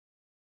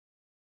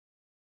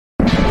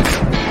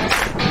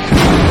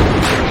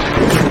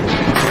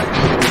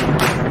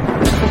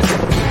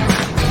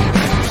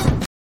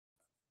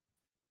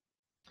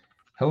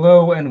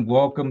Hello and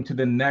welcome to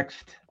the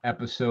next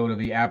episode of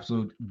the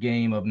Absolute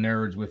Game of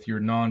Nerds with your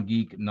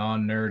non-geek,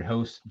 non-nerd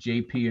hosts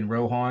JP and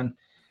Rohan.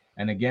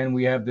 And again,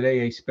 we have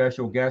today a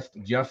special guest,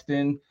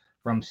 Justin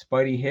from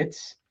Spidey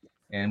Hits,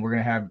 and we're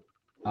gonna have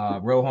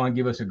Rohan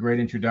give us a great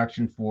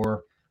introduction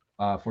for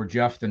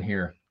Justin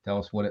here. Tell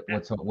us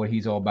what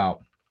he's all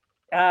about.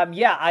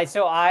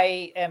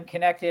 I am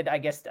connected. I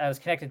guess I was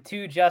connected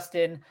to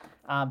Justin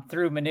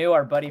through Manu,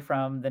 our buddy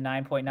from the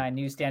 9.9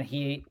 newsstand.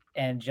 He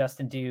and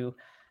Justin do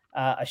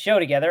a show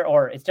together,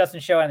 or it's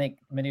Justin's show. I think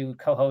Manu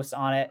co-hosts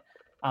on it.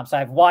 So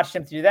I've watched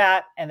him through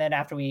that, and then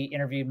after we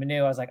interviewed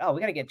Manu, I was like, "Oh,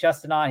 we got to get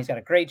Justin on. He's got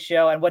a great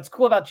show." And what's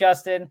cool about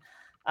Justin,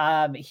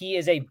 he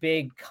is a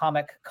big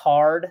comic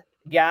card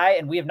guy,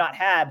 and we have not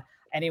had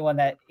anyone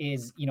that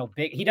is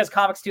big. He does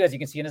comics too, as you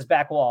can see in his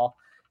back wall.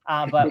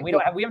 But we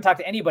haven't talked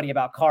to anybody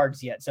about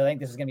cards yet. So I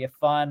think this is going to be a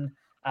fun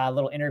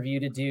little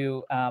interview to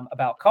do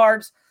about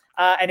cards.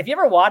 And if you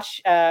ever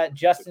watch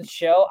Justin's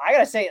show, I got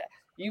to say,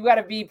 you got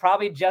to be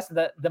probably just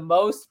the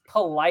most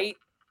polite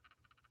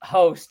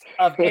host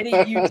of any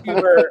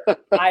YouTuber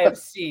I have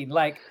seen.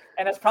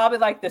 And it's probably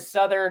like the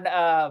Southern,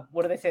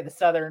 what do they say? The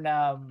Southern,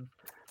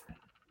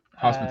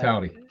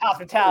 Hospitality.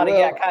 Hospitality,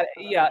 well, kind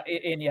of,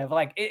 in you.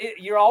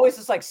 You're always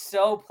just like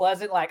so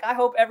pleasant. Like, I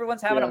hope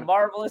everyone's having a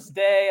marvelous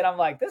day. And I'm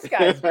like, this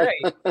guy's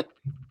great.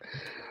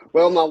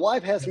 Well, my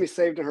wife has me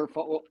saved in her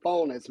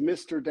phone as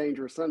Mr.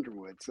 Dangerous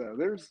Underwood. So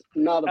there's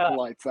not a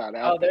polite side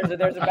out there.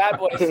 There's a bad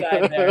boy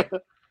side there.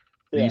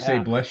 Do you say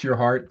bless your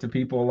heart to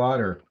people a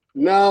lot, or?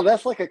 No,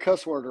 that's like a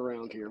cuss word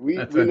around here. We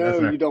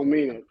know you don't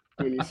mean it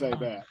when you say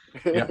that.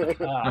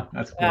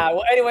 That's cool.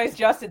 Well, anyways,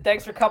 Justin,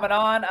 thanks for coming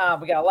on.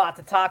 We got a lot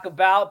to talk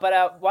about,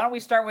 but why don't we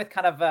start with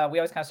we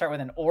always kind of start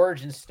with an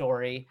origin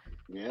story.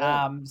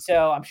 Yeah.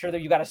 So I'm sure that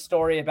you got a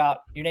story about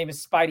your name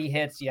is Spidey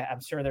Hits. Yeah, I'm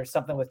sure there's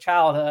something with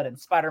childhood and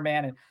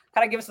Spider-Man, and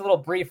kind of give us a little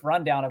brief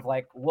rundown of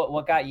like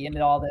what got you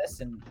into all this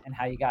and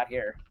how you got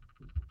here.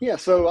 Yeah,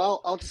 so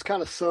I'll just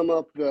kind of sum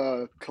up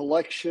the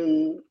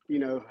collection,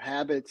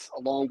 habits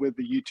along with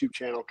the YouTube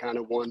channel, kind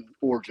of one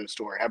origin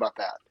story. How about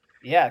that?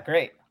 Yeah,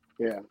 great.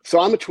 Yeah. So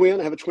I'm a twin.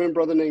 I have a twin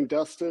brother named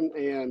Dustin,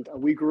 and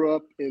we grew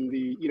up in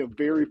the,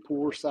 very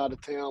poor side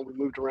of town. We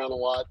moved around a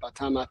lot. By the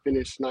time I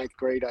finished ninth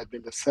grade, I'd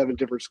been to 7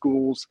 different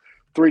schools,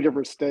 3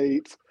 different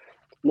states,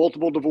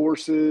 multiple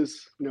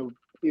divorces,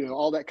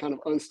 all that kind of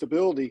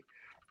instability.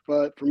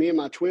 But for me and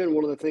my twin,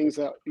 one of the things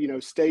that,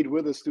 stayed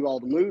with us through all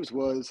the moves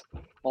was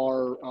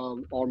our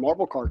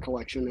marble card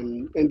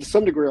collection and to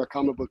some degree our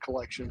comic book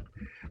collection.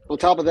 On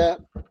top of that,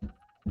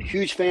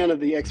 huge fan of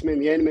the X-Men,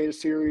 the animated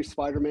series,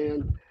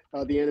 Spider-Man,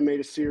 the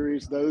animated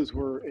series. Those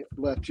were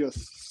left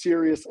just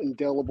serious,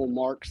 indelible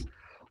marks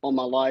on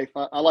my life.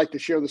 I like to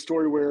share the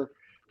story where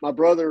my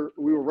brother,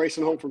 we were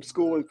racing home from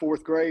school in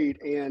 4th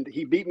grade, and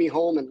he beat me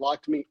home and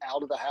locked me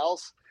out of the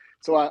house.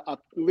 So I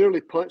literally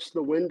punched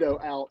the window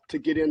out to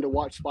get in to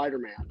watch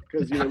Spider-Man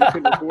because we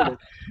couldn't afford it,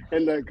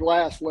 and the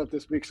glass left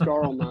this big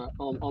scar on my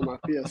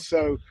fist.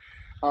 So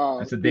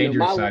that's the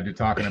dangerous side you're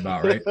talking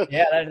about, right?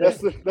 Yeah, that's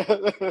the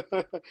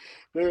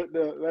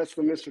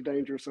Mr.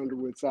 Dangerous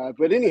Underwood side.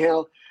 But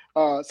anyhow,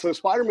 so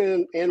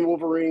Spider-Man and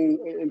Wolverine,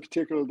 in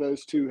particular,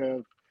 those two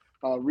have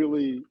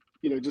really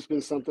just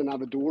been something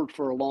I've adored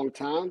for a long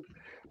time.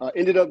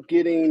 Ended up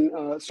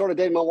started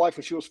dating my wife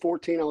when she was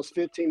 14. I was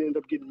 15. Ended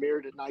up getting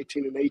married at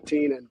 19 and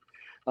 18. And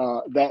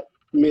that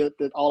meant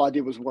that all I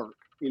did was work.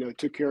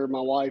 Took care of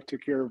my wife,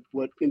 took care of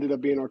what ended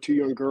up being our 2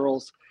 young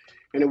girls.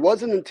 And it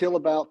wasn't until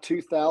about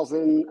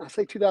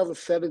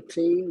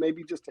 2017,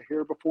 maybe just a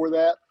hair before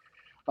that,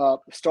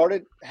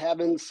 started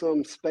having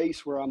some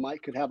space where I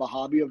could have a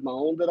hobby of my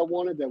own that I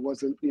wanted that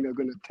wasn't,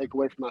 going to take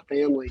away from my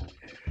family.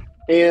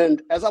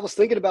 And as I was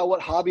thinking about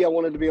what hobby I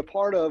wanted to be a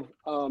part of,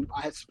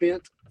 I had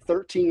spent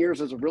 13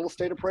 years as a real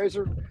estate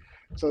appraiser.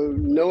 So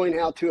knowing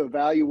how to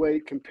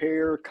evaluate,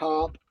 compare,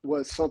 comp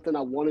was something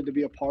I wanted to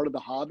be a part of the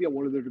hobby. I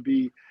wanted there to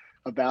be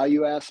a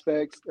value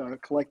aspect, a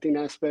collecting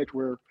aspect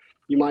where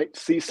you might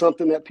see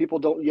something that people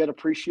don't yet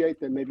appreciate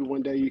that maybe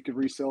one day you could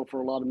resell for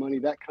a lot of money,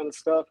 that kind of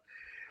stuff.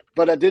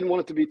 But I didn't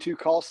want it to be too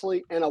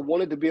costly, and I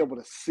wanted to be able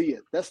to see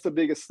it. That's the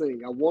biggest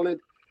thing. I wanted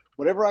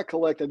whatever I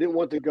collect, I didn't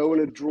want to go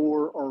in a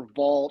drawer or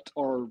vault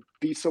or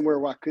be somewhere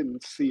where I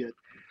couldn't see it.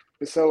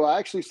 And so I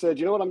actually said,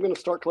 you know what, I'm going to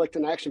start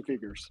collecting action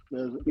figures.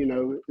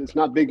 It's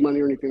not big money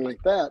or anything like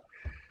that.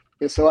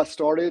 And so I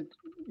started,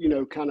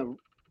 kind of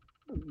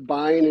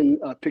buying and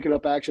picking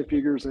up action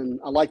figures. And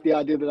I liked the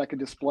idea that I could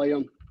display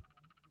them.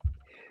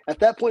 At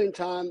that point in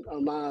time,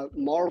 my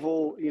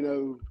Marvel,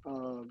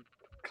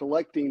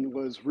 collecting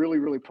was really,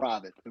 really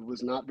private. It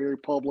was not very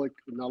public.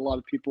 Not a lot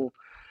of people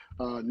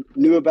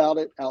knew about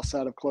it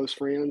outside of close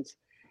friends.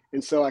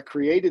 And so I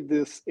created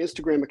this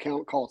Instagram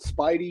account called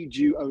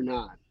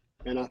SpideyJew09.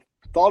 And I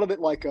thought of it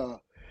like a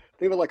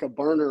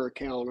burner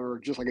account or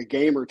just like a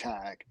gamer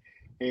tag.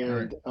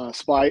 And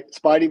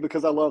Spidey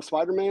because I love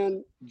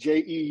Spider-Man,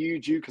 Jew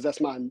because that's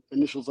my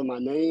initials of my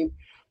name,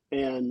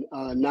 and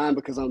 9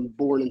 because I'm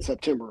born in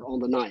September on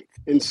the 9th.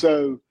 And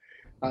so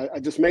I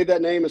just made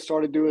that name and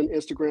started doing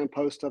Instagram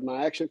posts of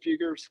my action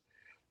figures.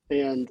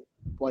 And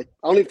like,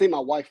 I don't even think my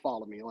wife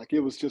followed me. Like, it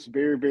was just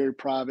very, very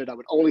private. I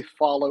would only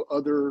follow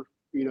other,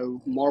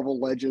 Marvel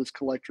Legends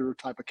collector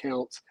type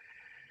accounts.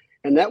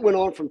 And that went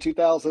on from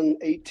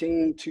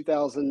 2018,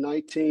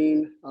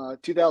 2019,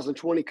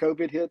 2020,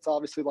 COVID hits,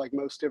 obviously, like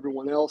most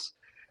everyone else.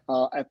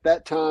 At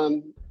that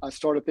time, I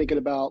started thinking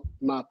about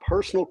my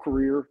personal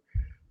career,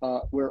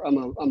 where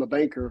I'm a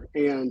banker,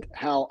 and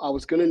how I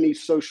was going to need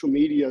social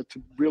media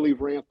to really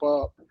ramp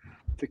up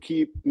to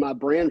keep my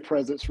brand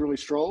presence really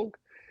strong.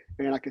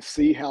 And I could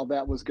see how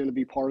that was going to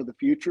be part of the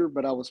future,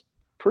 but I was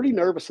pretty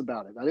nervous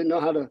about it. I didn't know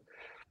how to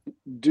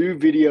do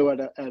video at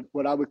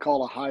what I would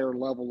call a higher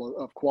level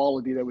of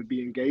quality that would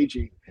be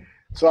engaging.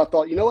 So I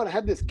thought, you know what? I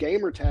have this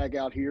gamer tag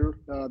out here,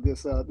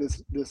 this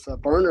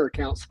burner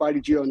account,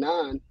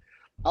 Spidey09.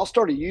 I'll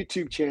start a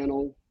YouTube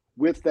channel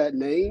with that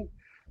name,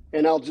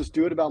 and I'll just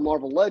do it about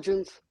Marvel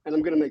Legends. And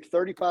I'm going to make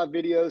 35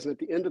 videos. And at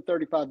the end of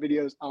 35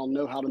 videos, I'll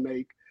know how to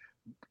make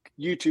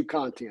YouTube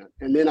content.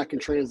 And then I can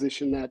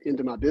transition that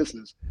into my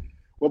business.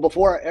 Well,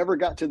 before I ever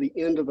got to the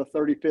end of the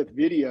 35th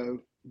video,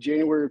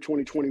 January of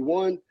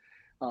 2021,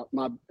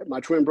 my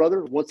twin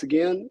brother once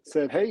again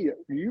said, "Hey, are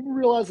you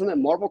realizing that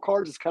Marvel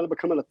cards is kind of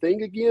becoming a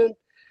thing again?"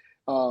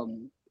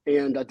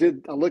 And I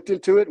looked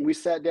into it, and we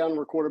sat down and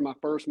recorded my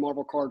first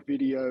Marvel card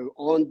video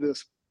on the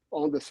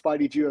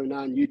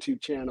Spidey09 YouTube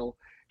channel,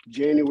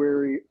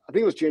 January, I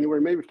think it was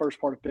January, maybe first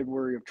part of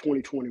February of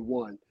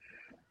 2021.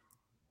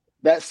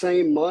 That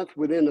same month,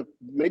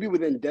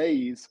 within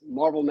days,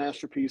 Marvel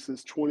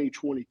Masterpieces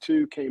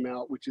 2022 came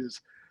out, which is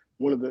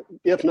one of the,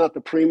 if not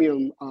the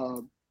premium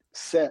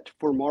set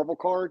for Marvel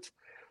cards.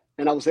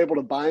 And I was able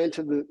to buy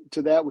into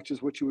that, which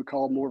is what you would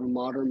call more of a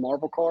modern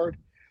Marvel card.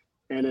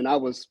 And then I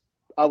was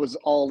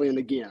all in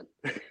again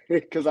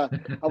because I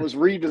was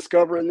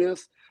rediscovering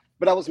this,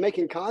 but I was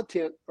making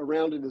content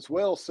around it as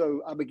well.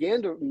 So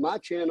my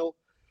channel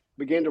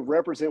began to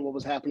represent what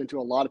was happening to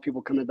a lot of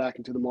people coming back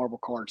into the Marvel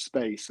card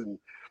space. And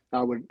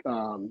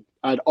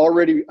I'd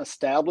already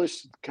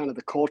established kind of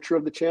the culture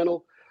of the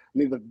channel. I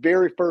mean, the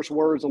very first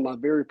words on my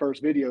very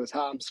first video is,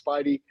 "Hi, I'm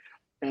Spidey,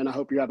 and I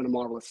hope you're having a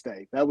marvelous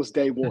day." That was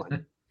day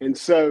one. And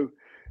so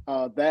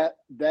that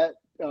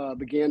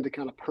began to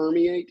kind of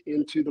permeate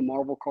into the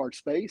Marvel card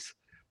space.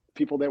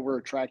 People that were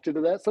attracted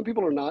to that, some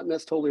people are not, and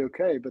that's totally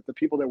okay. But the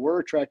people that were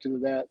attracted to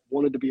that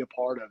wanted to be a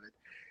part of it.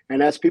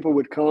 And as people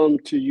would come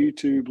to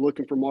YouTube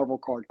looking for Marvel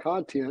card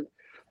content,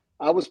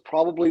 I was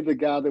probably the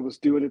guy that was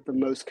doing it the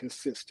most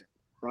consistent,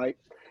 right?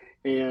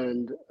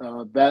 And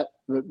that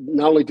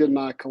not only did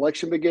my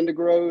collection begin to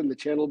grow and the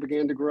channel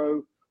began to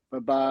grow,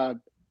 but by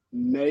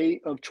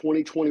May of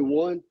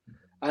 2021,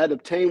 I had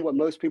obtained what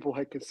most people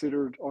had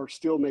considered, or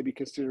still maybe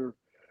consider,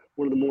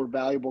 one of the more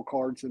valuable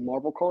cards in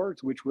Marvel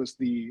cards, which was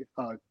the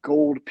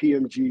gold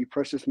PMG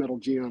precious metal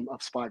gem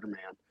of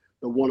Spider-Man,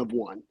 the 1 of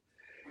 1.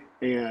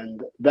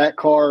 And that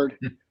card,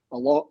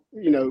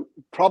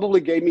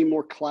 probably gave me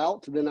more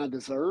clout than I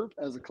deserved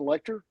as a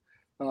collector.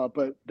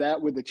 But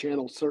that with the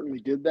channel certainly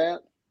did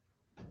that.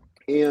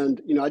 And,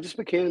 I just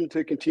began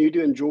to continue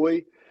to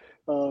enjoy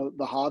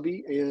the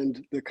hobby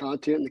and the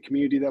content and the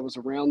community that was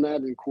around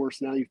that. And of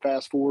course, now you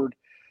fast forward,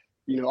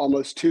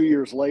 almost 2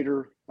 years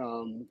later,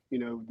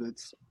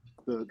 that's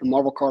the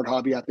Marvel card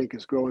hobby, I think,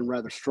 is growing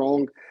rather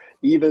strong,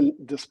 even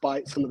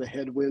despite some of the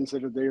headwinds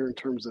that are there in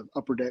terms of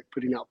Upper Deck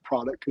putting out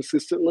product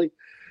consistently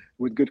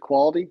with good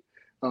quality.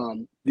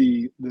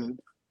 The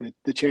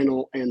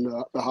channel and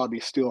the hobby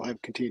still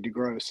have continued to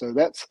grow. So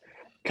that's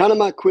kind of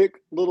my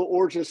quick little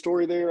origin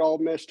story there, all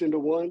meshed into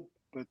one.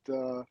 But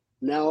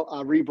now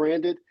I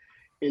rebranded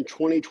in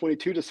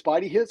 2022 to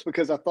Spidey Hits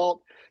because I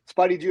thought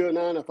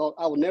Spidey09, I thought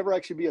I would never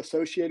actually be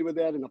associated with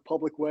that in a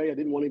public way. I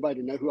didn't want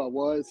anybody to know who I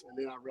was. And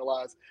then I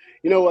realized,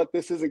 you know what,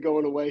 this isn't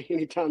going away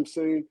anytime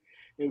soon.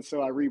 And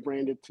so I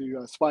rebranded to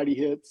Spidey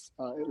Hits,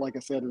 like I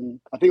said,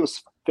 I think it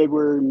was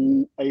February,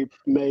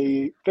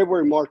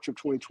 March of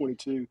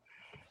 2022,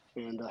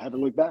 and I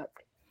haven't looked back.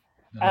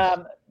 Nice.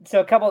 So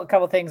a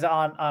couple things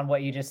on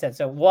what you just said.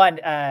 So one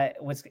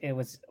was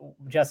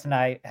Justin and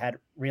I had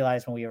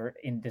realized when we were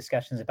in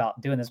discussions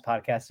about doing this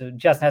podcast. So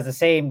Justin has the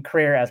same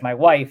career as my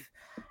wife,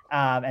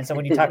 and so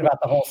when you talk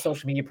about the whole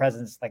social media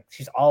presence, like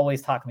she's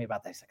always talking to me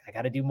about this. Like, I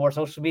got to do more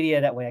social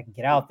media, that way I can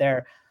get out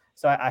there.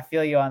 So I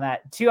feel you on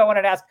that. Two, I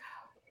wanted to ask,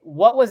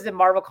 what was the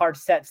Marvel card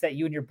sets that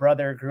you and your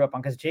brother grew up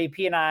on? Because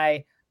JP and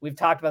I, we've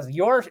talked about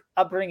your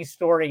upbringing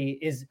story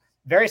is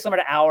very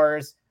similar to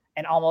ours.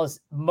 And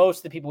almost most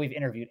of the people we've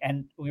interviewed.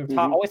 And we were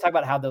always talk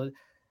about how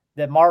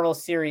the Marvel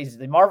series,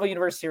 the Marvel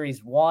Universe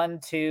series 1,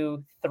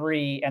 2,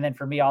 3, and then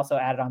for me also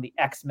added on the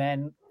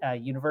X-Men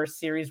Universe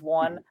series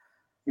 1.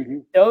 Mm-hmm.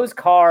 Those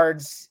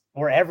cards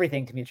were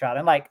everything to me, child.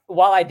 And like,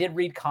 while I did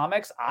read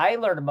comics, I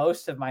learned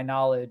most of my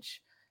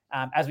knowledge,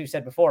 as we've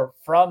said before,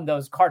 from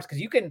those cards. Because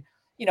you can,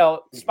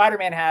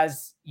 Spider-Man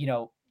has,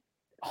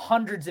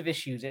 hundreds of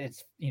issues.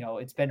 It's,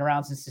 it's been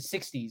around since the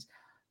 60s.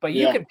 But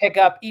you can pick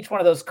up each one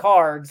of those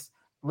cards,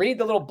 read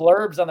the little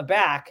blurbs on the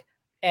back,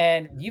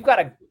 and you've got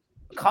a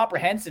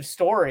comprehensive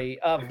story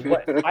of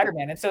what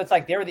Spider-Man. And so it's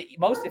like they're the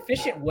most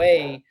efficient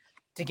way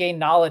to gain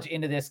knowledge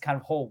into this kind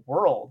of whole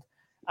world.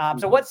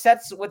 So what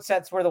sets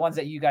were the ones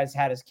that you guys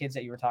had as kids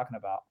that you were talking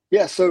about?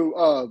 Yeah,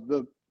 so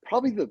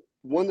probably the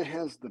one that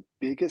has the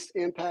biggest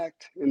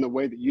impact in the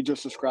way that you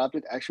just described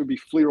it actually would be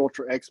Fleer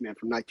Ultra X-Men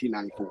from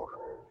 1994.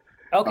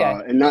 Okay.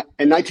 In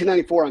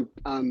 1994,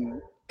 I'm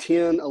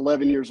 10,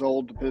 11 years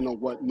old, depending on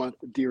what month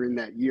during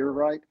that year,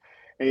 right?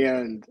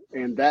 And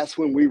that's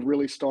when we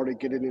really started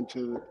getting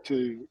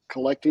into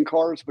collecting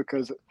cards,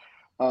 because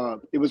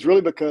it was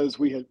really because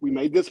we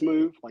made this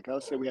move. Like I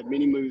said, we had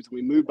many moves.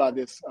 We moved by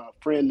this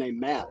friend named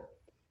Matt,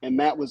 and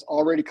Matt was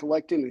already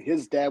collecting, and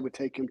his dad would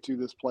take him to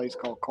this place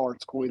called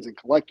Cards, Coins, and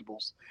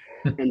Collectibles,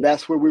 and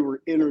that's where we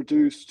were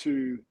introduced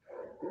to,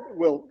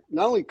 well,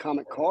 not only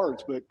comic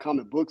cards, but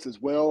comic books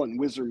as well, and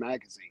Wizard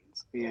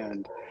magazines.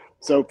 And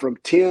so from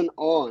 10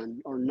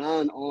 on, or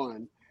 9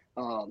 on,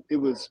 it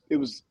was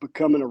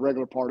becoming a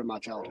regular part of my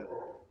childhood.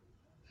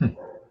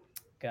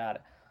 Got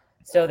it.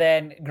 So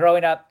then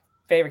growing up,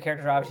 favorite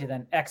characters obviously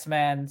then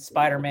X-Men,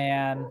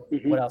 Spider-Man.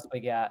 Mm-hmm. What else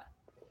we got?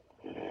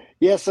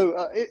 Yeah,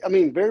 so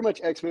very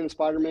much X-Men and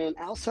Spider-Man.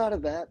 Outside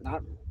of that, I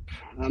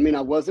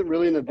wasn't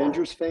really an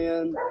Avengers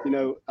fan.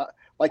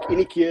 Like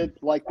any kid,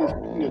 like this,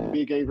 the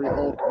big angry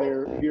Hulk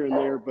here and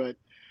there, but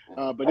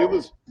it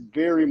was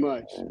very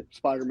much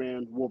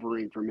Spider-Man,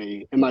 Wolverine for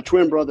me. And my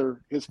twin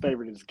brother, his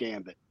favorite is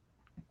Gambit.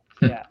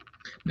 Yeah.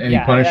 Any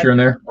Punisher in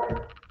there?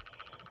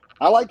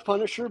 I liked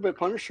Punisher, but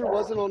Punisher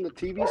wasn't on the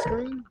TV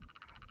screen.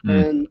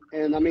 And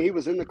he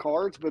was in the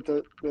cards, but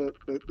the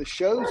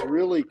shows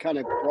really kind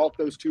of brought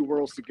those two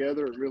worlds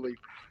together and really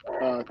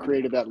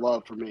created that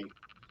love for me.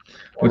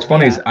 What's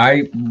funny is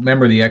I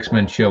remember the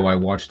X-Men show. I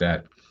watched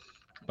that,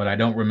 but I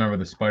don't remember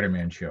the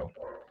Spider-Man show.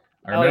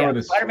 I remember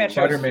the Spider-Man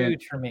show is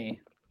huge for me.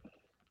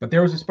 But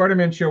there was a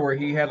Spider-Man show where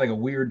he had like a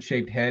weird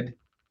shaped head.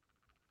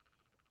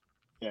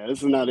 Yeah, this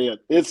is not it.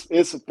 It's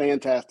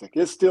fantastic.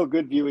 It's still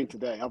good viewing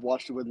today. I've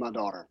watched it with my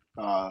daughter.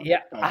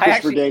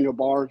 Christopher Daniel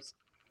Barnes.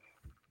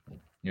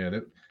 Yeah,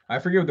 I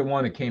forget the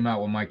one that came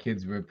out when my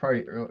kids were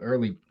probably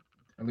early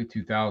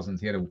 2000s.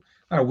 He had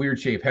not a weird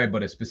shaped head,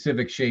 but a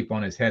specific shape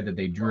on his head that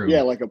they drew.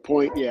 Yeah, like a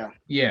point. Yeah.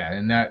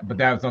 Yeah, but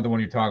that was not the one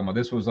you're talking about.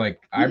 This was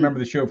like I remember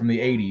the show from the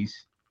 80s,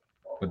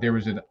 but there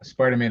was a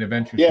Spider-Man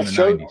Adventures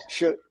from the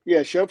 90s.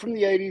 Show from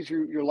the 80s.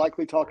 You're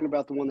likely talking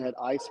about the one that had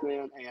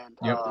Iceman and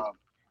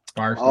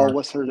Firestar. Oh,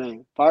 what's her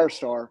name?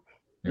 Firestar.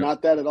 Yep.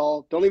 Not that at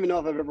all. Don't even know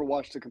if I've ever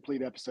watched a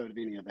complete episode of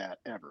any of that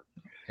ever.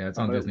 Yeah, it's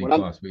on Disney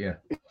Plus, but yeah.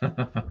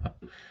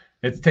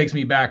 It takes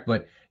me back,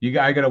 but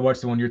I got to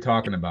watch the one you're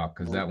talking about,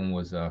 because that one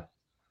was the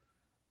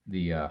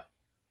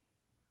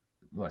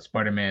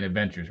Spider-Man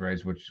Adventures, right?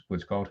 Is which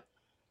what's called?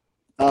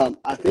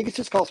 I think it's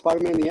just called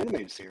Spider-Man the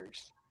Animated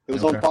Series. It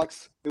was on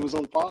Fox. It was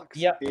on Fox.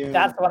 Yep,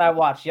 that's the one I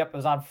watched. Yep, it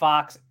was on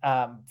Fox.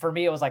 For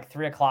me, it was like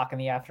 3:00 in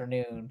the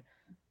afternoon.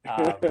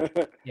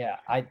 Yeah,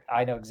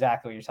 I know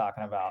exactly what you're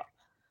talking about.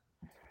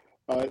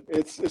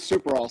 It's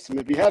super awesome.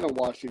 If you haven't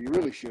watched it, you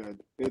really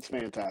should. It's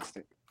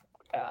fantastic.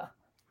 Yeah.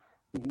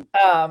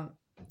 And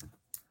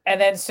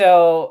then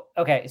so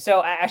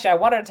actually I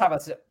wanted to talk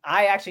about this.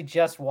 I actually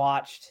just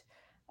watched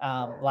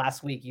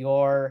last week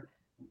your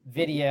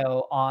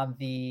video on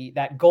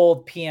that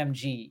gold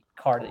PMG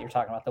card that you're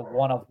talking about, the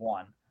 1 of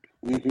 1.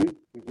 And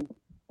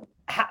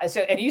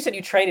you said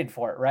you traded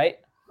for it, right?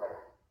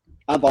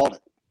 I bought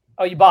it.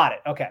 Oh, you bought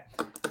it. Okay.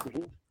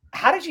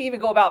 How did you even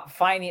go about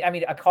finding,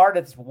 a card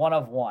that's 1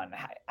 of 1?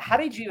 How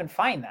did you even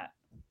find that?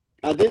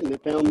 I didn't.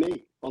 It found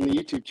me on the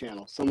YouTube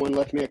channel. Someone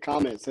left me a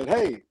comment and said,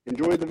 "Hey,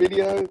 enjoyed the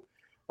video.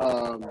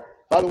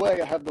 By the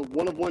way, I have the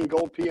 1 of 1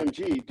 gold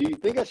PMG. Do you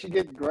think I should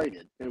get it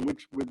graded? And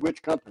with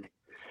which company?"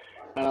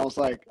 And I was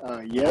like,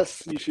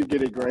 "Yes, you should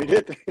get it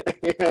graded."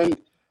 And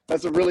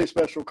that's a really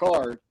special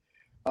card.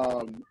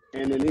 And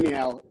then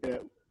anyhow,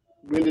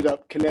 we ended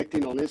up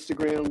connecting on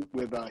Instagram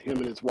with him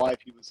and his wife.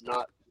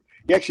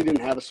 He actually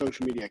didn't have a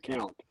social media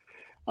account.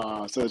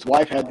 So his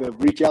wife had to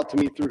reach out to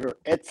me through her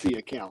Etsy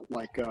account,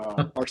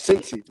 or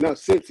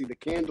Scentsy, the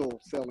candle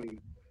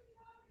selling,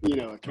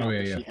 account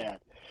that she had.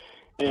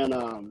 And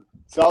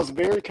so I was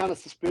very kind of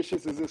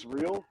suspicious. Is this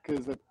real?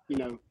 Because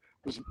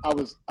I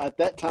was at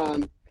that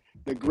time,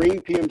 the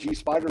green PMG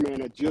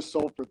Spider-Man had just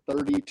sold for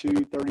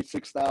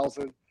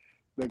 $36,000.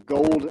 The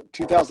gold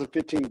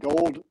 2015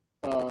 gold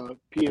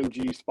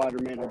PMG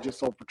Spider-Man had just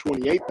sold for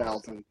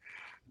 $28,000.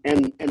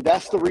 And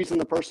that's the reason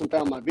the person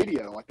found my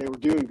video. Like, they were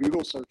doing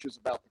Google searches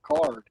about the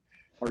card,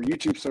 or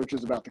YouTube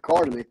searches about the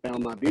card, and they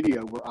found my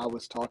video where I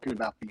was talking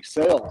about these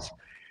sales,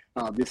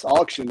 this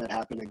auction that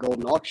happened, a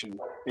golden auction.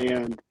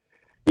 And,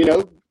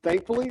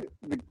 thankfully,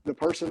 the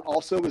person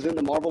also was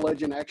into Marvel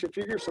Legend action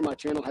figures, so my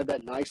channel had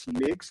that nice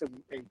mix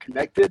and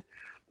connected.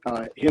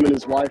 Him and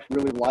his wife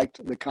really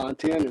liked the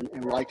content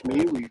and liked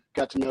me. We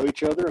got to know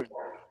each other,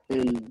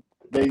 and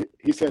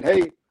he said,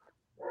 "Hey,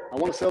 I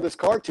want to sell this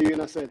card to you."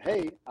 And I said,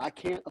 "Hey, I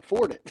can't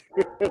afford it.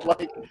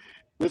 Like,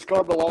 this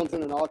card belongs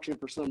in an auction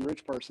for some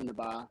rich person to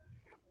buy."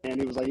 And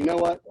he was like, "You know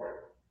what?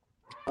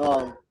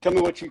 Tell me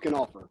what you can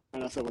offer."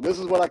 And I said, "Well, this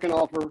is what I can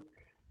offer,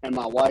 and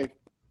my wife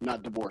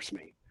not divorce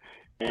me."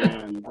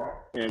 And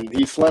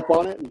he slept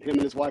on it, and him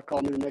and his wife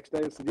called me the next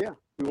day and said, "Yeah,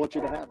 we want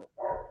you to have it."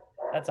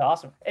 That's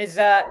awesome. Is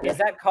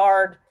that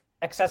card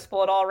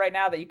accessible at all right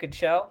now that you could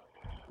show?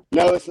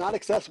 No, it's not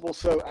accessible.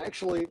 So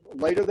actually,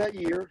 later that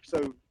year,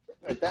 so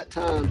at that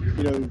time,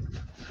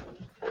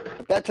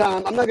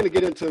 I'm not going to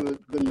get into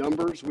the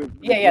numbers with.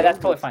 Yeah, that's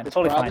totally fine.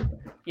 Totally fine.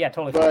 Yeah,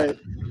 totally fine.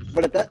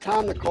 But at that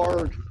time, the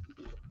card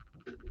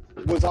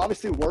was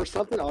obviously worth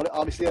something.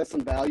 Obviously, had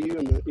some value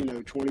in the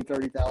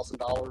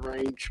 $20,000-$30,000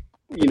 range.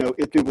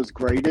 If it was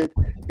graded,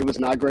 it was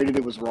not graded.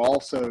 It was raw.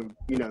 So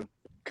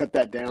cut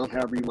that down.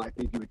 However you might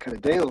think you would cut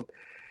it down.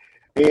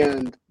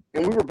 And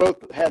we were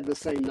both had the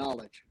same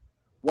knowledge.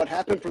 What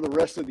happened for the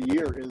rest of the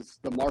year is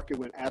the market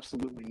went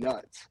absolutely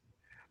nuts.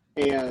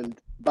 And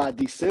by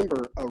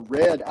December, a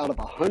red out of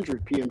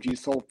 100 PMG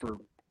sold for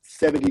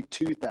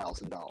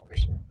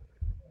 $72,000.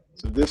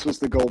 So this was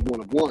the gold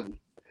 1 of 1.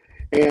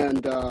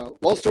 And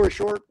long story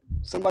short,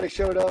 somebody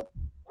showed up,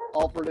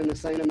 offered an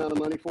insane amount of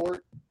money for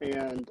it.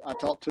 And I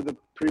talked to the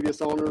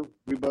previous owner.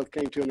 We both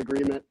came to an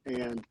agreement,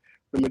 and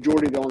the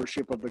majority of the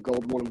ownership of the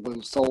gold 1 of 1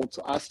 was sold.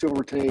 So I still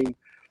retain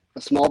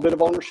a small bit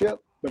of ownership,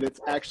 but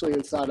it's actually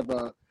inside of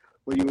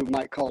what you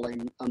might call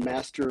a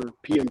master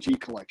PMG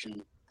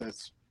collection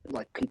that's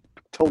like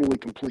totally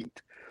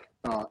complete,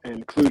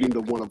 including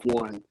the 1 of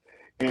 1.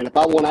 And if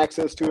I want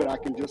access to it, I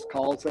can just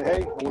call and say,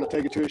 hey, I want to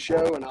take it to a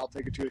show, and I'll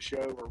take it to a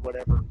show or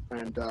whatever.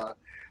 And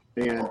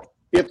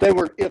if they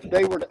were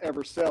to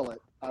ever sell it,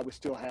 I would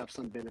still have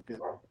some benefit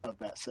of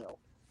that sale.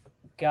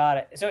 Got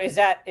it. So is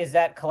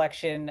that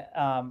collection,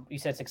 you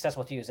said it's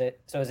accessible to use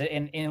it. So is it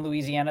in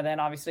Louisiana then,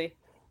 obviously?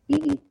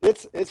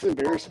 It's in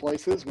various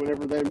places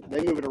whenever they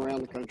move it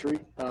around the country,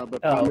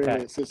 but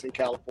primarily it sits in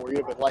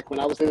California. But like when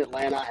I was in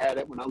Atlanta, I had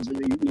it. When I was in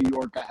New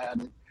York, I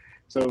had it.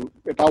 So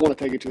if I want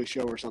to take it to a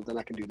show or something,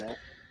 I can do that.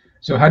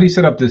 So how do you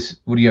set up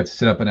this? What do you have to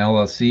set up an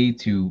LLC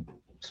to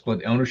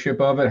split ownership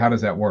of it? How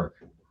does that work?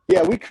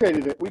 Yeah, we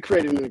created it. We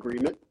created an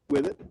agreement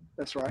with it.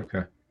 That's right.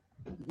 Okay.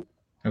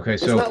 Okay.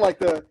 So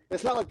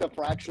it's not like the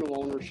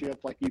fractional ownership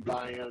like you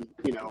buy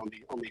in, on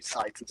these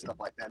sites and stuff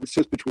like that. It's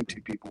just between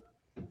two people.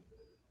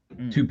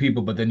 Two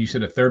people, but then you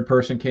said a third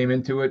person came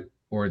into it,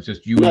 or it's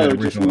just you and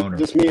the original owner?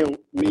 Just me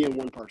and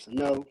one person.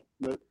 No,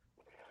 but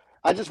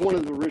I just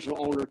wanted the original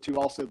owner to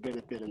also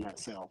benefit in that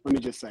sale. Let me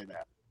just say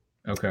that.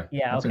 Okay.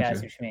 Yeah. That's okay. I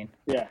see what you mean.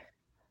 Yeah.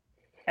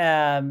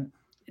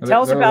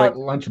 Tell us about like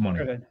lunch money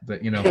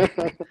that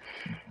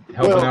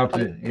helping out.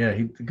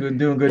 He's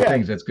doing good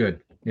things. That's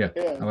good. Yeah,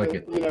 I like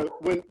it.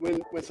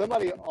 When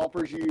somebody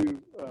offers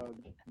you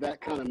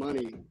that kind of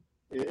money,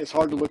 it's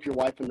hard to look your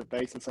wife in the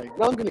face and say,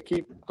 "No, I'm going to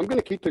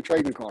keep the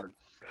trading card."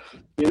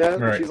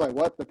 Right. She's like,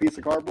 "What? The piece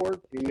of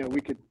cardboard?"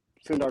 We could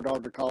send our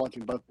daughter to college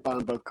and buy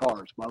both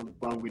cars. Why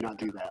would we not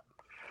do that?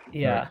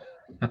 Yeah.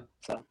 Right.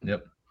 So.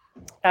 Yep.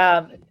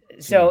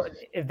 So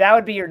if that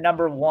would be your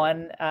number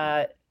one,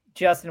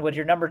 Justin, would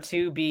your number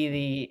two be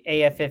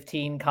the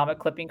AF-15 comic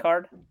clipping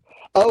card?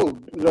 Oh,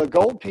 the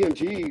gold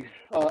PMG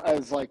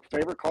as like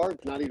favorite card,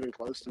 not even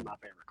close to my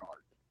favorite card.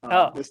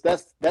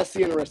 That's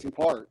the interesting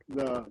part.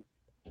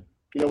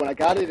 When I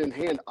got it in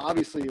hand,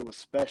 obviously it was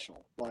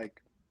special.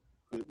 Like,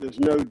 there's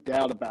no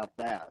doubt about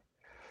that.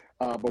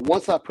 But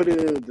once I put it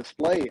in a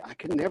display, I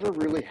could never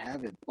really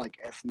have it like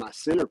as my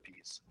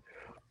centerpiece.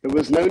 There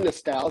was no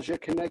nostalgia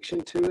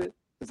connection to it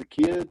as a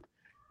kid,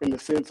 in the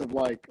sense of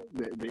like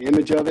the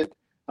image of it.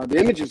 The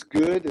image is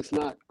good. It's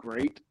not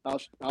great.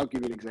 I'll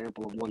give you an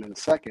example of one in a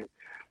second.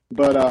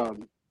 But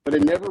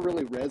it never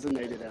really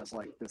resonated as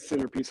like the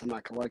centerpiece of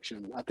my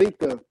collection. I think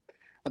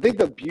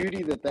the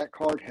beauty that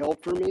card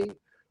held for me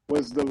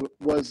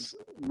was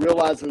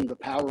realizing the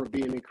power of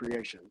being in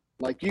creation.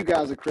 Like you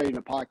guys are creating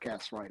a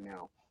podcast right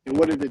now. And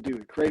what did it do?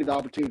 It created the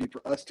opportunity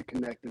for us to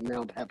connect and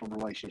now to have a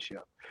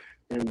relationship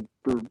and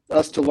for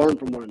us to learn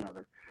from one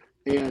another.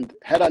 And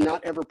had I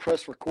not ever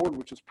pressed record,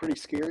 which was pretty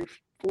scary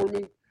for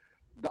me,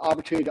 the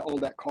opportunity to own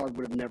that card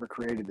would have never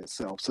created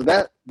itself. So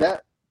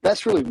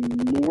that's really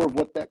more of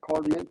what that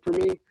card meant for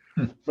me.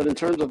 But in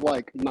terms of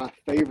like my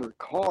favorite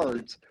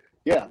cards,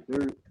 yeah,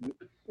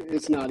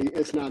 it's not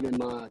in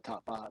my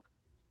top 5.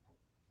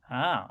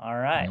 Ah, all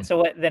right.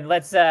 So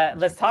let's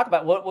talk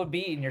about what would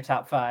be in your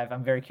top 5.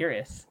 I'm very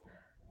curious.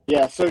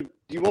 Yeah. So do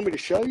you want me to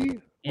show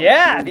you?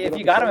 Yeah, if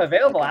you got them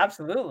available, okay.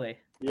 Absolutely.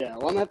 Yeah.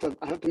 Well, I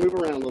have to move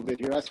around a little bit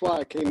here. That's why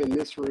I came in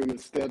this room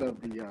instead of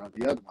the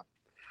other one.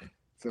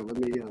 So let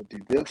me do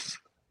this.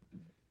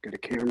 Go to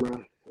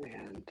camera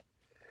and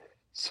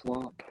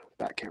swap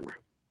back camera.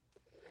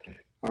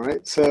 All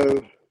right.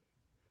 So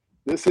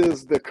this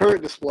is the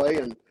current display,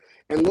 and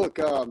look,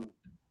 I'm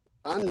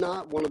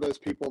not one of those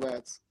people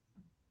that's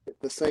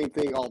the same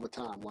thing all the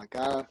time. Like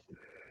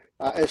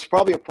it's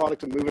probably a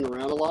product of moving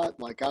around a lot.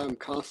 Like I'm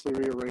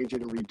constantly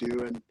rearranging and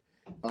redoing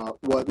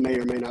what may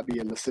or may not be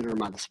in the center of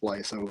my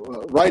display. So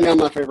right now,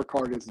 my favorite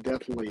card is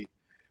definitely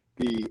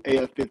the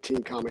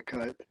AF-15 comic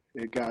cut.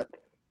 It got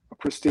a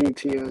pristine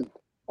 10,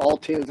 all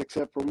 10s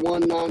except for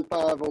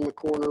 195 on the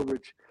corner,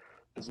 which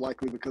is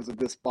likely because of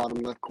this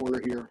bottom left corner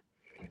here.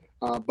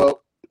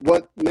 But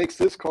what makes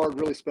this card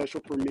really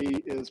special for me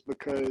is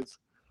because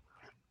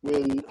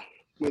when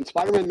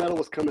Spider-Man Metal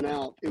was coming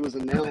out, it was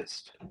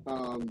announced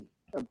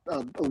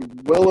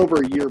well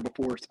over a year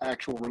before its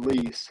actual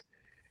release.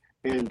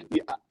 And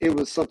it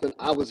was something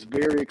I was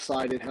very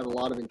excited, had a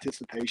lot of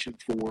anticipation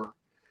for.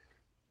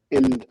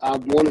 And I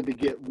wanted to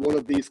get one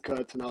of these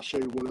cuts, and I'll show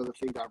you one other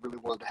thing that I really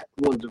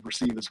wanted to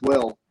receive as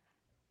well.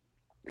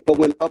 But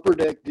when Upper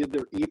Deck did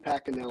their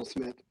e-pack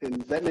announcement,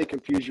 and that may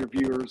confuse your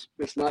viewers,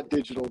 it's not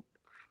digital.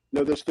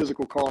 No, there's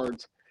physical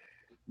cards.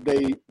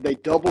 They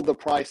doubled the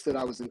price that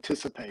I was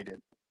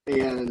anticipated.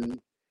 And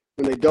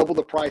when they doubled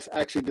the price,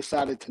 I actually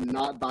decided to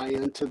not buy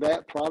into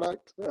that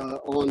product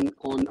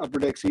on Upper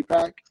Deck's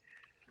e-pack.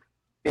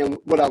 And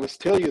what I was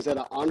telling you is that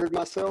I honored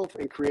myself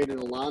and created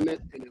alignment.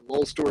 And in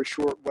long story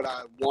short, what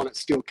I wanted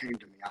still came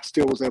to me. I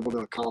still was able to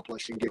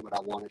accomplish and get what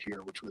I wanted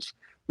here, which was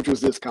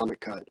this comic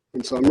cut.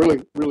 And so I'm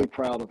really, really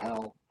proud of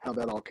how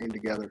that all came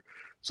together.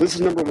 So this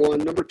is number one.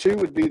 Number two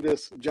would be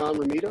this John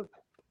Romita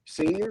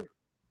Sr.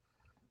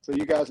 So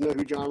you guys know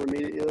who John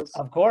Romita is?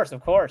 Of course.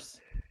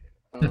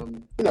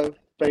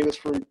 Famous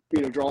for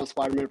drawing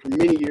Spider-Man for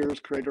many years,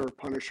 creator of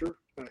Punisher.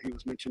 He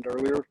was mentioned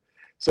earlier.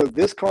 So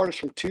this card is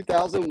from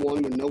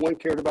 2001 when no one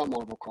cared about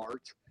Marvel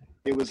cards.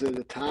 It was at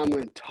a time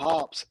when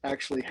Topps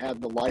actually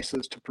had the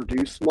license to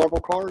produce Marvel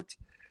cards.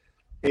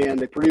 And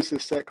they produced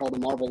this set called the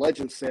Marvel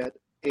Legends set.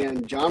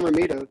 And John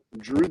Romita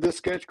drew this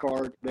sketch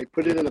card. They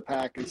put it in a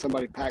pack and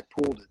somebody pack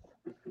pulled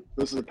it.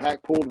 This is a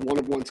pack pulled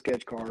 1-of-1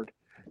 sketch card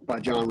by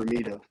John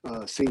Romita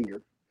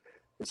Sr.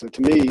 And so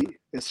to me,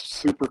 it's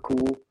super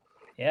cool.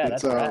 Yeah,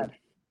 that's rad.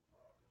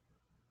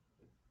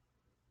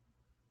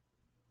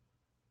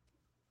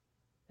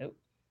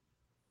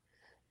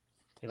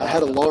 I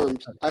had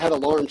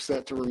alarms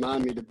set to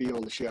remind me to be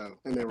on the show,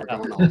 and they were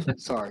going off.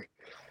 Sorry,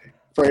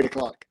 for 8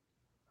 o'clock.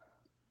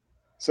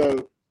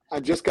 So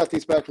I just got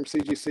these back from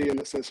CGC, and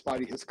it says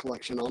Spidey His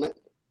Collection on it,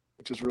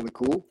 which is really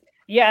cool.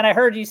 Yeah, and I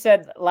heard you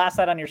said last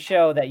night on your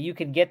show that you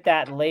can get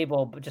that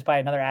label but just by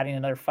adding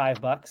another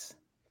 $5.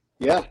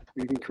 Yeah,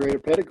 you can create a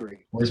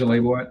pedigree. Where's the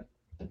label at?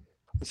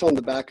 It's on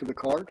the back of the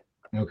card.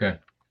 Okay.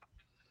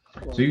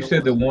 So you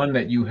said the one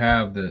that you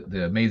have,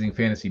 the Amazing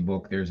Fantasy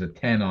book, there's a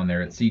 10 on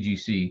there at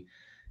CGC.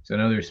 So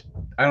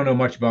I don't know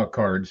much about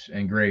cards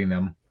and grading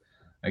them.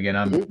 Again,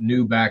 I'm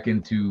new back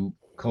into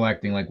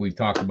collecting, like we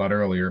talked about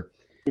earlier.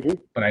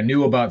 But I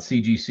knew about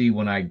CGC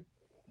when I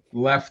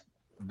left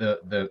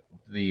the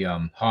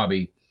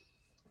hobby.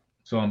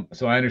 So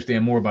I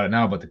understand more about it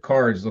now. But the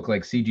cards look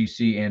like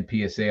CGC and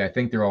PSA. I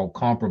think they're all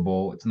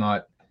comparable. It's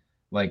not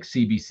like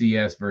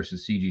CBCS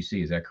versus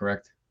CGC. Is that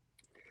correct?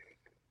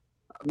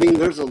 I mean,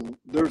 there's a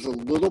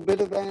little bit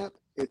of that.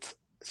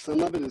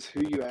 Some of it is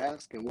who you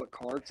ask and what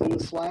cards in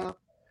the slab.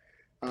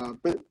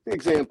 But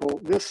example,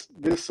 this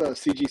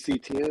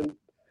CGC 10.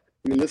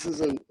 I mean, this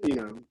is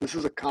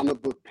a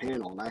comic book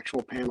panel, an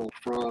actual panel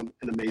from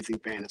an Amazing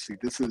Fantasy.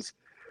 This is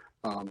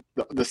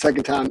the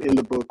second time in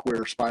the book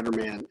where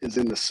Spider-Man is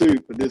in the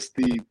suit, but it's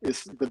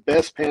the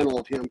best panel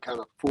of him kind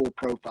of full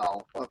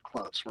profile up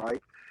close,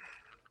 right?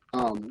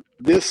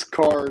 This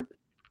card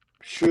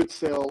should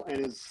sell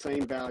and is the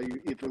same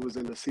value if it was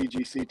in the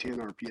CGC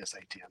 10 or PSA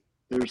 10.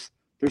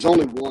 There's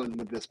only one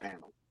with this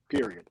panel,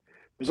 period.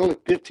 There's only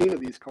 15 of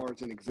these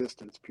cards in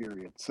existence,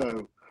 period.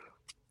 So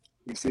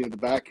you see in the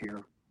back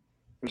here,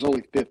 there's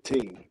only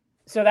 15.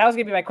 So that was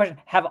going to be my question.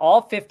 Have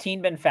all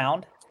 15 been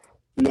found?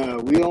 No,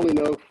 we only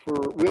know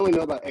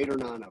about 8 or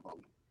 9 of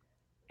them.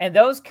 And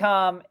those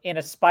come in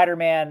a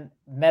Spider-Man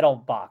metal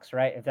box,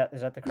 right? Is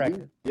that the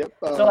correct? Yep.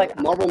 So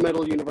Marvel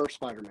Metal Universe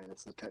Spider-Man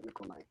is the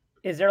technical name.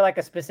 Is there like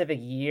a specific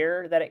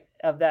year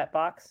of that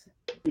box?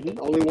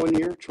 Only 1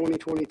 year.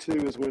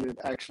 2022 is when it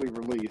actually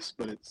released,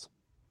 but it's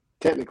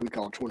technically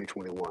called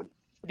 2021.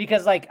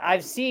 Because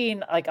I've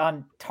seen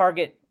on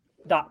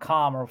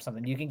Target.com or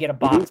something, you can get a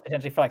box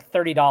potentially for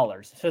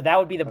 $30. So that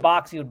would be the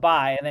box you would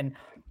buy, and then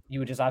you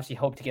would just obviously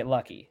hope to get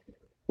lucky.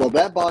 Well,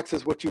 that box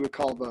is what you would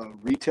call the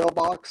retail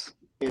box.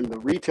 In the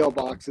retail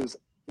boxes,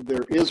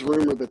 there is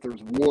rumor that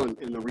there's one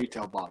in the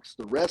retail box.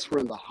 The rest were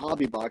in the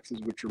hobby boxes,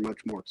 which are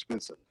much more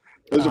expensive.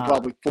 Those are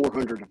probably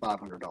 $400 to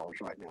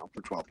 $500 right now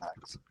for 12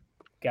 packs.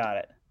 Got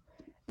it.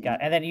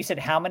 And then you said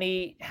how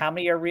many have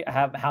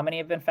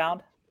been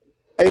found?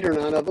 8 or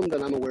 9 of them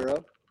that I'm aware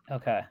of.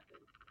 Okay.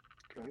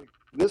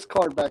 This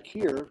card back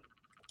here,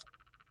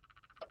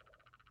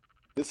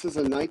 this is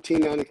a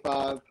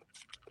 1995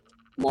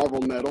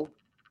 Marvel Metal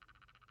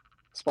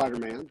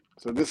Spider-Man.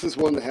 So this is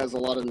one that has a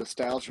lot of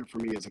nostalgia for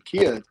me as a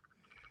kid.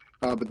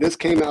 But this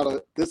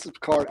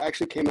card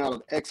actually came out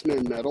of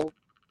X-Men Metal.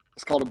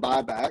 It's called a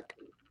buyback.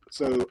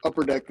 So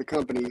Upper Deck, the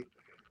company,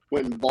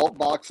 went and bought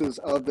boxes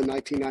of the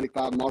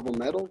 1995 Marvel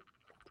Metal.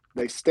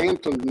 They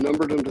stamped them,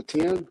 numbered them to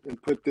 10,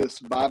 and put this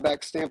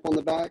buyback stamp on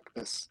the back,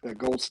 that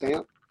gold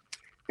stamp,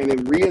 and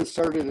then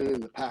reinserted it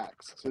in the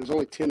packs. So there's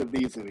only 10 of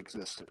these in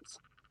existence.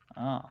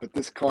 Oh. But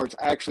this card's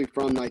actually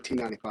from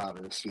 1995,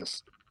 and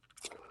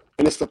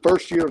it's the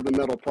first year of the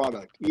metal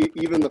product,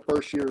 even the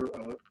first year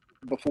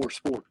before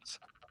sports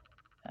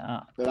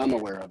that I'm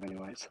aware of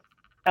anyways.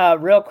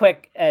 Real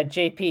quick,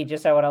 JP,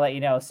 just I want to let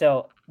you know.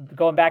 So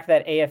going back to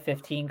that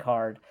AF-15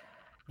 card,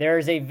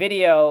 there's a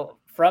video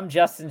from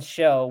Justin's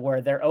show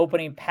where they're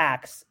opening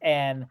packs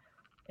and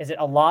is it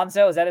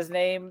Alonso? Is that his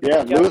name?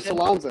 Yeah, Justin? Louis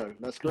Alonso.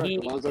 That's correct.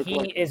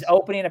 He is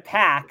opening a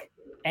pack,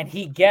 and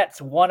he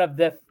gets one of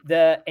the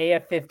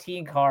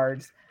AF-15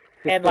 cards.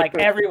 And like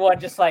everyone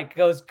just like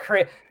goes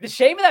crazy. The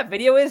shame of that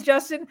video is,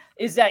 Justin,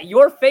 is that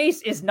your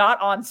face is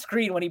not on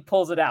screen when he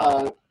pulls it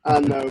out.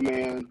 I know,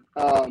 man.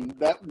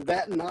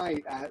 That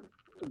night,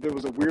 there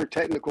was a weird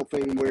technical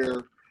thing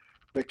where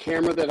the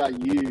camera that I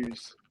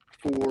use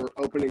for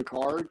opening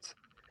cards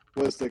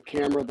was the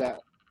camera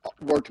that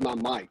worked my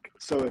mic.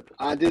 So if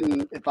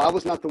I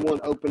was not the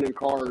one opening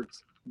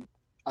cards,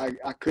 I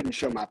couldn't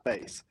show my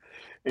face.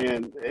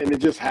 And it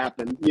just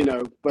happened,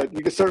 but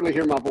you can certainly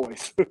hear my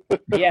voice.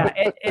 Yeah,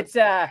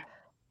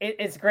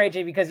 it's great,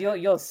 Jay, because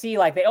you'll see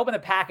like they open the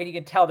pack and you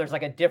can tell there's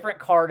like a different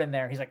card in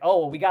there. He's like,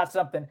 oh, we got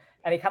something.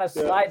 And he kind of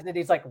slides it.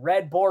 He's like,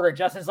 red border.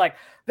 Justin's like,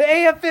 the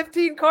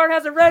AF-15 card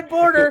has a red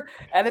border.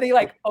 And then he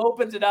like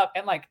opens it up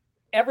and like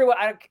everyone,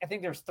 I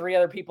think there's 3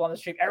 other people on the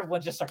street.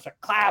 Everyone just starts like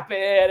clapping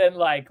and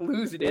like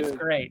losing. It's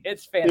great.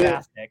 It's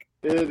fantastic.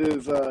 It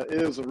is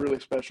a really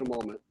special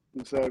moment.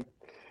 And so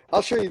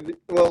I'll show you.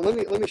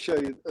 Let me show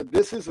you.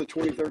 This is a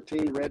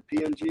 2013 red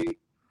PMG.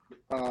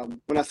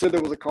 When I said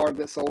there was a card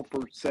that sold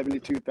for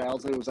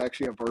 $72,000, it was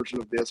actually a version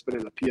of this, but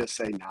in a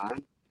PSA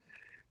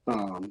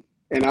 9.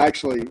 And I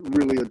actually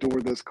really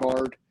adore this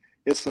card.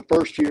 It's the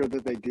first year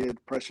that they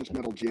did precious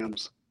metal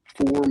gems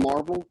for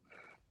Marvel,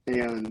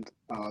 and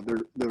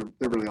they're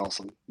really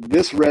awesome.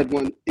 This red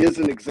one is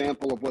an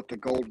example of what the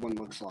gold one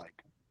looks like.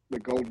 The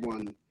gold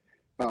one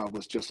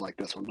was just like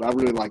this one, but I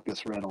really like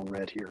this red on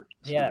red here.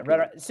 Yeah,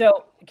 red.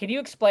 So can you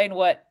explain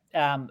what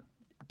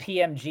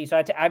PMG?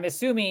 So I'm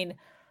assuming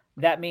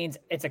that means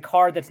it's a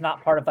card that's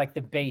not part of like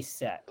the base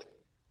set.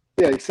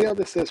 Yeah, you see how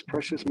this says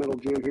precious metal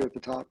gem here at the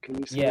top? Can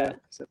you see that?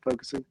 Is that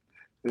focusing?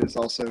 And it's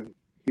also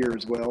here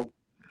as well.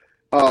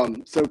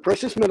 So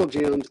precious metal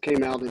gems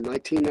came out in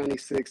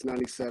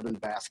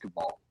 1996-97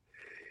 basketball,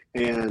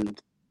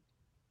 and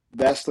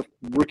that's the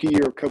rookie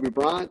year of Kobe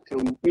Bryant,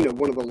 and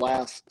one of the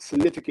last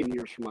significant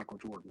years for Michael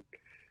Jordan.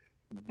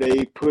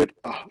 They put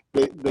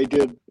they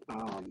did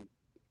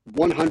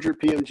 100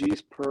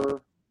 PMGs per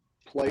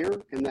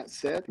player in that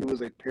set. It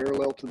was a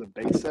parallel to the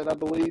base set, I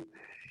believe.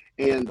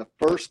 And the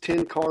first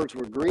 10 cards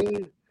were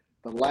green.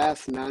 The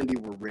last 90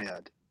 were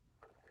red.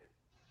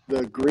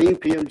 The green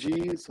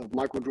PMGs of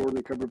Michael Jordan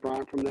and Kobe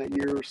Bryant from that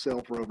year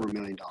sell for over $1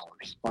 million,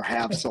 or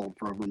have sold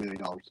for over $1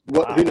 million.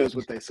 Who knows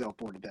what they sell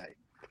for today?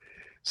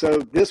 So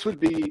this would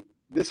be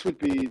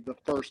the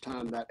first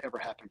time that ever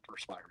happened for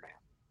Spider-Man.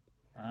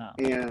 Wow.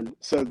 And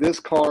so this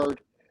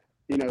card,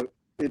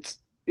 it's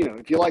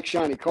if you like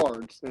shiny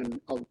cards,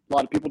 and a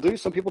lot of people do,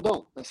 some people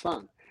don't. That's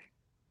fine.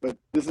 But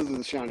this is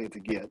as shiny as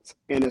it gets,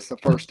 and it's the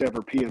first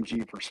ever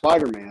PMG for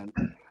Spider-Man,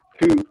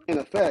 who in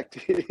effect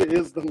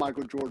is the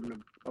Michael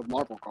Jordan of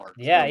Marvel cards.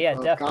 Yeah,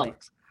 definitely.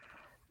 Comics.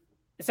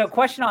 So,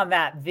 question on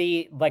that: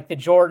 the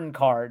Jordan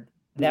card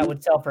that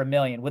would sell for $1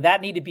 million, would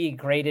that need to be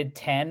graded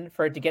 10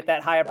 for it to get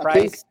that high a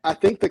price? I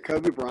think the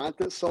Kobe Bryant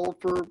that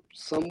sold for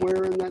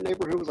somewhere in that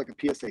neighborhood was like a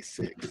PSA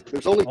 6.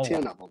 There's only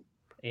 10 of them.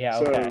 Yeah.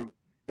 Okay. So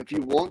if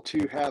you want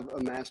to have a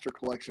master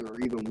collection or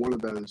even one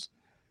of those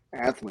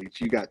athletes,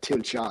 you got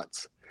 10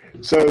 shots.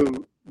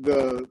 So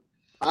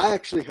I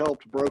actually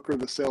helped broker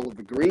the sale of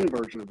the green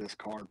version of this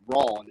card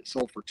raw, and it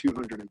sold for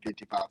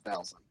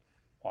 $255,000.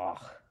 Wow.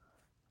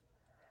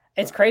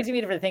 It's crazy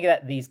to think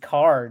that these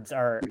cards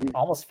are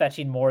almost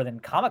fetching more than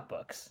comic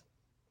books.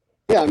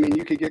 Yeah, I mean,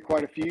 you could get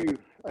quite a few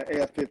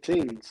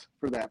AF-15s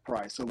for that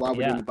price. So why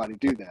would anybody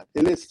do that?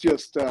 And it's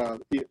just,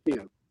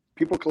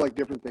 people collect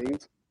different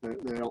things.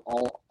 They don't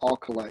all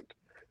collect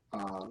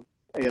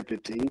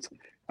AF-15s.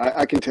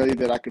 I can tell you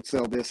that I could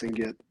sell this and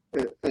get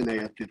an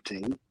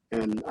AF-15.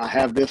 And I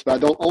have this, but I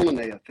don't own an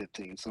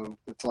AF-15. So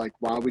it's like,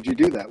 why would you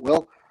do that?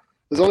 Well,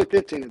 there's only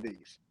 15 of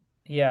these.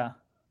 Yeah.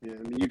 Yeah,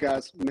 I mean, you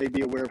guys may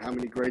be aware of how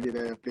many graded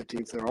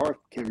AF-15s there are. I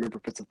can't remember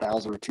if it's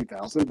 1,000 or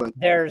 2,000, but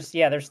there's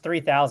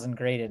 3,000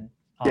 graded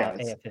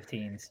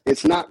AF-15s.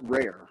 It's not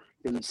rare,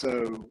 and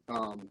so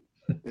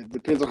it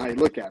depends on how you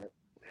look at it.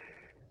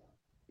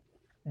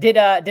 Did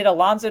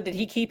Alonso? Did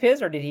he keep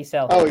his or did he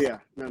sell his? Oh yeah,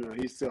 no,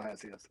 he still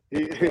has his.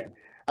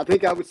 I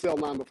think I would sell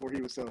mine before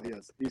he would sell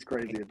his. He's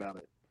crazy about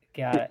it.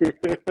 Got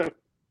it.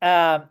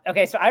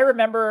 Okay, so I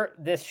remember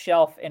this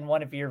shelf in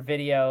one of your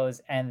videos,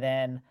 and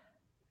then.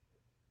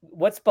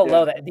 What's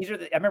below that?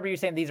 I remember you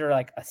saying these are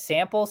like a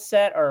sample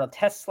set or a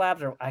test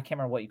slabs, or I can't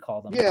remember what you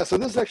call them. Yeah, so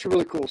this is actually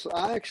really cool. So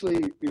I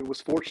actually was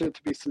fortunate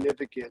to be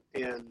significant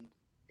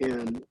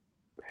in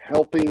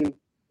helping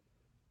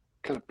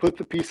kind of put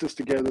the pieces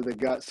together that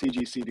got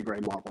CGC to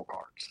grade Marvel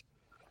cards.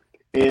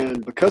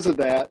 And because of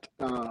that,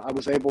 I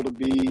was able to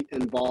be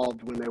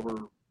involved when they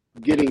were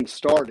getting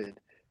started,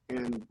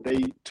 and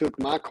they took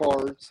my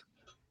cards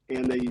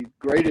and they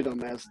graded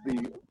them as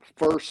the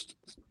first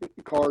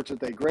cards that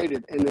they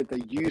graded and that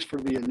they used for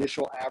the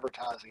initial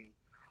advertising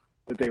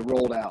that they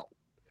rolled out.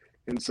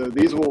 And so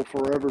these will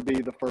forever be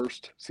the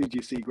first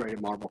CGC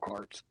graded Marvel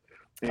cards.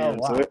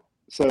 And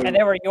So, and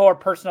they were your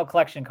personal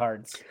collection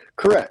cards.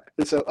 correct.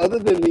 And so other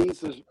than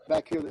these, there's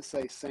back here that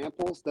say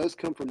samples. Those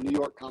come from New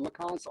York Comic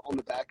Con. So on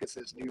the back it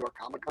says New York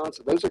Comic Con.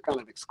 So those are kind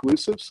of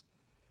exclusives.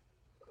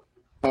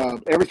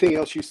 Everything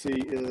else you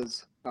see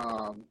is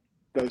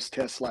those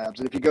test slabs.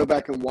 And if you go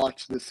back and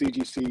watch the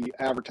CGC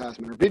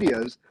advertisement or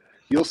videos,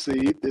 you'll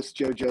see this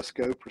Joe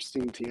Jusko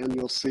Pristine 10.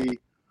 You'll see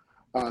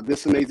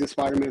this Amazing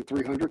Spider-Man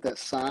 300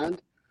 that's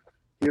signed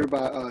here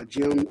by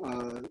Jim,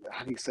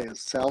 how do you say it,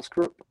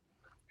 Salstrup,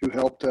 who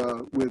helped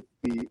with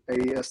the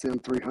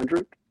ASM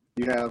 300.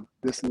 You have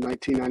this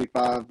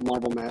 1995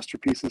 Marvel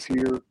Masterpieces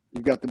here.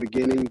 You've got the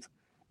beginnings.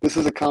 This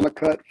is a comic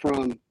cut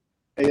from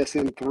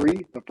ASM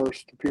 3, the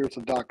first appearance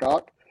of Doc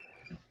Ock.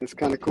 It's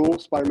kind of cool.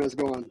 Spider-Man's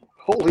going,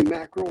 holy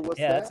mackerel, what's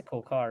that? Yeah, that's a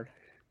cool card.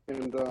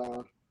 And,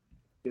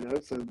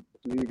 so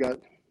you got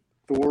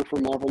Thor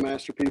from Marvel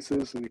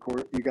Masterpieces, and of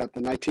course you got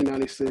the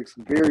 1996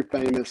 very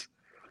famous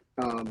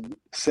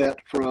set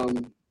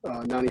from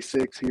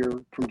 96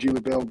 here from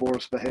Julie Bell,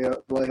 Boris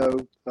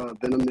Vallejo,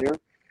 Venom there.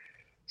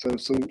 So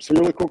some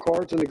really cool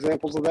cards and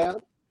examples of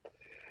that.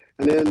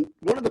 And then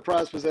one of the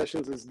prized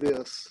possessions is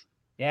this.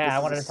 Yeah, I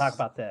wanted to talk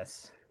about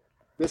this.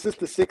 This is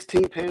the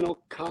 16-panel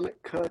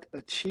Comic Cut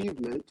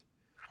Achievement.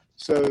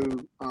 So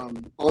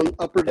on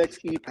Upper Deck's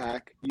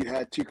E-Pack, you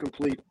had to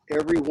complete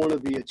every one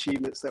of the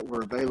achievements that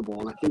were available,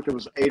 and I think there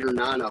was 8 or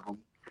 9 of them.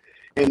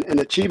 And an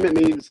achievement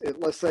means,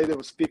 let's say there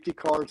was 50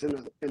 cards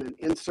in an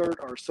insert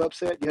or a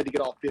subset, you had to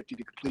get all 50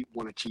 to complete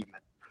one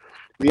achievement.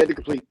 We had to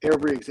complete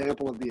every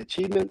example of the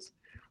achievements,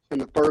 and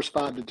the first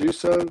 5 to do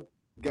so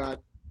got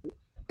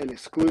an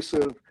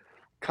exclusive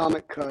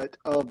comic cut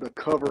of the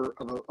cover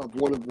of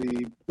one of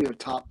the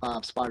top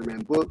 5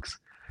 Spider-Man books,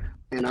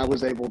 and I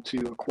was able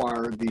to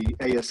acquire the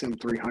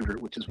ASM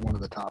 300, which is one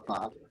of the top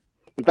 5.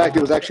 In fact,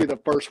 it was actually the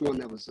first one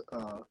that was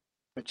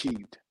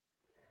achieved.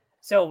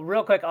 So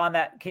real quick on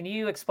that, can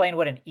you explain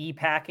what an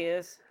E-Pack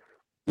is?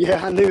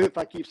 Yeah, I knew if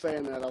I keep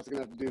saying that, I was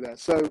going to have to do that.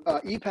 So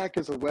E-Pack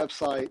is a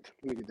website.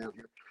 Let me get down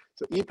here.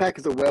 So E-Pack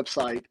is a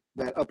website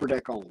that Upper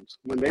Deck owns.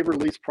 When they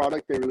release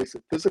product, they release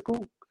it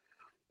physical,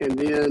 and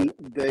then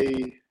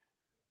they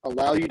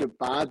allow you to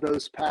buy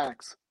those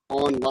packs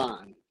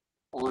online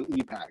on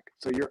E-Pack.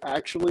 So you're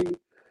actually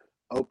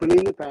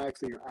opening the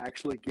packs and you're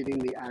actually getting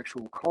the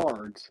actual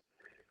cards,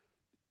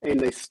 and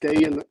they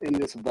stay in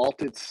this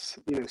vaulted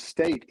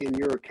state in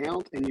your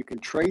account, and you can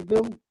trade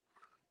them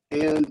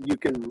and you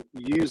can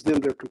use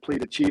them to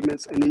complete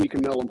achievements, and then you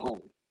can mail them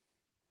home.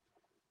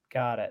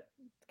 Got it.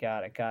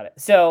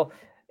 So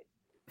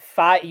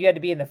you had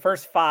to be in the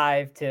first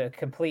 5 to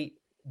complete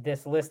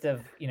this list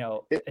of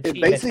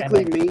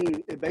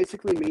it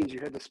basically means you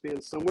had to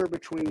spend somewhere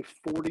between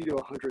 $40,000 to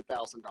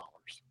 $100,000,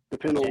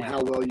 depending on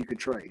how well you could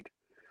trade,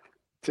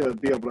 to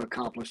be able to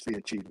accomplish the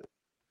achievement.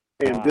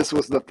 And This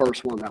was the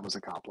first one that was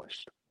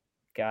accomplished.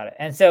 Got it.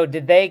 And so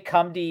did they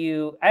come to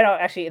you? I don't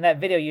actually, in that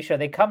video you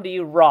showed, they come to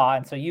you raw,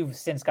 and so you've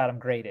since got them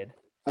graded.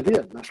 I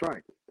did. That's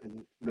right.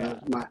 And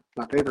my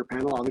favorite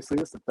panel,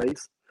 obviously, is the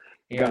face.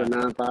 We got a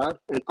 9.5.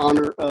 In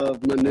honor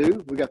of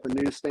Manu, we got the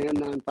newsstand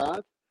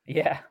 9.5.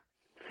 Yeah.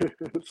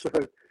 So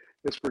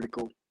it's pretty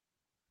cool.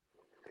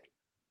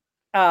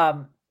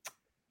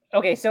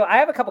 Okay, so I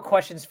have a couple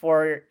questions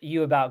for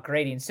you about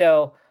grading.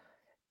 So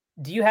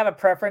do you have a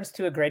preference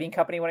to a grading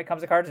company when it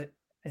comes to cards?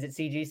 Is it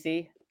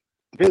CGC?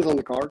 Depends on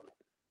the card.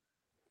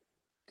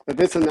 If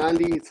it's a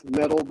 90s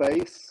metal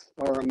base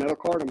or a metal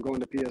card, I'm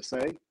going to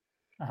PSA.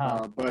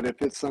 But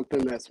if it's something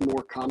that's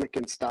more comic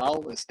in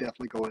style, it's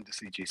definitely going to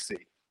CGC.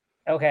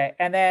 Okay,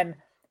 and then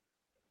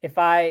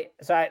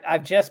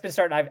I've just been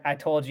starting. I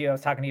told you I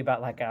was talking to you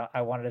about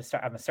I wanted to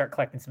start. I'm gonna start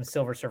collecting some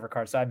Silver Surfer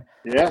cards. So I'm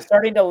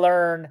starting to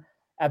learn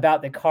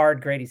about the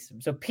card grading system.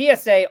 So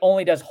PSA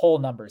only does whole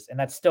numbers, and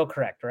that's still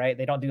correct, right?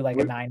 They don't do like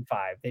a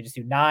 9.5. They just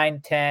do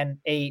 9, 10,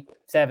 8,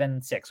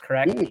 7, 6,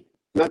 correct?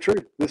 Not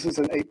true. This is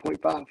an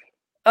 8.5.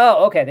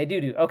 Oh, okay. They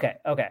do. Okay.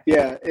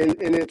 Yeah, and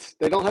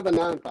they don't have a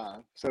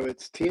 9.5, so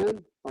it's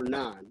 10 or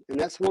 9, and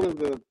that's one of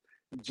the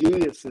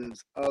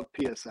geniuses of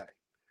PSA,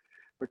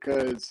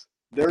 because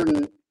they're a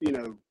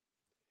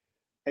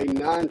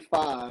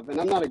 9.5,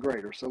 and I'm not a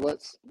grader, so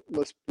let's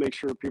make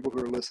sure people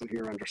who are listening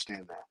here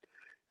understand that.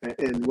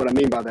 And what I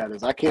mean by that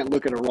is I can't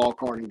look at a raw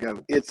card and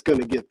go, it's going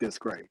to get this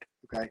grade,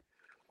 okay?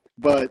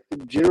 But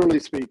generally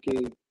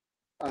speaking,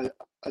 a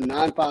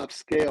 9.5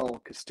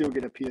 scale could still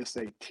get a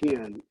PSA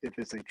 10 if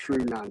it's a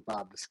true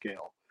 9.5 to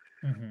scale.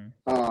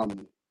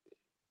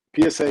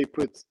 PSA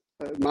puts,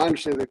 my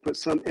understanding, they put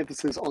some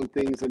emphasis on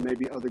things that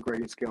maybe other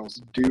grading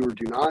scales do or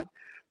do not,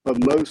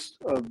 but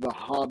most of the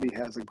hobby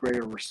has a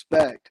greater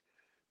respect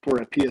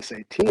for a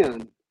PSA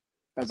 10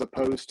 as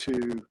opposed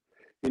to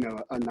a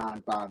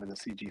 9.5 and a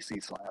CGC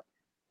slab.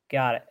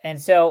 Got it. And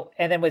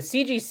then with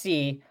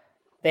CGC,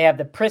 they have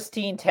the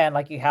pristine 10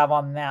 like you have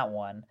on that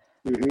one.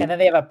 And then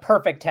they have a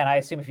perfect 10. I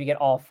assume if you get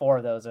all 4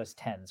 of those as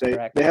 10s,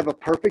 correct? They have a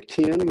perfect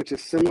 10, which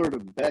is similar to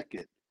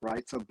Beckett,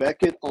 right? So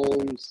Beckett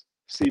owns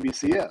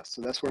CBCS.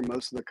 So that's where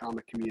most of the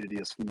comic community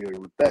is familiar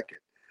with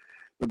Beckett.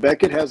 But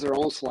Beckett has their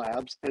own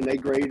slabs, and they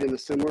grade in a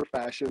similar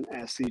fashion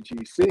as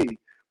CGC,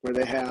 where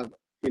they have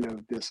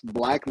this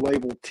black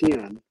label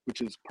 10,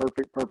 which is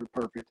perfect.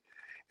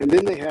 And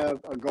then they have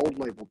a gold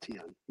label 10,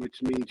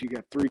 which means you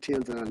got 3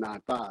 10s and a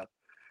 9.5.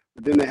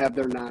 But then they have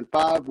their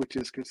 9.5, which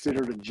is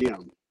considered a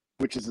gem,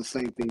 which is the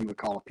same thing you would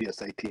call a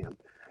PSA 10.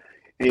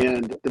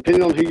 And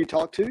depending on who you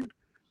talk to,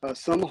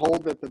 some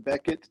hold that the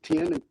Beckett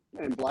 10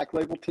 and black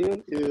label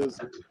 10 is,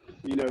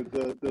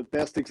 the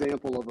best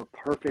example of a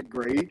perfect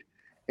grade.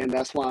 And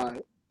that's why,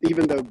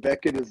 even though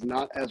Beckett is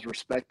not as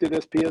respected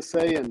as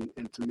PSA,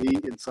 and to me,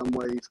 in some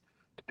ways,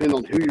 depending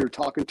on who you're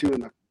talking to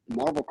in the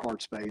Marvel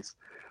card space,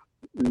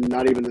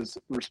 not even as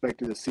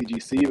respected as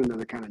CGC, even though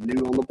they're kind of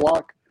new on the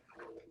block.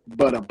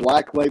 But a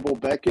black label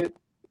Beckett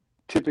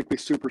typically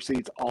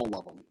supersedes all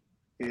of them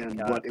and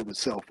what it would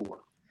sell for.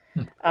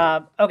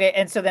 Okay,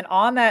 and so then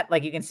on that,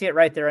 like you can see it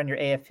right there on your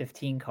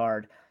AF-15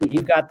 card.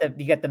 You got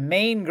the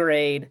main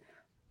grade,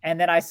 and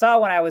then I saw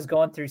when I was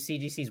going through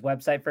CGC's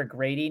website for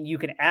grading, you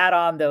can add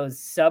on those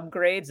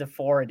subgrades of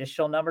 4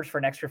 additional numbers for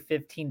an extra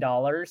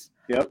 $15.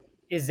 Yep.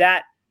 Is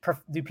that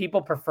do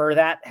people prefer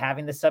that,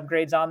 having the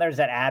subgrades on there? Does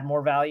that add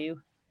more value?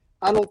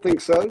 I don't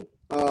think so.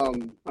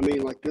 I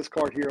mean, like this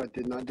card here, I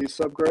did not do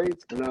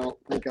subgrades, and I don't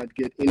think I'd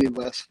get any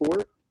less for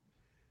it.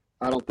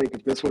 I don't think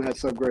if this one had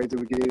subgrades, it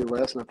would get any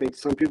less. And I think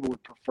some people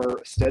would prefer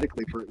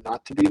aesthetically for it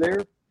not to be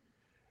there.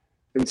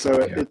 And so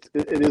it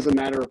is a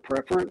matter of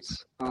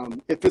preference.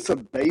 If it's a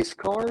base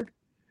card,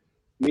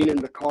 meaning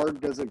the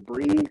card doesn't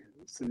bring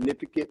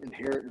significant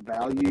inherent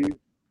value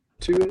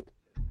to it,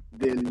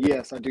 then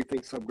yes, I do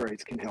think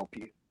subgrades can help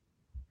you.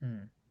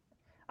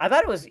 I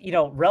thought it was,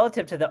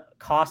 relative to the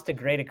cost to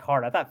grade a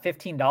card, I thought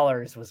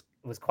 $15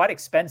 was quite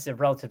expensive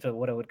relative to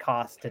what it would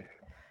cost to,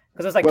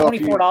 because it was like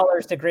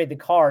 $24 to grade the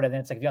card, and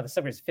then it's like, the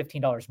subgrade is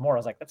 $15 more. I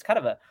was like, that's kind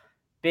of a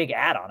big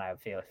add-on. I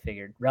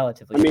figured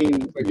relatively. I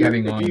mean, like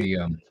having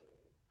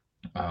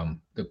on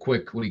the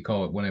quick, what do you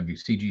call it? Whenever you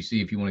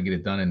CGC, if you want to get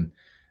it done in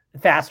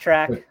fast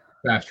tracking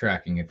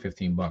at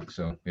 $15.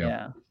 So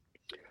yeah.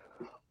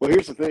 Well,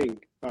 here's the thing.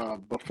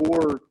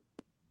 Before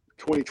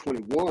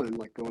 2021,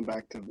 like going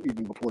back to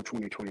even before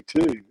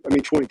 2022, I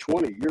mean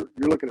 2020, you're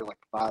looking at like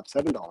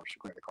 $5-7 to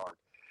grade a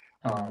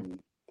card.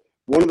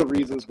 One of the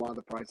reasons why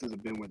the prices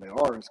have been where they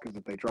are is because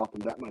if they drop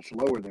them that much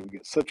lower, they would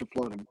get such a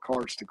flood of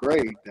cards to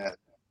grade that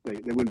they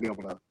wouldn't be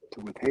able to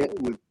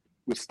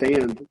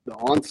withstand the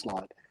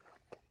onslaught.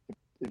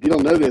 If you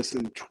don't know this,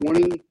 in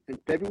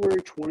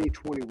February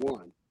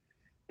 2021,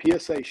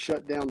 PSA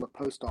shut down the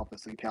post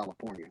office in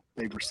California.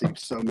 They've received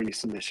so many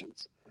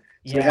submissions.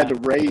 So they had to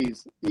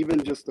raise,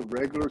 even just the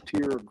regular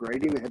tier of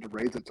grading, they had to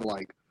raise it to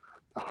like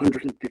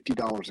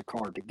 $150 a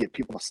card to get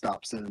people to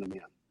stop sending them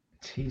in.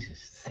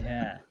 Jesus.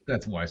 Yeah.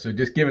 That's why. So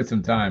just give it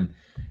some time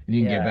and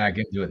you can get back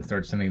into it and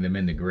start sending them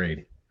in to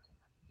grade.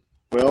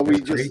 Well,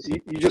 you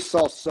just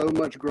saw so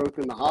much growth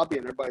in the hobby,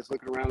 and everybody's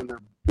looking around in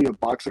their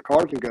box of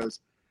cards and goes,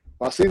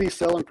 well, I see these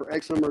selling for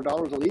X number of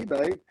dollars on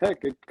eBay.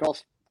 Heck, it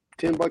costs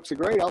 $10 a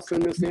grade. I'll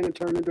send this in and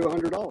turn it into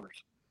 $100.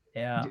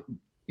 Yeah.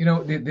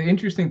 The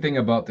interesting thing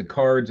about the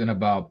cards and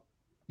about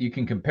you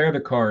can compare the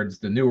cards,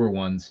 the newer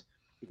ones,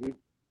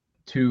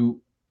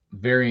 to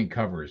variant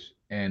covers.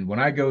 And when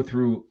I go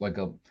through like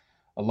a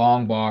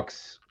long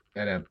box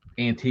at an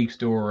antique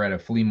store or at a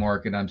flea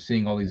market, I'm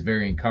seeing all these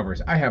variant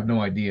covers. I have no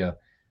idea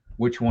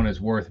which one is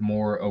worth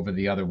more over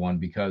the other one,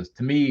 because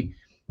to me,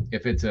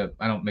 if it's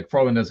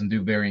McFarlane doesn't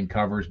do variant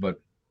covers,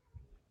 but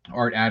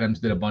Art Adams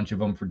did a bunch of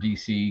them for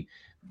DC.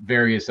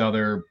 Various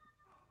other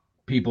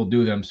people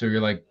do them. So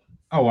you're like,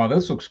 oh, wow,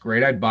 this looks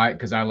great. I'd buy it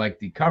because I like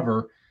the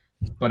cover,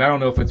 but I don't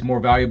know if it's more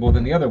valuable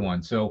than the other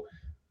one. So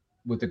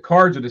with the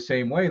cards are the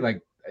same way.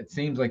 Like, it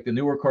seems like the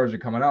newer cards are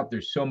coming out.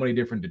 There's so many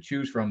different to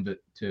choose from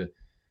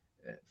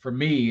for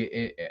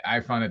me,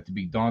 I find it to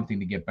be daunting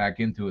to get back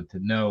into it, to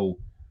know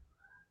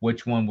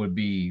which one would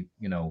be,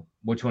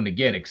 which one to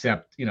get,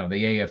 except, the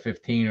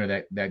AF-15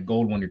 or that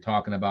gold one you're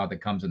talking about that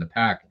comes in the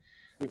pack.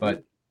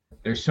 But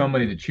there's so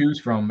many to choose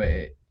from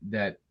and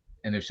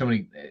there's so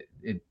many,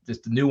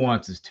 just the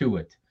nuances to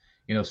it.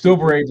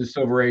 Silver Age is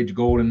Silver Age,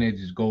 Golden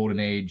Age is Golden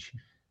Age.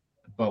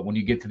 But when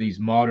you get to these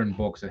modern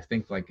books, I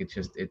think like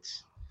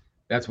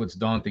that's what's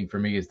daunting for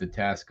me, is the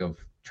task of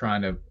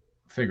trying to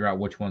figure out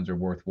which ones are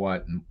worth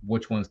what and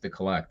which ones to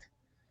collect,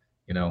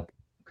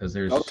 because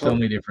there's so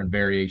many different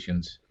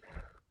variations.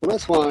 Well,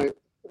 that's why,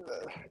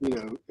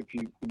 if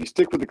you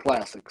stick with the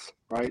classics,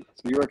 right?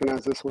 So you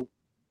recognize this one?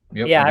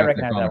 Yep, yeah, I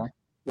recognize that one.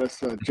 That's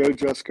Joe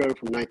Jusko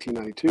from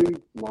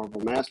 1992,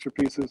 Marvel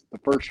Masterpieces, the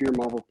first year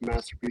Marvel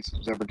Masterpieces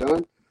was ever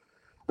done.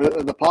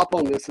 The pop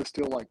on this is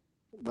still like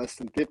less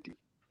than 50,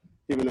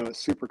 even though it's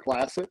super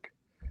classic.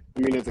 I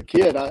mean, as a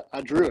kid,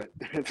 I drew it.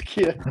 As a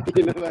kid,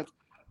 that's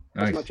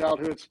nice. My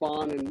childhood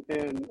Spawn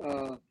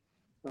and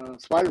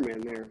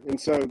Spider-Man there. And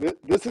so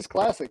this is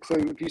classic. So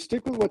if you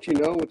stick with what you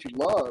know and what you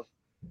love,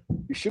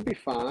 you should be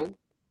fine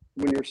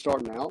when you're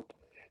starting out.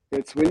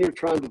 It's when you're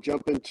trying to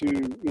jump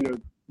into,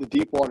 the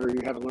deep water and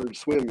you haven't learned to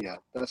swim yet.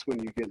 That's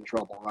when you get in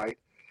trouble, right?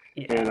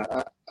 Yeah. And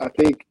I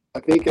think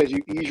as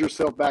you ease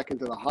yourself back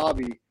into the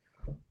hobby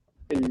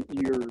and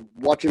you're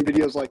watching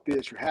videos like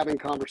this, you're having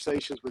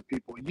conversations with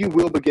people, you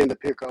will begin to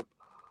pick up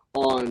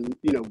on,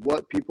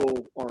 what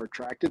people are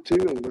attracted to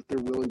and what they're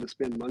willing to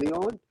spend money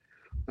on.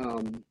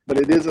 But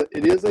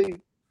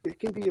it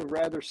can be a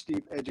rather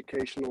steep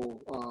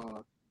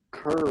educational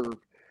curve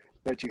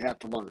that you have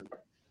to learn.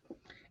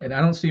 And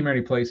I don't see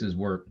many places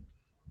where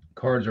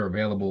cards are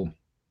available,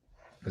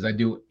 because I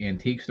do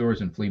antique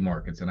stores and flea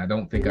markets, and I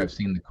don't think I've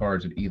seen the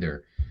cards at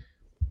either.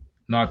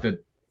 Not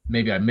that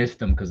maybe I missed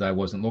them because I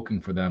wasn't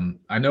looking for them.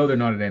 I know they're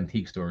not at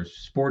antique stores.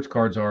 Sports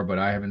cards are, but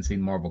I haven't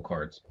seen Marvel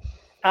cards.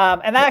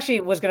 And that actually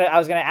I was gonna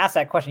ask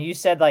that question. You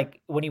said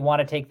like when you want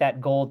to take that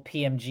gold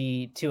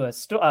PMG to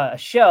a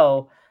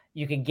show,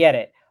 you can get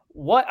it.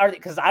 What are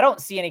because I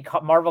don't see any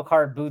Marvel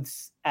card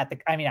booths at the.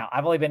 I mean,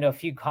 I've only been to a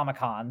few Comic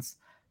Cons,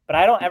 but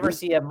I don't ever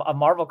see a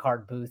Marvel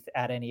card booth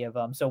at any of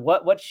them. So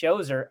what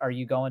shows are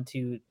you going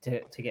to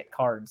get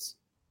cards?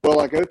 Well,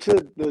 I go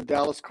to the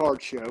Dallas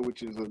Card Show,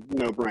 which is a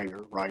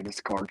no-brainer, right? It's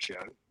a card show.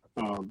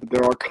 But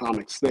there are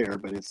comics there,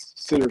 but it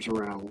centers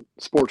around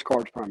sports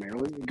cards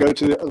primarily. Go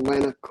to the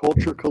Atlanta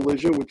Culture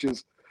Collision, which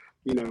is,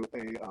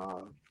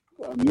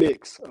 a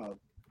mix of,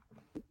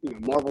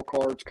 Marvel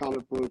cards,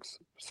 comic books,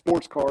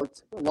 sports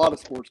cards, a lot of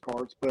sports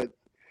cards, but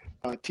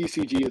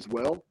TCG as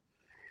well.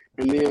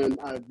 And then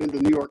I've been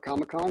to New York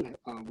Comic Con,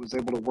 was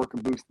able to work a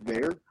booth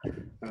there.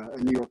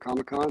 At New York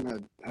Comic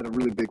Con had a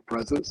really big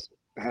presence,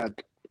 had,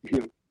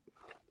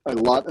 a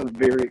lot of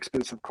very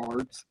expensive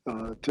cards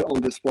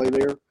on display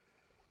there.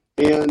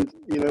 And,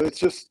 it's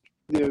just,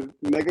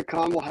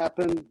 MegaCon will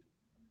happen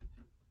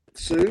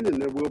soon,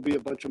 and there will be a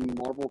bunch of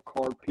Marvel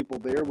card people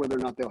there. Whether or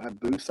not they'll have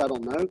booths, I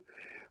don't know.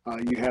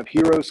 You have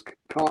Heroes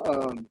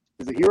Con,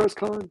 is it Heroes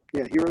Con?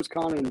 Yeah, Heroes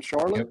Con in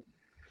Charlotte.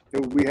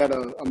 Yep. We had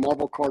a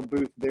Marvel card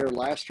booth there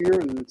last year,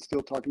 and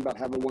still talking about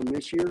having one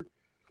this year.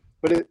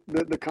 But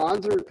the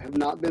cons have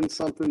not been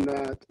something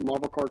that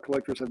Marvel card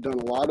collectors have done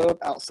a lot of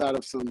outside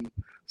of some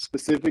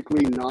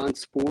specifically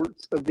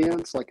non-sports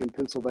events like in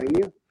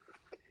Pennsylvania.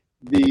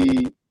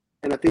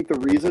 And I think the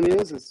reason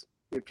is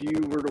if you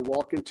were to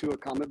walk into a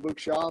comic book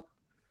shop,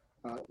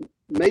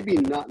 maybe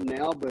not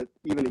now, but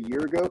even a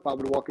year ago, if I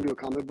would walk into a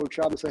comic book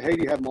shop and say, "Hey,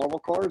 do you have Marvel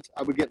cards?"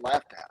 I would get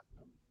laughed at.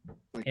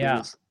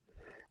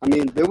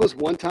 There was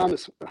one time,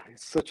 it's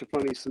such a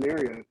funny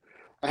scenario.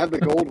 I have the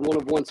gold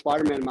one-of-one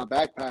Spider-Man in my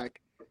backpack,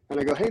 and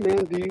I go, "Hey,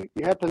 man, do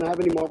you happen to have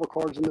any Marvel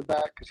cards in the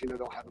back?" Because, they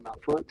don't have them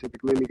out front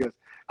typically. And he goes,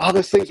 "Oh,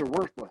 those things are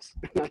worthless."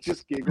 And I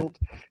just giggled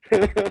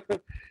because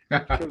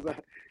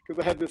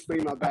I had this thing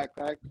in my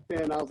backpack.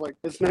 And I was like,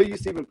 it's no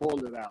use even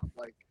pulling it out.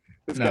 Like,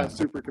 this guy's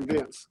super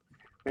convinced.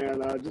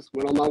 And I just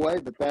went on my way.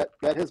 But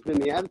that has been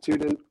the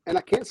attitude. And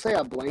I can't say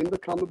I blame the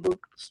comic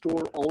book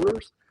store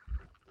owners,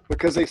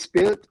 because they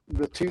spent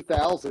the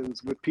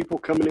 2000s with people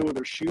coming in with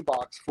their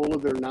shoebox full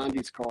of their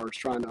 90s cards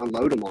trying to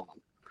unload them on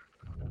them.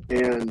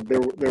 And they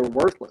were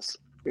worthless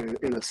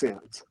in a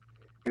sense.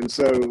 And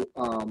so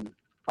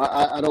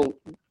I don't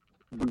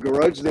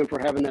begrudge them for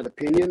having that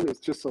opinion. It's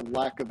just a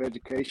lack of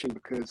education,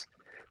 because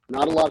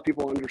not a lot of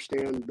people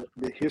understand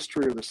the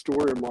history or the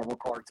story of Marvel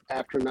cards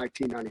after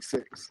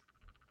 1996.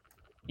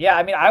 Yeah,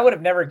 I mean, I would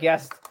have never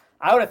guessed.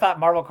 I would have thought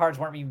Marvel cards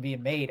weren't even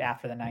being made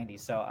after the 90s.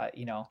 So,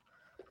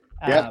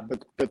 yeah,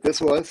 but this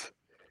was.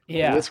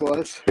 Yeah. This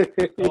was.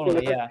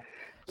 Totally, yeah.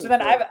 So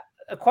then I have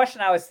a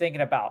question I was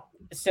thinking about.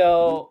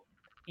 So,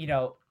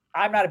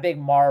 I'm not a big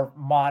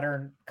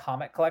modern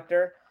comic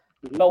collector,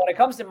 but when it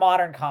comes to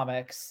modern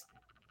comics,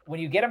 when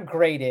you get them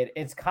graded,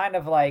 it's kind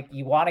of like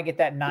you want to get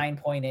that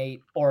 9.8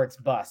 or it's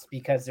bust,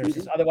 because there's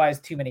just otherwise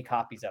too many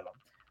copies of them.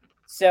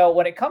 So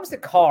when it comes to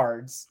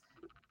cards,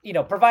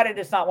 provided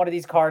it's not one of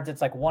these cards,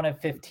 it's like 1 of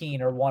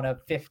 15 or 1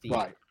 of 50.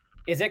 Right.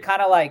 Is it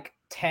kind of like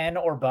 10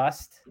 or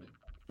bust?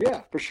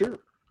 Yeah, for sure.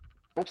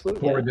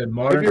 Absolutely. For the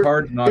modern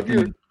cards, not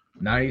the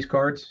 90s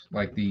cards,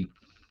 like the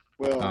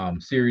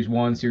Series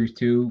 1, Series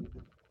 2.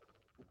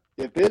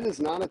 If it is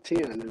not a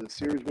 10 in a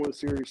Series 1,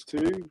 Series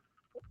 2,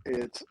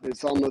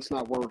 it's almost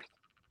not worth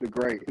the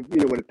grade. You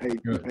know what it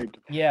paid to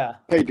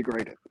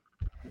grade it.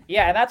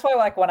 Yeah, and that's why,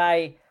 like, when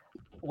I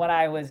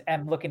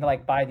am looking to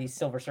like buy these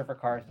Silver Surfer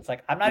cards, it's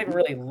like I'm not even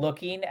really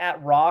looking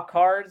at raw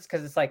cards,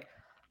 because it's like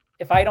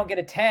if I don't get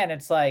a 10,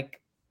 it's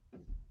like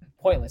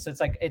pointless. So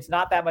it's like it's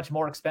not that much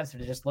more expensive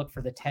to just look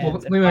for the 10s. Well,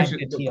 let me ask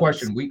you the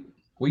question.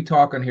 We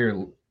talk on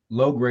here,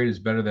 low grade is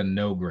better than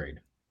no grade,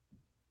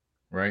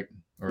 right?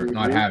 Or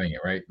not having it,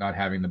 right? Not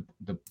having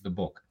the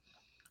book.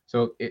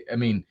 So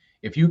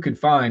if you could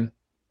find,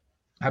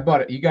 I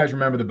bought it. You guys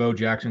remember the Bo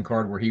Jackson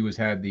card where he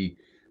had the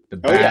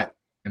bat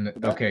and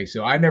okay.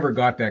 So I never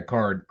got that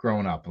card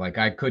growing up. Like,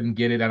 I couldn't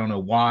get it. I don't know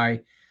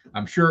why.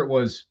 I'm sure it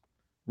was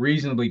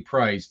reasonably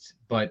priced,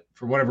 but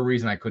for whatever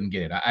reason I couldn't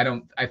get it.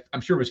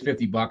 I'm sure it was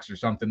 $50 or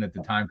something at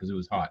the time because it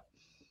was hot.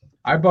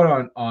 I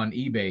bought it on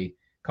eBay a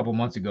couple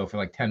months ago for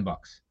like $10.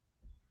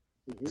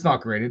 It's not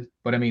graded,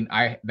 but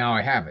I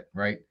have it,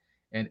 right?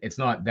 And it's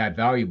not that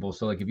valuable.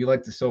 So like, if you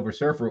like the Silver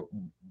Surfer,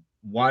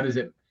 why does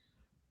it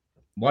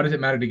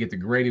matter to get the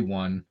graded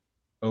one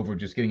over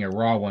just getting a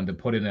raw one to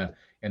put in a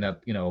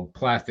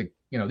plastic?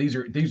 These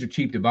are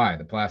cheap to buy,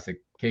 the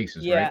plastic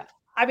cases, right?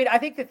 I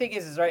think the thing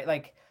is right,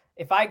 like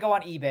if I go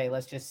on eBay,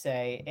 let's just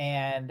say,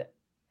 and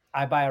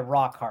I buy a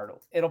raw card,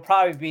 it'll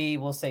probably be,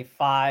 we'll say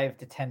 $5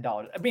 to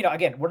 $10. I mean,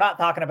 again, we're not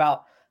talking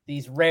about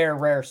these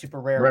rare, super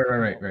rare.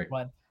 Right.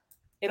 One.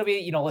 It'll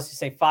be, let's just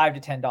say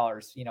 $5 to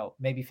 $10,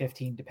 maybe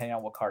 15, depending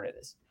on what card it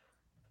is.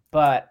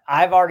 But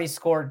I've already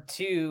scored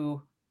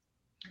 2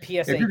 PSA.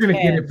 If you're going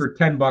to get it for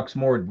 $10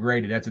 more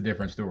graded, that's a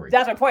different story.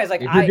 That's my point. It's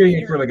like, if you're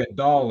getting it for like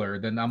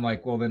 $1, then I'm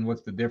like, well, then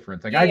what's the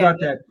difference? Like, I got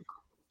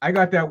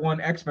that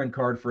one X-Men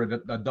card for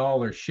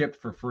 $1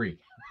 shipped for free.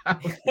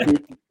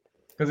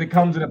 Because it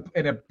comes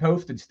in a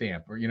postage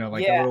stamp, or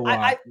like a little.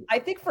 I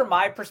think from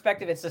my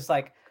perspective, it's just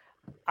like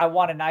I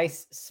want a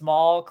nice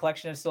small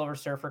collection of Silver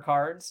Surfer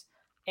cards,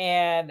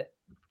 and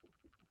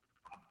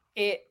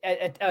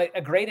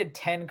a graded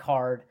 10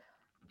 card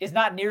is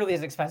not nearly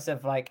as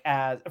expensive, like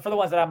as for the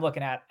ones that I'm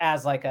looking at,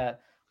 as like a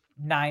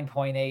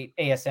 9.8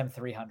 ASM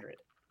 300,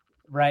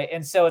 right?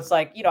 And so it's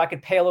like, I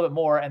could pay a little bit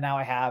more, and now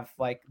I have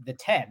like the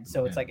 10,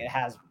 so it's like it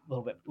has a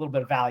little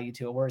bit of value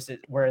to it.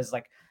 Whereas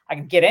like I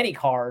can get any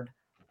card,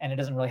 and it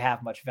doesn't really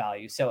have much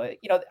value. So,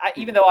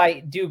 even though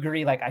I do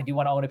agree, like I do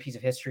want to own a piece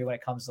of history when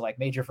it comes to like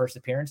major first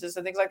appearances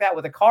and things like that.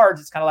 With the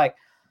cards, it's kind of like,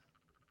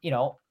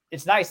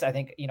 it's nice. I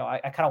think, I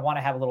kind of want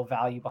to have a little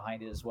value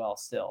behind it as well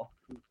still.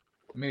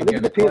 I mean,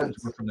 again, the cards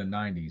were from the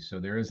 90s, so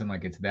there isn't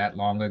like it's that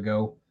long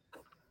ago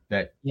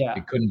that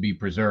it couldn't be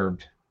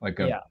preserved, like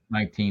a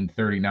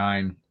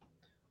 1939,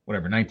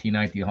 whatever,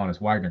 1990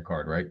 Honus Wagner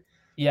card, right?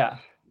 Yeah.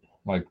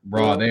 Like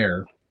raw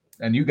there.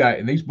 And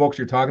these books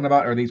you're talking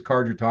about, or these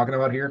cards you're talking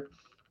about here,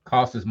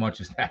 cost as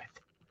much as that.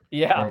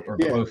 Yeah. Or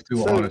close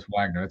to a Honus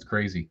Wagner. That's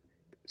crazy.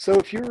 So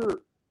if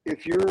you're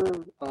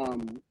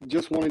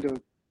just wanting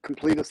to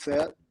complete a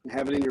set and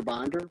have it in your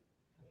binder,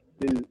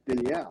 then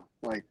yeah,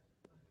 like,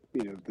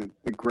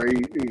 the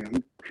grade,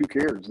 who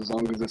cares, as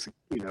long as it's,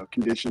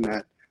 condition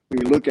that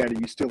when you look at it,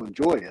 you still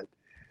enjoy it.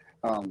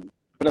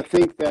 But I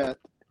think that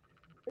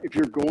if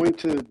you're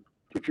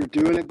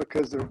doing it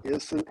because there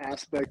is an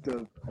aspect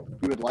of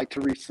you would like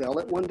to resell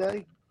it one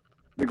day,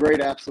 the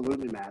grade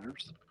absolutely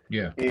matters.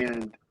 Yeah.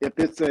 And if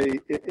it's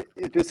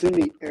in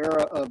the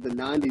era of the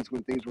 90s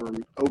when things were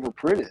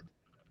overprinted,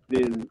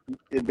 then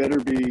it better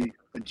be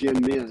a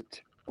gem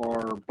mint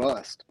or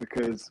bust,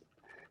 because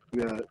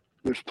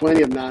there's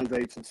plenty of 9s,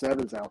 8s, and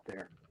 7s out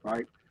there,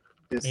 right?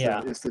 It's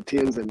the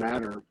 10s that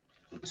matter.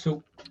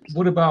 So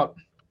what about,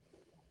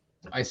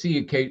 I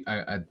see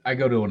I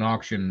go to an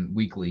auction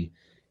weekly,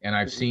 and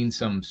I've seen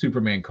some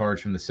Superman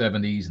cards from the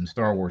 70s and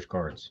Star Wars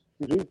cards.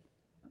 Mm-hmm.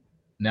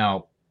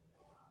 Now,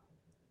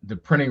 the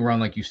printing run,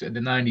 like you said, the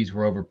 90s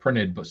were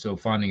overprinted, but so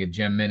finding a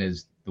gem mint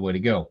is the way to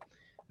go.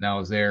 Now,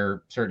 is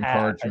there certain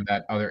cards from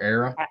that other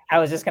era? I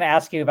was just going to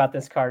ask you about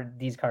these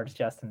cards,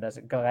 Justin. Does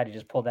it go ahead? You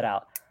just pulled it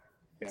out.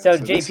 Yeah, so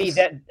JP,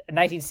 that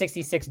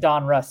 1966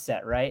 Don Russ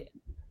set, right?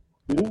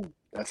 Mm-hmm.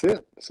 That's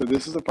it. So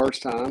this is the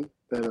first time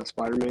that a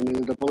Spider-Man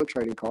ended up on a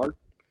trading card.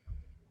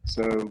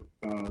 So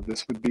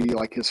this would be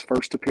like his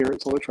first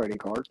appearance on a trading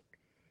card.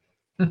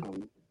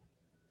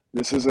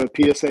 This is a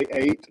PSA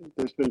 8.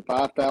 There's been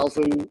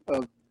 5,000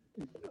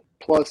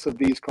 plus of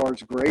these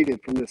cards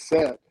graded from this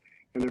set,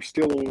 and there's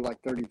still only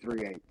like 33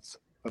 8s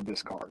of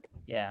this card.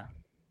 Yeah.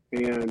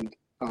 And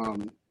I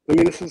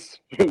mean, this is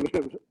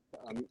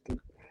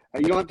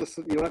you don't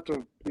have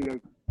to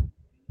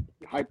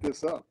hype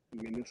this up.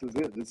 I mean, this is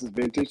it. This is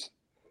vintage,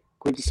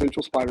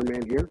 quintessential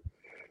Spider-Man here.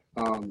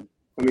 I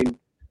mean,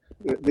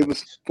 it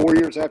was 4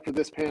 years after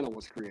this panel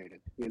was created,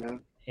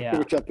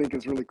 which I think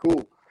is really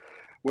cool.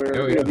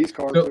 Where these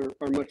cards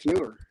are much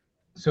newer.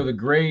 So the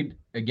grade,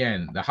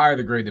 again, the higher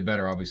the grade, the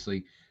better,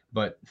 obviously.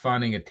 But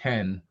finding a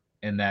 10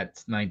 in that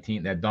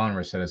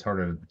Donruss set is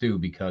harder to do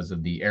because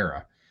of the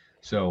era.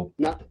 So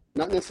not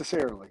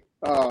necessarily.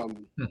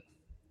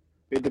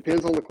 It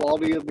depends on the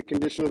quality of the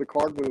condition of the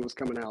card when it was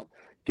coming out.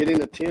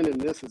 Getting a 10 in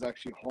this is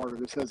actually harder.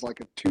 This has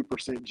like a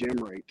 2% gem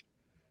rate.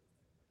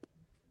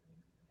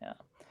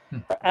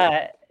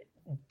 Yeah.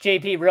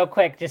 JP, real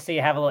quick, just so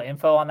you have a little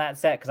info on that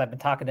set, because I've been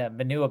talking to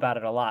Manu about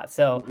it a lot.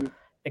 So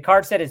the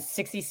card set is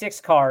 66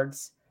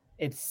 cards.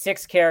 It's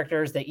 6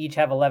 characters. They each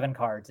have 11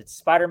 cards. It's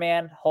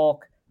Spider-Man,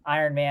 Hulk,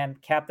 Iron Man,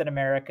 Captain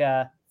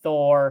America,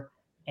 Thor,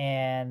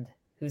 and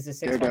who's the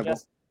 6th one?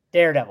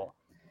 Daredevil.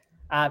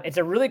 It's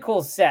a really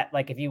cool set.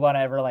 Like if you want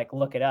to ever like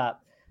look it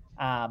up,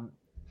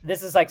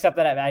 this is like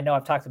something that I know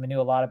I've talked to Manu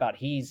a lot about.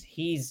 He's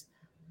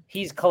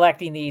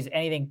collecting these,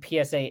 anything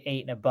PSA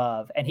 8 and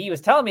above. And he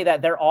was telling me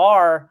that there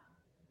are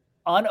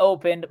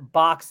unopened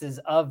boxes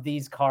of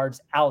these cards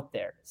out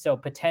there. So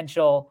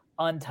potential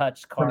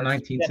untouched cards. From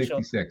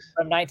 1966.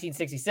 From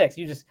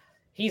 1966.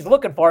 He's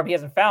looking for them. He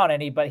hasn't found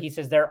any, but he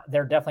says there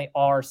definitely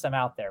are some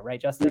out there.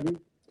 Right, Justin? Mm-hmm.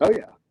 Oh,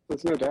 yeah.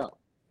 There's no doubt.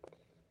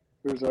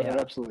 There's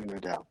absolutely no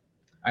doubt.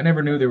 I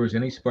never knew there was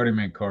any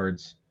Spider-Man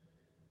cards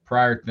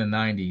prior to the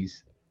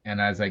 90s. And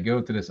as I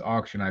go to this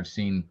auction, I've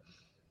seen,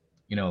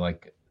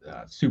 like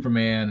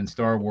Superman and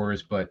Star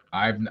Wars, but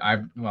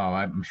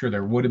I'm sure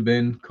there would have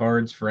been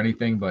cards for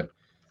anything, but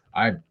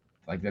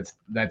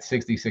that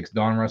 66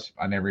 Donruss,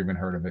 I never even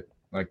heard of it.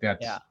 Like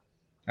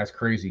that's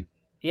crazy.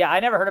 Yeah, I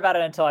never heard about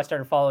it until I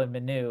started following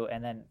Manu,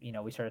 and then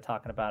we started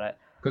talking about it.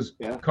 Because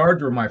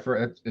cards were my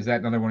first. Is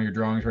that another one of your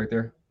drawings right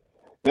there?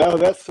 No,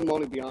 that's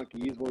Simone Bianchi.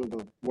 He's one of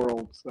the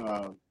world's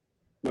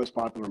most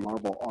popular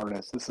Marvel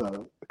artists. This is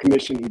a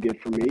commission he did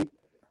for me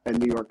at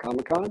New York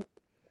Comic Con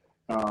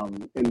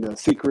in the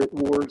Secret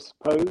Wars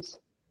pose,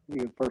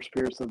 the first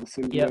appearance of the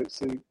symbiote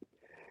suit.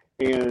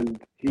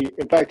 And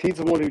in fact, he's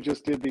the one who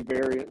just did the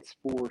variants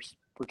for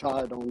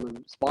Tide on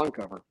the Spawn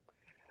cover.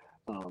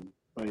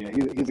 But yeah,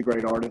 he's a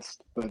great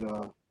artist. But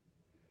I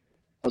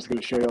was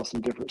going to show y'all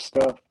some different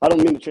stuff. I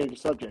don't mean to change the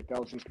subject. I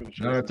was just going to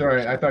show. No, that's all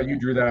right. I thought you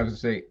drew that. I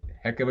was going to say,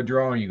 heck of a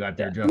drawing you got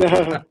there,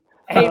 Justin.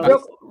 Hey,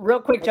 real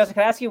quick, Justin,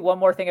 can I ask you one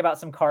more thing about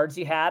some cards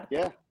you had?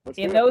 Yeah.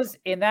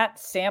 In that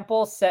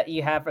sample set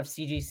you have of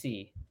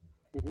CGC.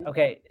 Mm-hmm.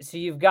 Okay, so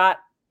you've got,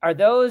 are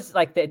those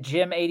like the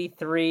Jim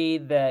 83,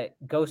 the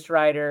Ghost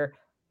Rider,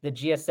 the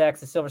GSX,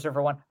 the Silver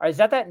Surfer one? Or is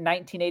that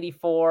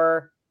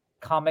 1984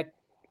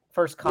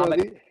 first comic?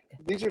 No,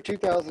 these are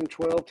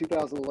 2012,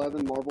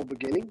 2011 Marvel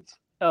Beginnings.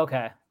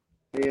 Okay.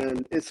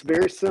 And it's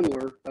very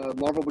similar.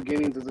 Marvel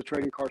Beginnings is a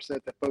trading card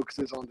set that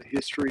focuses on the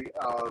history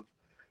of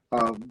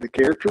the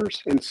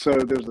characters. And so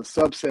there's a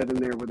subset in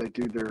there where they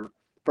do their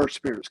first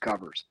appearance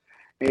covers.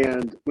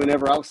 And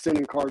whenever I was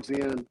sending cards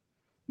in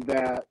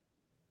that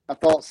I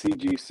thought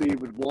CGC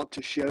would want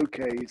to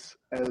showcase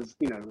as,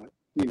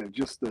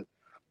 just the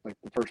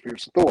first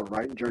appearance of Thor,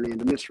 right? Journey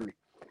into Mystery.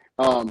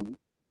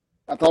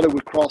 I thought it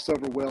would cross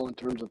over well in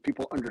terms of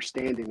people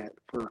understanding it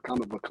for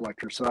comic book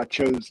collectors. So I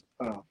chose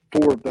 4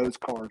 of those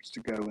cards to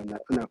go in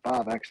that. No,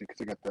 5 actually,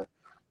 because I got the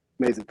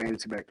Amazing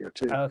Fantasy back there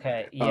too.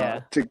 Okay, yeah.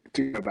 To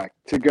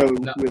go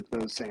with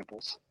those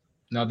samples.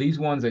 Now these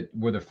ones that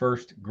were the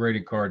first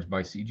graded cards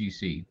by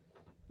CGC.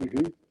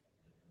 Mm-hmm.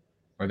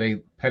 Are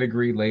they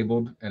pedigree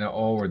labeled and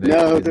all? Or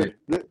no, they're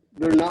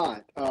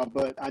not.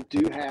 But I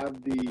do have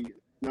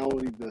not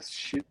only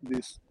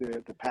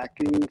the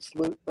packing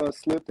slip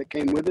that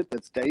came with it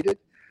that's dated,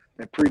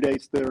 that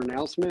predates their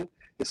announcement.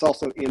 It's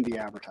also in the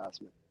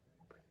advertisement.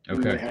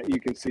 Okay. You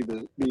can see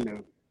the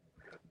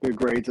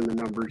grades and the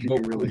numbers.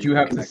 Would you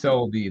have to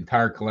sell the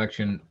entire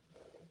collection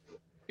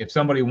if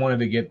somebody wanted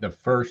to get the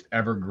first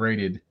ever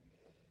graded?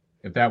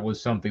 If that was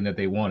something that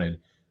they wanted,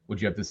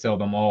 would you have to sell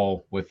them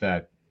all with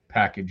that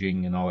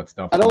packaging and all that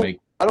stuff? I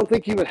don't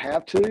think you would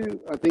have to.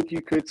 I think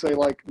you could say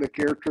like the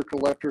character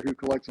collector who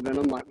collects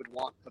Venom would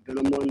want a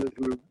Venom one,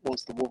 who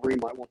wants the Wolverine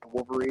might want the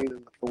Wolverine,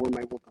 and the Thor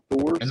might want the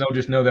Thors. And they'll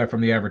just know that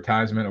from the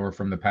advertisement or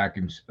from the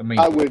package. I mean,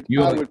 I would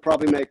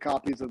probably make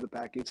copies of the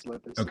packing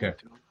slip and send it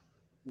to them.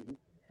 Mm-hmm.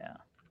 Yeah.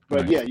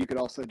 But nice. Yeah, you could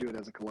also do it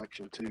as a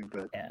collection too.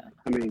 But yeah.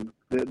 I mean,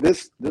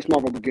 this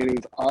Marvel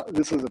Beginnings,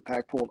 this is a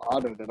pack pulled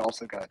auto that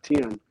also got a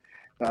 10.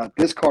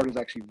 This card is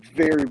actually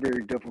very,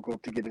 very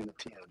difficult to get in a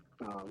 10.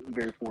 I'm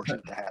very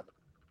fortunate to have it.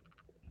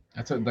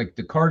 That's like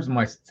the cards.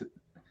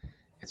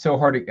 It's so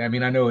hard to. I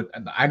mean, I know it.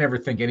 I never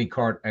think any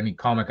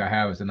comic I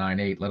have is a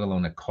 9.8, let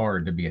alone a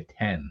card to be a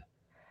 10.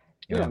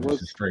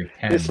 Just a straight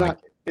 10. It's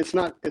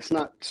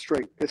not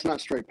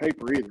straight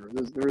paper either.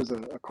 There is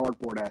a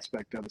cardboard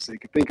aspect of it. So you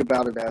can think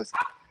about it as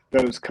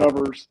those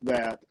covers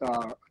that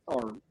are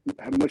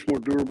much more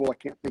durable. I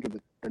can't think of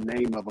the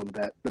name of them.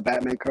 That the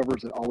Batman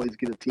covers that always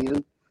get a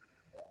 10.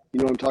 You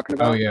know what I'm talking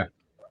about? Oh yeah.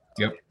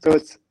 Yep. So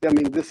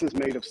this is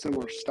made of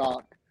similar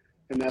stock,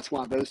 and that's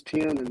why those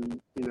 10, and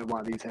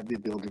why these have the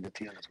ability to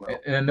 10 as well.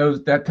 And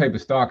that type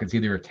of stock, it's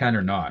either a 10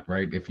 or not,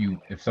 right?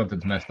 If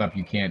something's messed up,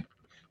 you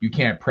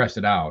can't press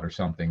it out or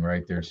something,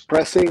 right? There's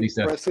pressing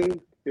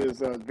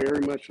is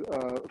very much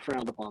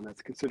frowned upon.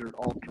 That's considered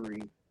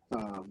altering.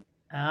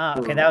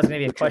 Okay, that was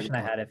maybe a question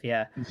I had.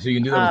 So you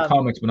can do that with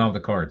comics, but not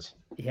with the cards.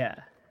 Yeah.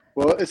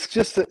 Well,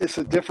 it's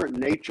a different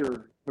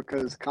nature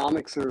because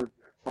comics are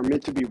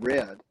meant to be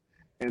read.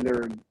 And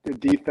there are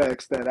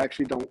defects that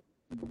actually don't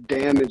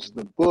damage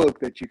the book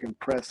that you can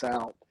press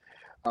out.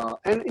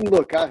 And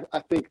look, I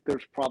think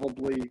there's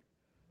probably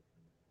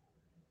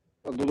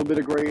a little bit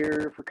of gray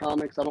area for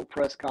comics. I don't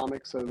press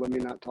comics, so let me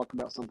not talk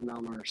about something I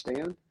don't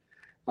understand.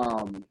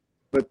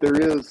 But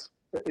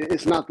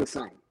it's not the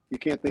same. You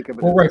can't think of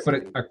it. Well, right, but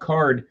a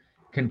card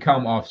can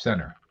come off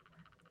center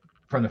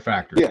from the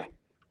factory. Yeah.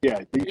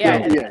 That's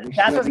what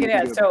I was getting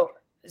at.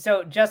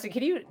 So Justin,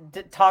 can you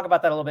talk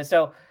about that a little bit?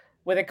 So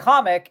with a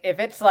comic, if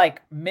it's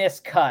like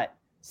miscut,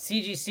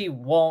 CGC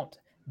won't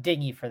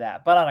ding you for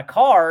that. But on a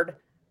card,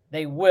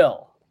 they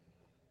will.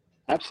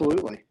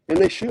 Absolutely. And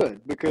they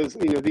should, because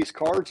these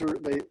cards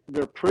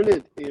they're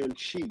printed in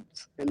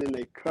sheets, and then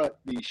they cut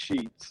these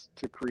sheets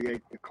to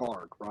create the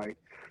card, right?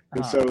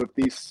 And so if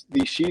these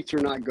sheets are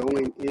not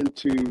going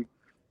into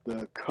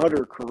the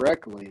cutter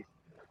correctly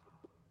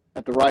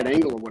at the right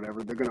angle or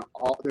whatever, they're gonna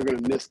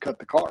miscut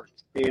the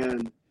cards.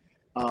 And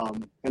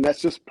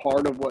that's just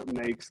part of what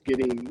makes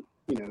getting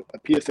a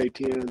PSA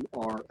 10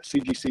 or a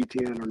CGC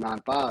 10 or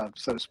 9.5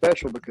 so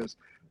special, because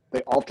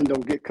they often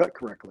don't get cut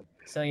correctly.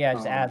 So yeah, it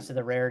just adds to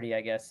the rarity,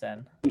 I guess,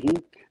 then. Mm-hmm.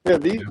 Yeah,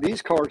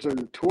 these cards are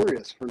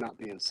notorious for not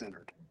being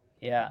centered.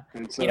 Yeah.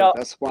 And so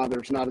that's why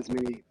there's not as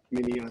many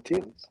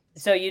 10s.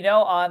 So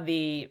on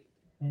the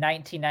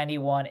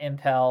 1991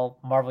 Impel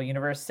Marvel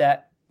Universe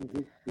set,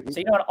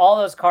 so on all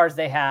those cards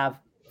they have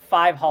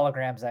 5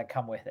 holograms that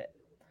come with it.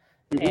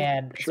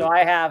 And Sure. so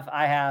I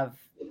have,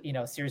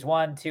 series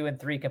 1, 2, and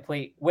 3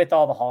 complete with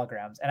all the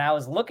holograms. And I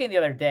was looking the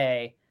other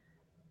day,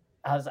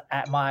 I was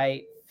at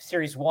my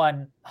series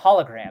 1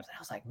 holograms, and I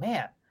was like,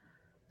 man,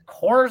 the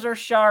corners are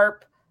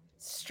sharp,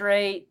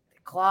 straight,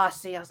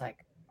 glossy. I was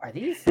like, are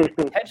these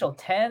potential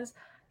 10s?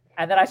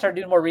 And then I started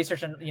doing more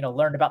research and,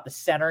 learned about the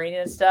centering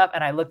and stuff.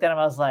 And I looked at them,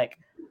 I was like,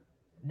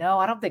 no,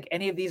 I don't think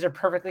any of these are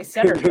perfectly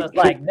centered. So I was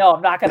like, no,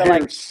 I'm not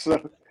going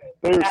to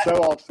they're so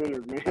off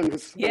centered, man.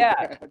 So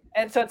bad.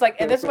 And so it's like,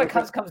 and this is what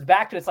comes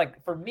back to, it's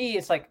like, for me,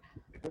 it's like,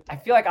 I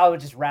feel like I would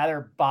just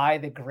rather buy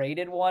the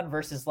graded one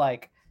versus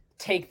like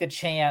take the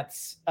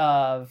chance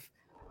of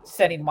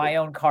sending my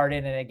own card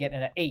in and it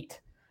getting an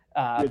 8.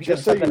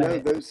 Just so you know,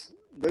 those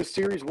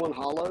Series 1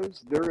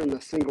 holos, they're in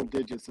the single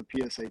digits of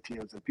PSA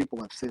 10s, and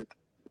people have sent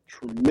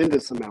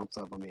tremendous amounts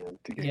of them in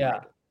to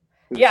get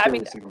I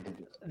mean,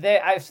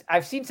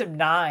 I've seen some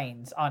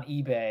 9s on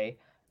eBay,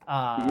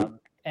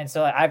 and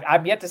so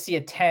I've yet to see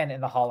a 10 in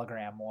the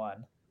hologram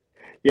one.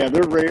 Yeah,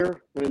 they're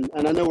rare, and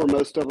I know where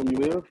most of them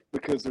live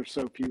because there's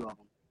so few of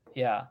them.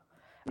 Yeah,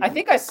 I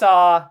think I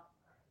saw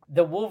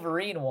the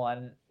Wolverine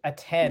one, a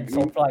 10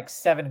 sold for like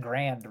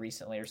 $7,000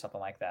 recently or something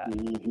like that.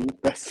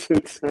 That's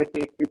insane.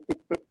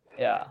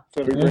 Yeah.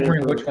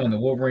 Wolverine, which one? The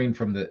Wolverine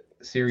from the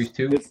Series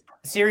 2?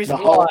 Series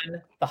 1,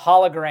 the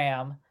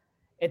hologram.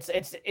 It's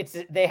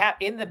they have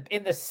in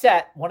the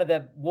set, one of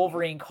the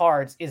Wolverine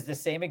cards is the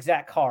same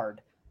exact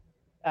card.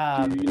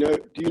 Do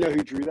you know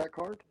who drew that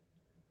card?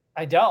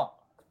 I don't.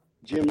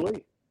 Jim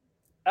Lee.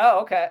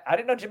 Oh, okay. I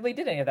didn't know Jim Lee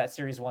did any of that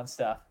Series 1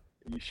 stuff.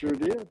 You sure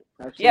did.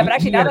 Actually. Yeah, but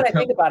actually, now that I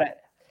think about it,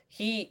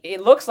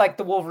 it looks like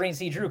the Wolverines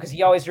he drew because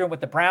he always drew him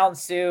with the brown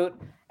suit,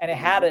 and it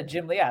had a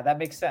Jim Lee. Yeah, that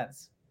makes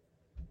sense.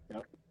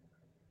 Yep.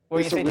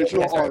 It's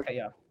original art.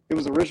 It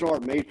was original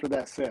art made for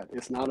that set.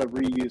 It's not a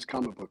reused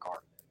comic book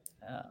art.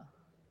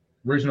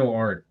 Original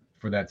art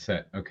for that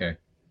set. Okay.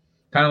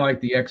 Kind of like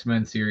the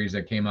X-Men series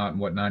that came out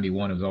in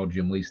 91. It was all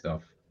Jim Lee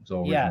stuff. It was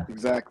all original.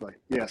 Exactly.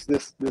 Yes,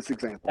 this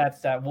example.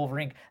 That's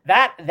Wolverine.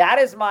 That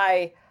is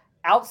my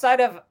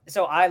outside of,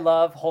 so I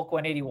love Hulk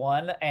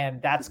 181,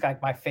 and that's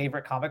like my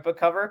favorite comic book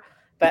cover.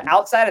 But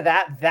outside of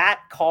that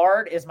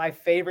card is my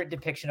favorite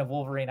depiction of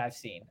Wolverine I've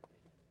seen.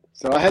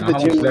 So I had the Jim Lee.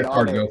 How much does that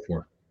card go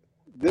for?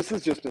 This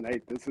is just an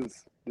 8.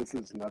 This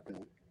is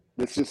nothing.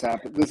 This just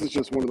happened. This is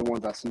just one of the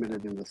ones I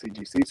submitted in the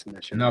CGC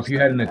submission. Now, if you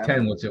had a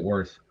 10, what's it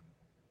worth?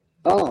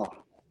 Oh,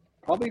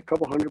 probably a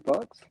couple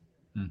 $100.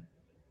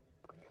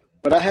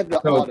 But I had the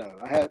auto.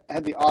 I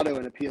had the auto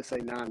in a PSA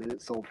 9, and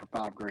it sold for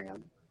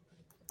 $5,000.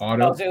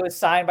 Auto? Oh, so it was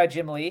signed by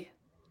Jim Lee?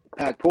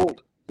 Pack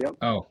pulled. Yep.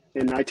 Oh.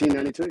 In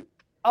 1992.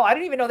 Oh, I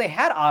didn't even know they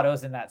had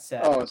autos in that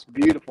set. Oh, it's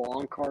beautiful.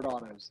 On-card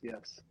autos,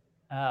 yes.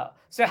 Oh.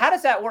 So how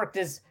does that work?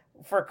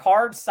 For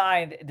cards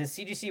signed, does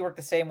CGC work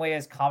the same way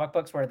as comic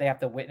books where they have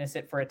to witness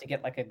it for it to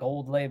get like a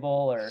gold label?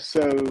 Or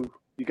so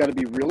you got to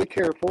be really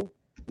careful.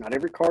 Not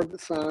every card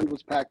that's signed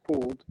was pack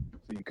pulled.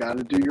 So you got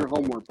to do your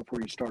homework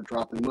before you start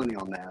dropping money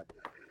on that.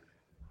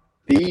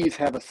 These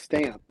have a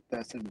stamp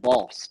that's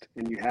embossed,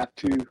 and you have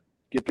to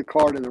get the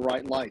card in the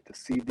right light to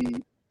see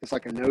it's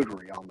like a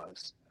notary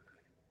almost.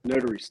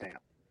 Notary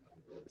stamp.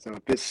 So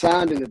if it's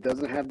signed and it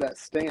doesn't have that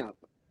stamp,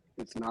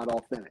 it's not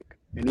authentic.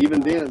 And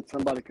even then,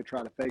 somebody could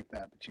try to fake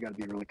that, but you got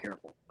to be really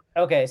careful.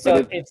 Okay,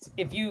 so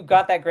if you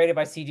got that graded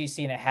by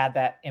CGC and it had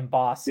that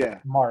embossed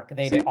mark,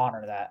 they'd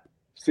honor that.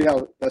 See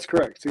how that's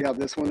correct. See how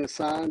this one is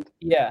signed?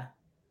 Yeah.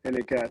 And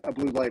it got a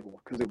blue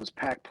label because it was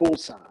pack pull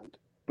signed.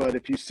 But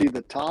if you see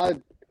the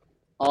Todd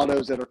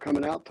autos that are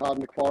coming out, Todd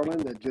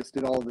McFarlane that just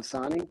did all of the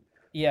signing,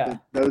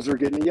 those are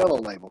getting a yellow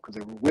label because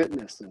they were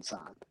witnessed and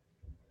signed.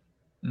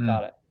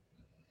 Got it.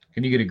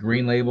 Can you get a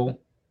green label?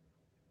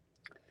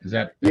 Is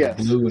that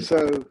blue?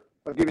 So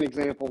I'll give you an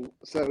example.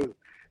 So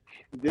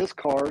this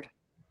card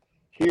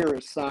here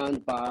is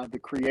signed by the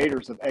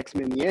creators of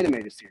X-Men the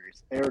Animated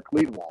Series, Eric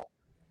Leadwall.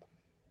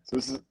 So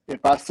this is,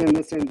 if I send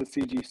this into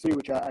CGC,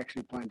 which I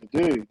actually plan to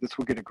do, this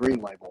will get a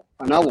green label.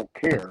 And I won't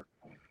care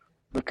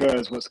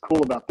because what's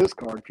cool about this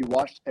card, if you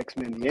watched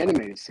X-Men the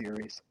Animated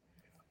Series,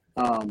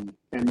 and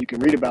you can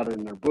read about it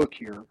in their book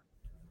here,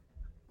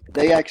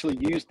 they actually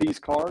used these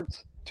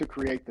cards to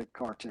create the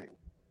cartoon.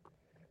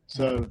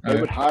 So they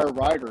would hire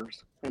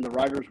writers, and the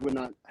writers would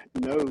not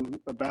know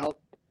about,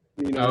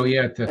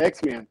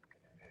 X-Men.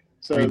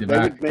 So they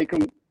would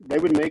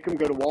make them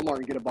go to Walmart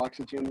and get a box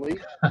of Jim Lee,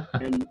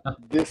 and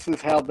this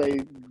is how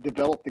they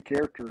developed the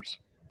characters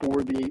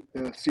for the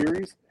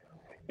series.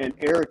 And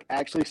Eric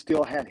actually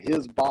still had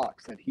his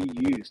box that he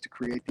used to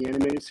create the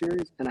animated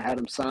series, and I had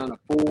him sign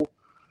a full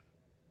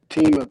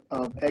team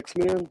of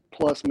X-Men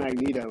plus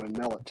Magneto and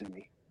mail it to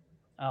me.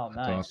 Oh, nice!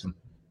 That's awesome.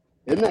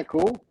 Isn't that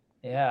cool?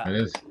 Yeah, it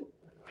is.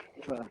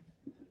 But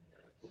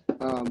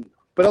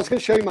I was going to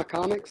show you my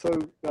comic. So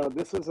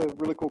this is a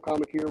really cool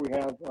comic here. We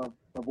have a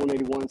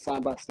 181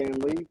 signed by Stan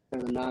Lee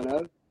and a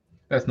 90.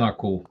 That's not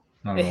cool.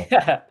 Not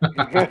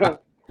at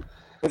all.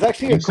 It's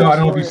actually I don't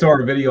know if you saw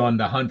our video on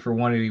the hunt for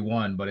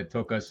 181, but it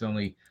took us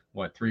only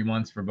what, 3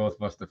 months for both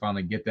of us to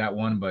finally get that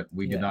one, but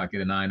we did not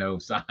get a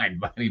 9.0 signed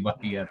by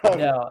anybody yet.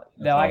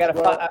 No, I got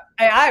a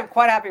I'm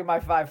quite happy with my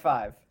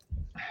 5.5.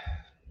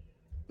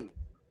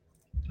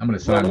 I'm going to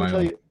sign my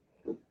own.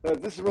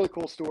 This is a really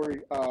cool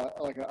story.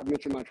 Like I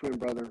mentioned my twin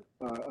brother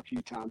a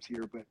few times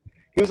here, but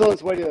he was on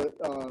his way to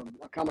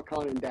a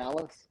Comic-Con in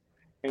Dallas,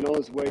 and on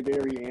his way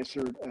there, he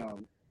answered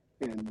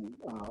in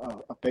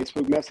a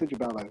Facebook message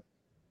about a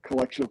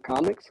collection of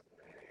comics.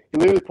 He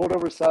literally pulled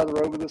over the side of the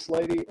road with this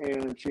lady,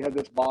 and she had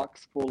this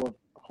box full of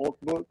Hulk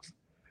books,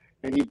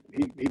 and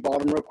he bought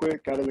them real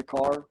quick, got in the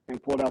car,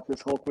 and pulled out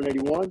this Hulk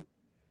 181,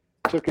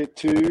 took it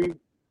to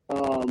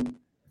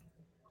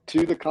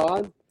the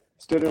con,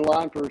 stood in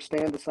line for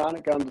Stan to sign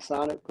it, got him to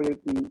sign it, put it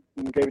and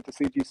gave it to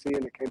CGC,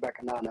 and it came back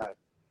a 9.0.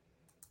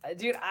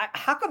 Dude,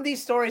 how come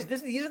these stories?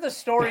 These are the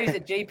stories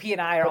that JP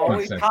and I are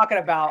always talking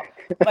about.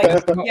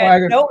 Like,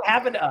 don't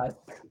happen to us.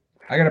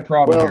 I got a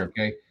problem here.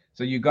 Okay,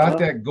 so you got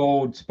that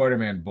gold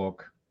Spider-Man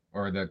book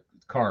or the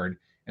card,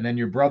 and then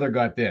your brother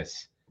got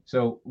this.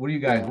 So what do you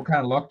guys? What kind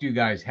of luck do you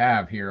guys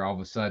have here all of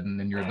a sudden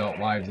in your adult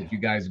lives that you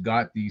guys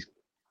got these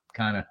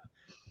kind of?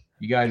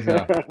 You guys,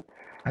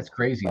 that's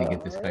crazy to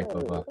get this type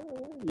of.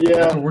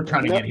 That's what we're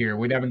trying to get here.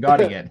 We haven't got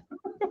it yet.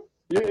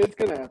 It's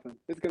gonna happen.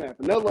 It's gonna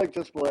happen. No luck,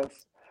 just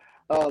bliss.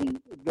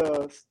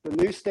 The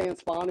newsstand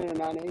spawn in a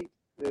 9.8,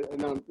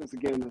 and this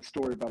again a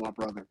story about my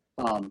brother.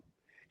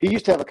 He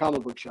used to have a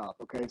comic book shop,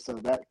 okay, so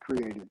that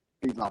created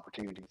these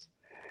opportunities.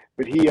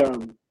 But he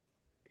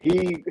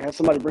had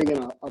somebody bring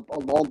in a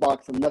long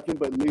box of nothing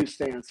but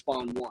newsstand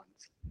spawn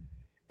ones,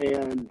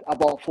 and I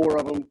bought 4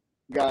 of them,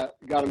 got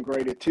them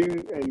graded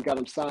 2, and got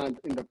them signed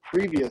in the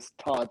previous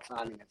Todd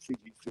signing at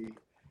CGC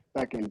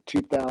back in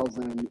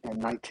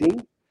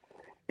 2019,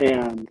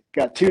 and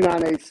got 2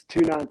 9.8s,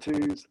 2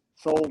 9.2s,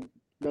 sold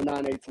the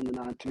 9.8s and the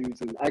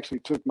 9.2s, and actually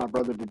took my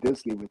brother to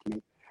Disney with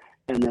me,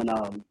 and then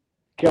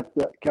kept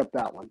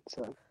that one.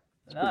 So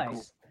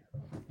nice.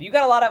 Cool. You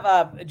got a lot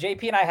of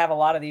JP and I have a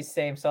lot of these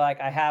same. So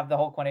like I have the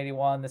Hulk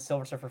 181, the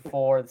Silver Surfer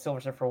 4, the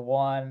Silver Surfer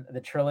 1,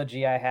 the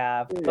trilogy I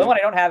have. The only one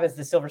I don't have is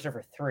the Silver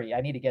Surfer 3.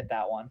 I need to get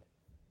that one.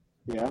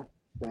 Yeah.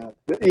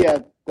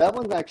 That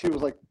one actually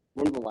was like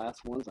one of the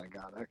last ones I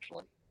got,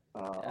 actually.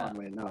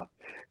 Oddly enough,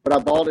 but I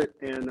bought it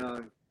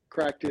and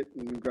cracked it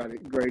and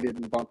graded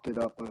and bumped it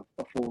up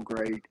a full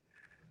grade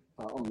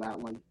on that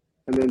one.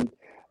 And then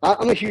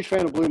I'm a huge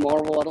fan of Blue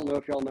Marvel. I don't know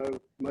if y'all know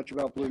much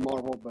about Blue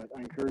Marvel, but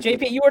I encourage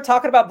JP, you were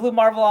talking about Blue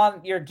Marvel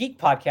on your Geek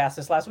podcast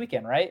this last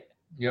weekend, right?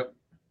 Yep.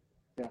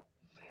 Yeah.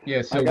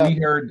 Yeah. So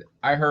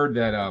I heard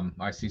that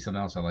I see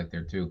something else I like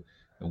there too.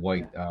 The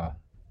white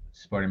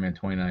Spider-Man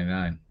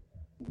 2099.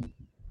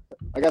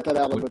 I got that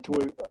out of a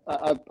toy.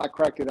 I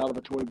cracked it out of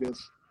a Toy Biz.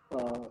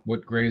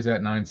 What grade is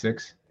that?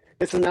 9.6?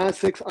 It's a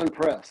 9.6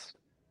 unpressed.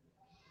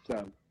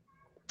 So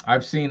I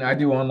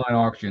do online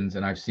auctions,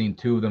 and I've seen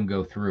 2 of them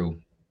go through.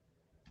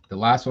 The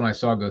last one I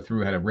saw go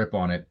through had a rip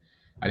on it.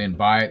 I didn't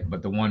buy it,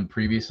 but the one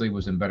previously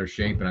was in better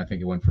shape, and I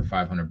think it went for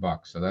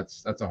 $500. So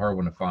that's a hard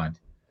one to find.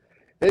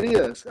 It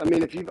is. I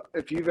mean, if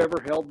you've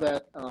ever held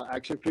that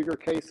action figure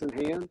case in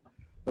hand,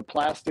 the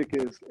plastic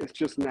it's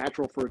just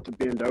natural for it to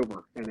bend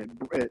over, and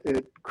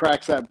it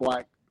cracks that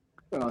black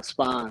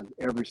spine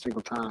every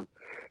single time.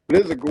 But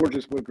it is a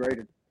gorgeous wood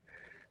graded.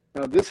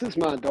 This is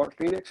my Dark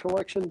Phoenix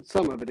collection,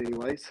 some of it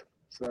anyways.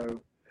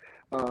 So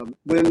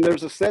when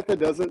there's a set that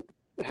doesn't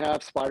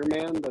have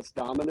Spider-Man that's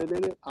dominant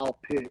in it, I'll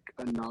pick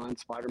a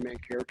non-Spider-Man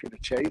character to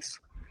chase.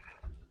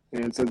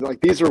 And so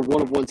like these are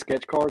one-of-one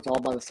sketch cards, all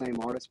by the same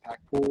artist, pack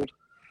pulled.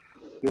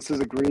 This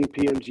is a green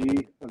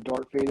PMG of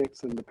Dark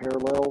Phoenix and the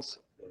parallels.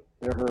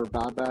 They're her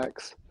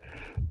buybacks.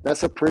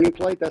 That's a printing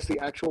plate. That's the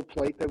actual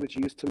plate that was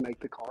used to make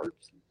the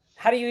cards.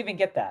 How do you even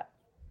get that?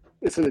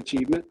 It's an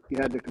achievement. You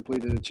had to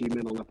complete an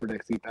achievement on Upper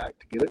Decks E-Pack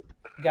to get it.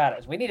 Got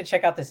it. We need to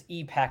check out this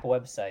E-Pack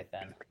website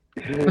then.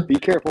 Be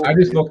careful. I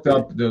just looked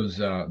up those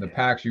the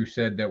packs you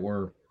said that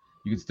you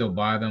could still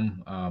buy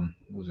them.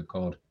 What was it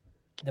called?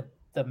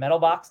 The metal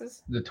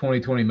boxes? The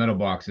 2020 metal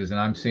boxes, and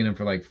I'm seeing them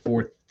for like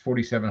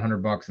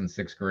 $4,700 and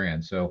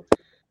 $6,000. So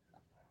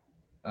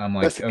I'm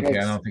like, okay,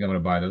 I don't think I'm gonna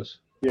buy those.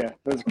 Yeah,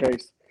 that's the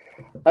case.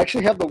 I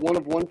actually have the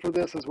one-of-one for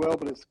this as well,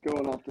 but it's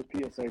going off the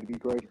PSA to be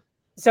graded.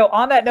 So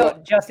on that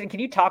note, Justin,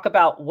 can you talk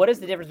about what is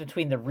the difference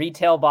between the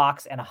retail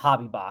box and a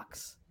hobby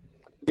box?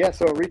 Yeah,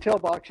 so a retail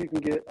box you can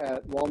get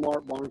at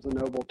Walmart, Barnes &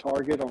 Noble,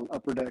 Target on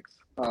Upper Deck's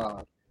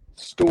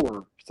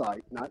store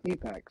site, not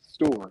E-Pack,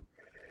 store.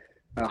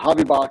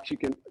 Hobby box you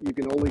can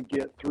only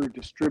get through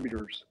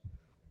distributors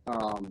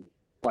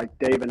like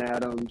Dave and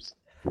Adams,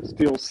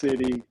 Steel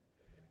City,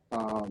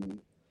 and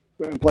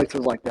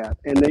places like that.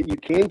 And that you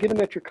can get them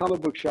at your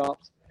comic book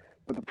shops,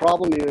 but the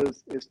problem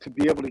is to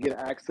be able to get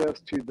access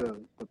to the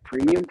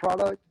premium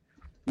product,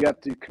 you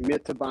have to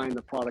commit to buying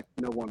the product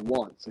no one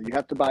wants. So you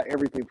have to buy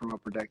everything from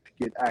Upper Deck to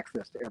get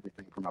access to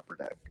everything from Upper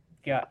Deck.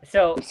 Yeah.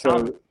 So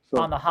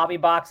on the hobby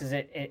box, is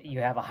it you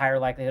have a higher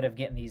likelihood of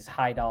getting these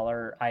high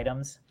dollar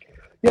items?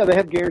 Yeah, they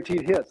have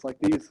guaranteed hits. Like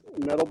these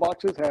metal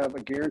boxes have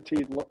a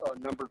guaranteed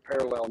numbered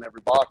parallel in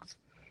every box.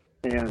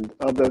 And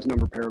of those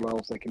numbered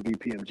parallels, they can be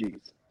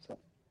PMGs. So.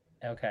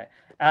 Okay.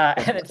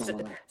 And it's,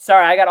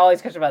 sorry, I got all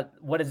these questions about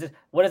what is this?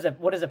 What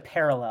is a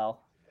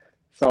parallel?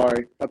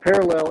 Sorry, a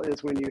parallel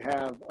is when you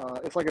have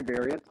it's like a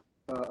variant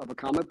of a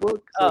comic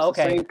book. So it's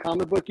the same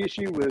comic book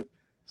issue with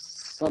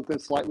something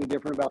slightly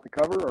different about the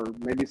cover, or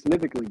maybe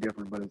significantly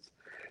different.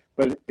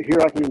 But here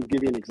I can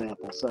give you an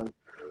example. So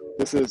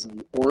this is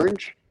an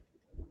orange,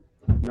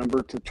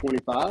 numbered to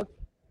 25.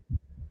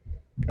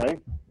 Okay.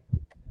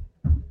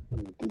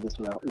 Let me do this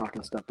without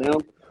knocking stuff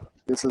down.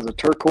 This is a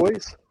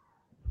turquoise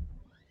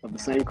of the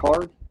same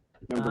card,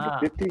 numbered to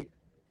 50.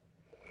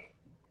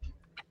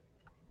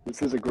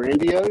 This is a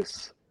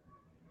grandiose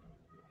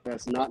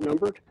that's not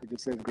numbered. It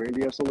just says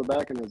grandiose on the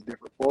back and has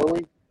different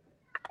foiling.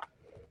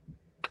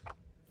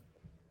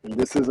 And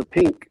this is a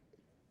pink,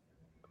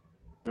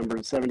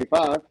 numbered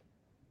 75.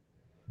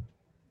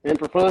 And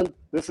for fun,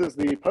 this is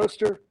the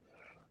poster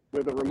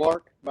with a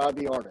remark by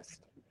the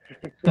artist.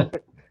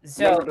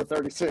 Numbered to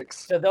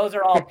 36. So those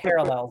are all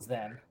parallels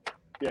then.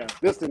 Yeah,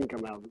 this didn't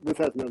come out. This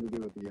has nothing to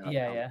do with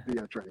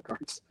the trading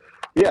cards.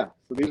 Yeah,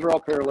 so these are all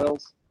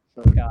parallels.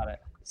 So got it.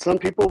 Some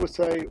people would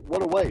say,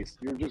 what a waste.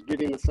 You're just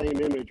getting the same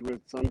image with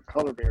some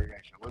color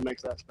variation. What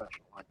makes that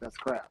special? Like, that's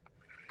crap.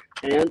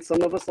 And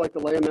some of us like to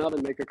lay them out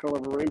and make a color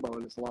of a rainbow,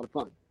 and it's a lot of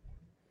fun.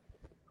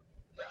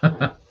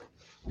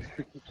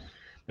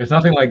 There's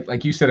nothing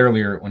like you said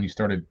earlier when you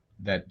started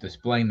that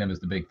displaying them is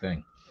the big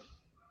thing.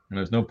 And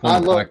there's no point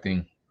in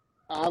collecting.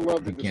 I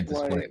love the display. Can't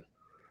display it.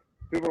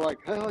 People are like,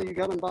 oh, you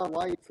got them by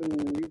lights,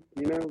 and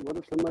you know, what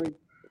if somebody,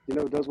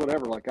 does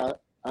whatever? Like, I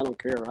don't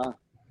care.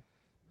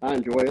 I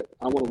enjoy it.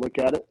 I want to look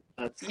at it.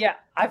 Yeah,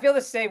 I feel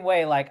the same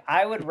way. Like,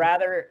 I would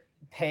rather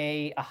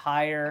pay a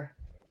higher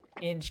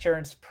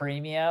insurance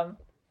premium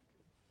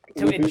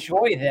to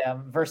enjoy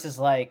them versus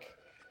like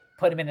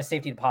put them in a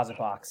safety deposit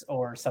box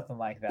or something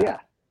like that. Yeah,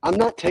 I'm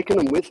not taking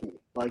them with me.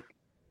 Like,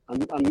 I'm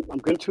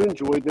going to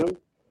enjoy them.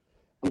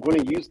 I'm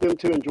going to use them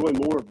to enjoy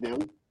more of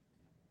them,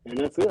 and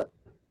that's it.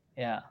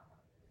 Yeah.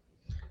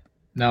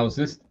 Now, is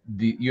this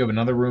you have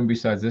another room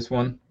besides this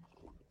one?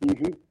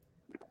 Mm-hmm.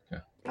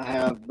 Okay. I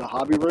have the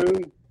hobby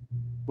room.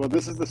 Well,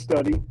 this is the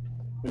study,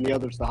 and the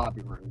other's the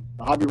hobby room.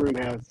 The hobby room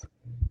has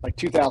like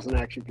 2,000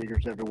 action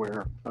figures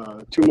everywhere,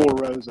 2 more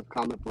rows of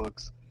comic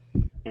books,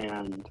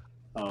 and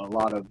a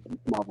lot of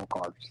Marvel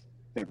cards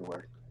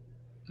everywhere.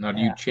 Now,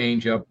 do you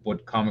change up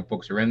what comic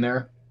books are in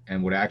there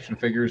and what action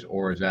figures,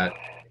 or is that?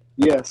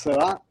 Yeah,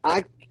 so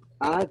I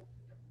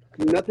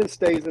nothing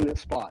stays in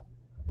its spot.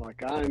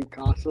 Like, I'm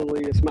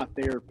constantly, it's my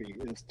therapy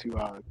is to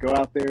go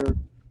out there,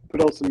 put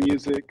on some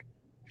music,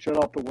 shut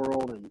off the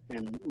world,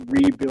 and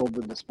rebuild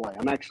the display.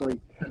 I'm actually,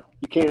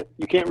 you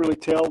can't really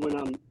tell when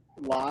I'm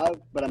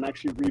live, but I'm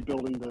actually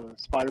rebuilding the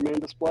Spider-Man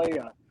display.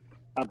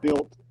 I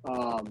built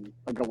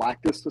a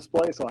Galactus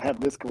display, so I have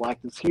this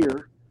Galactus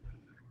here,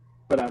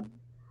 but I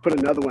put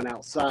another one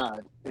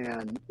outside,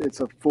 and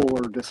it's a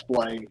fuller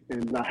display,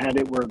 and I had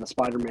it where the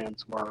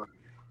Spider-Mans were,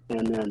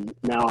 and then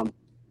now I'm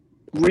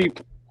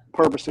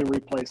repurposing,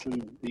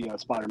 replacing the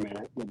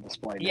Spider-Man with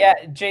display. Yeah,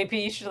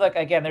 JP, you should look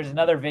again. There's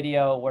another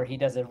video where he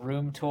does a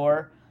room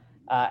tour,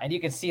 and you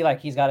can see like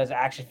he's got his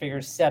action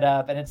figures set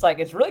up, and it's like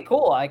it's really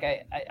cool. Like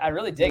I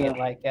really dig it.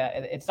 Like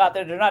it's not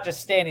they're not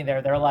just standing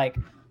there. They're like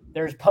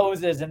there's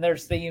poses and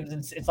there's themes,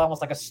 and it's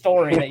almost like a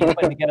story that you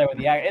put together with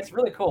the act. It's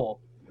really cool.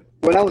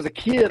 When I was a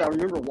kid, I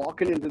remember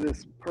walking into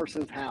this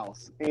person's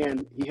house,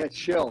 and he had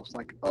shelves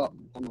like up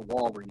on the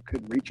wall where you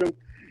couldn't reach them,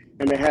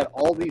 and they had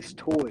all these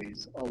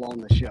toys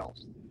along the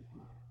shelves.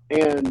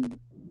 And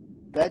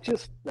that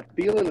the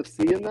feeling of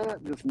seeing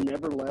that just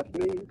never left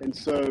me. And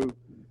so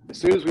as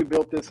soon as we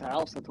built this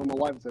house, I told my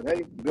wife, I said,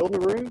 hey, build a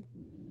room,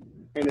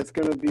 and it's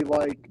going to be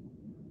like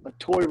a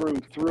toy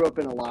room threw up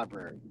in a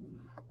library.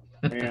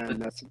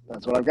 And that's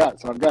what I've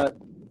got. So I've got,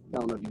 I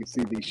don't know if you can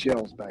see these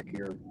shelves back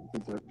here.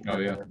 Oh,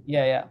 yeah. There.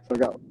 Yeah. So I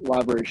got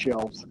library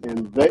shelves,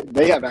 and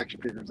they have action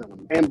figures in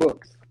them and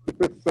books.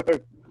 So,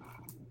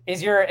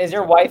 is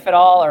your wife at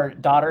all or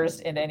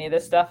daughters into any of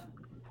this stuff?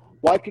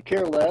 Wife could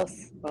care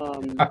less,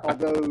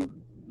 although,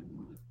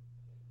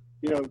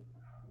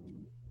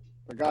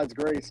 for God's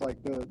grace,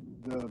 like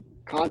the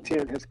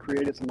content has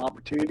created some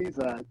opportunities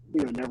that I,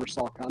 never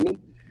saw coming,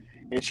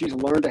 and she's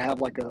learned to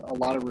have like a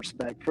lot of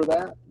respect for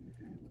that,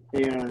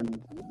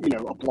 and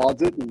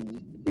applauds it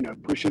and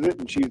pushes it,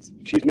 and she's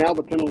now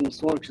the pendulum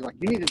swung. She's like,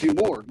 you need to do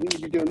more. You need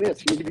to be doing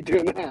this. You need to be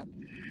doing that.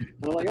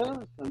 And I'm like,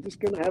 I'm just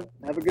gonna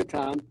have a good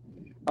time.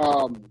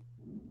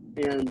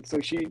 And so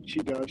she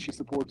does. She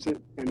supports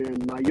it. And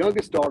then my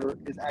youngest daughter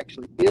is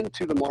actually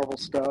into the Marvel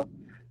stuff,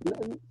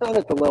 not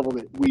at the level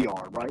that we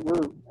are, right?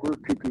 We're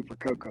cuckoo for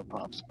Cocoa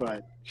Puffs,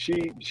 but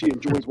she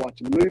enjoys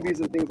watching the movies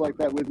and things like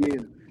that with me,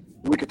 and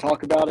we could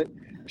talk about it.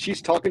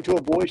 She's talking to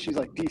a boy. She's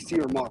like, DC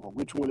or Marvel?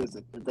 Which one is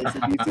it? If they say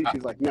DC,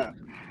 she's like, no,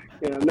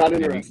 not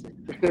interested.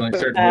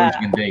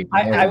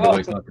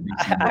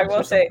 I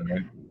will say,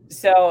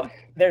 so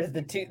there's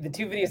the two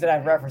videos that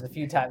I've referenced a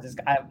few times.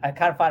 I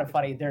kind of find it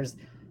funny. There's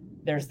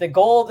the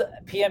gold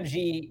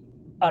PMG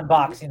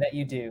unboxing that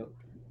you do.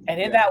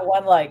 And in that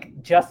one, like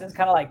Justin's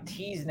kind of like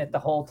teasing it the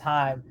whole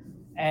time.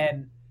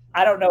 And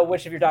I don't know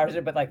which of your daughters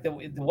are, but like the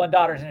one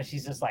daughter's in it,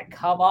 she's just like,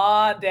 "Come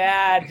on,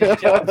 Dad,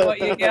 just show us what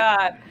you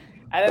got."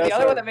 And then the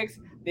other one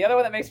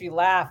that makes me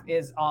laugh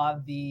is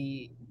on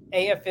the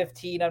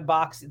AF-15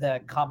 unbox,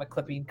 the comic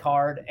clipping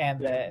card, and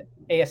the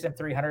ASM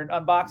 300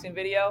 unboxing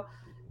video.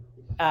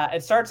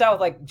 It starts out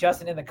with like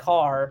Justin in the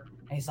car,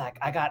 and he's like,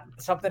 "I got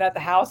something at the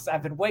house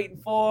I've been waiting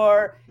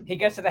for." He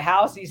gets to the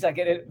house, he's like,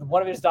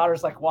 one of his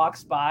daughters like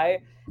walks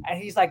by,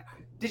 and he's like,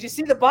 "Did you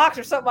see the box?"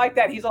 or something like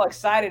that. He's all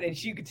excited,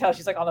 and you could tell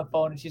she's like on the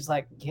phone, and she's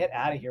like, "Get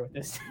out of here with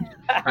this."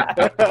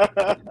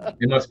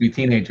 It must be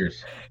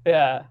teenagers.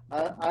 Yeah.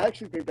 I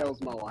actually think that was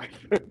my wife.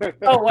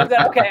 Oh, was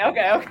that? Okay.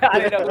 I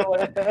didn't know who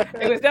it was.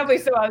 It was definitely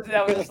someone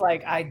that was just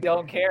like, "I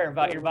don't care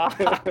about your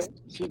box."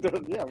 She does.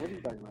 Yeah. What are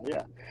you talking about?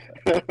 Yeah.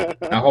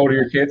 How old are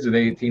your kids? Are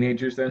they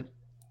teenagers then?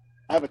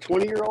 I have a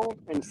 20-year-old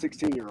and a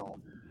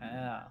 16-year-old.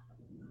 Yeah.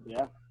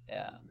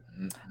 Yeah.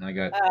 I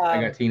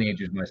got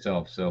teenagers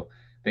myself, so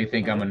they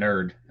think I'm a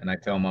nerd, and I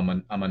tell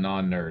them I'm a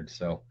non-nerd.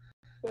 So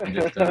I'm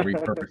just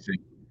repurposing.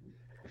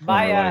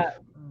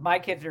 My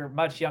kids are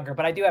much younger,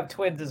 but I do have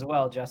twins as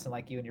well, Justin,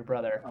 like you and your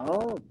brother.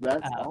 Oh,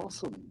 that's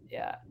awesome.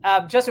 Yeah.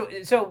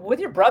 Justin, so with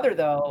your brother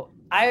though,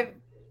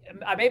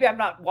 maybe I've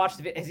not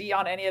watched is he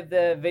on any of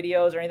the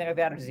videos or anything like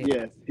that? Or is he?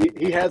 Yes,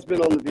 he has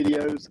been on the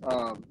videos.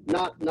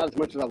 Not as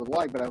much as I would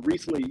like, but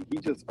he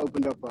just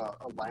opened up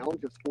a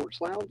lounge, a sports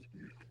lounge.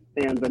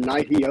 And the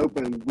night he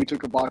opened, we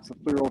took a box of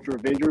Clear Ultra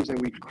Avengers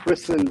and we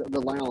christened the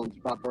lounge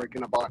by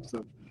breaking a box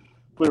of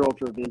Clear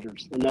Ultra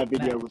Avengers. And that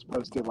video was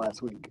posted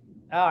last week.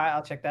 All right,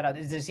 I'll check that out.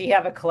 Does he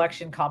have a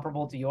collection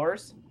comparable to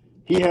yours?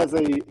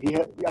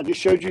 I just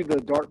showed you the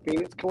Dark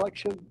Phoenix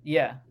collection.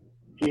 Yeah.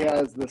 He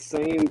has the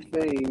same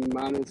thing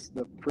minus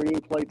the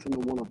printing plates and the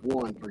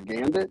 1-of-1 for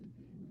Gambit.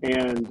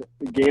 And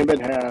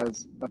Gambit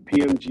has a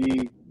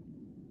PMG,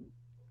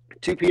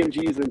 2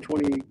 PMGs and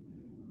 20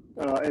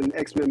 and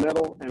X-Men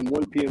Metal, and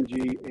 1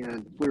 PMG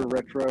and Fleer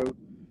Retro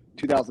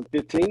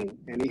 2015.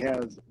 And he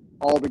has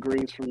all the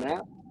greens from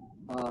that.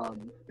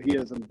 He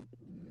has an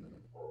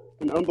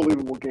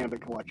unbelievable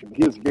Gambit collection.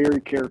 He is very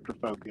character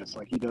focused.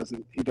 Like he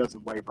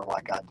doesn't waver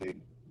like I do.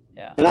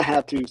 Yeah. And I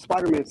have to.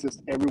 Spider-Man's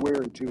just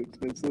everywhere and too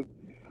expensive.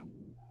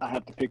 I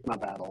have to pick my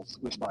battles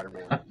with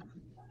Spider-Man.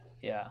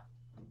 Yeah.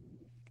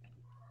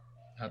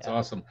 That's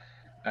awesome.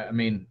 I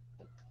mean,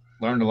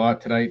 learned a lot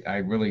tonight. I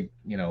really,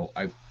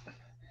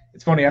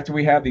 it's funny after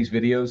we have these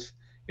videos,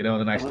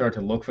 then I start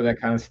to look for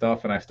that kind of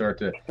stuff and I start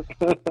to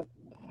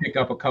pick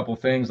up a couple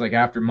things. Like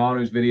after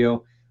Manu's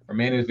video,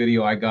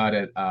 I got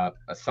a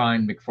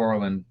signed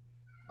McFarlane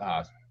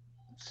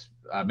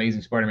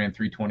Amazing Spider-Man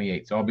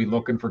 328. So I'll be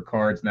looking for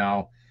cards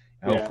now.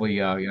 Hopefully,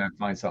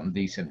 find something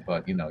decent.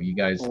 But you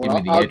guys give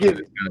me the edge of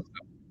this kind of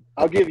stuff.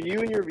 I'll give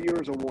you and your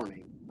viewers a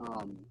warning.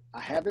 I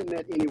haven't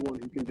met anyone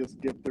who can just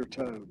dip their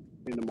toe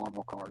into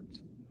Marvel cards.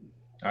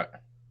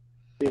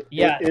 It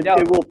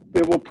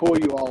will pull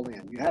you all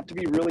in. You have to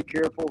be really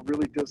careful,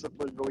 really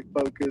disciplined, really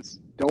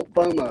focused. Don't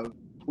FOMO,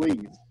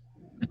 please.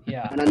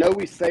 Yeah. And I know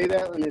we say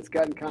that, and it's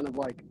gotten kind of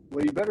like,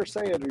 well, you better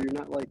say it, or you're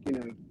not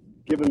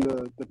giving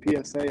the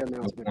PSA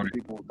announcement to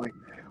people. Like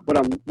what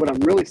I'm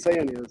really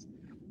saying is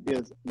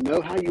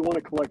know how you want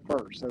to collect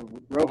first. So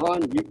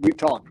Rohan, we've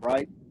talked,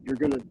 right?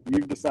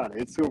 You've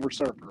decided it's Silver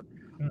Surfer,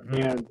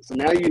 and so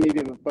now you need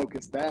to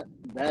focus that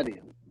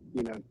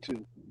in,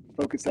 to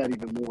focus that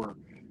even more.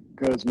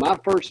 Because my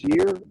first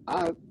year,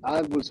 I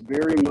was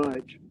very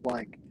much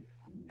like,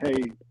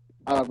 hey,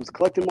 I was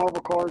collecting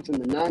Marvel cards in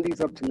the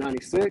 90s up to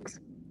 96.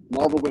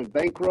 Marvel went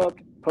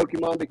bankrupt.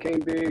 Pokemon became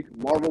big.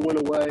 Marvel went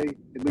away,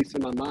 at least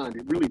in my mind.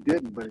 It really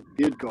didn't, but it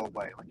did go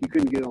away. Like you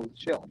couldn't get it on the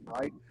shelf,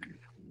 right?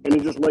 And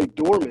it just lay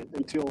dormant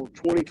until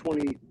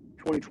 2020,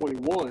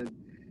 2021.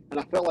 And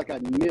I felt like I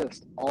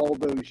missed all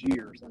those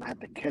years and I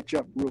had to catch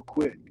up real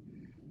quick.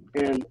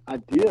 And I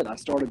did. I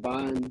started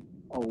buying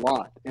a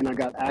lot and I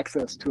got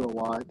access to a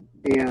lot.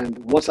 And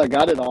once I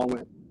got it all, I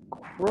went,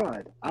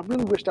 crud. I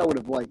really wished I would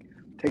have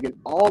taken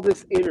all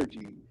this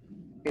energy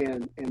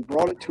and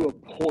brought it to a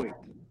point,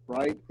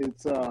 right?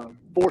 It's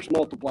force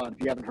multiplied,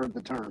 if you haven't heard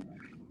the term.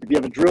 If you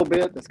have a drill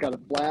bit that's got a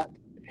flat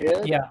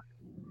head,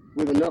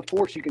 with enough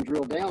force you can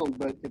drill down,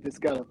 but if it's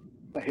got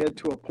a head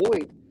to a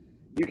point,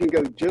 you can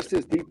go just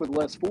as deep with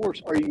less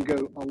force, or you can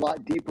go a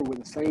lot deeper with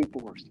the same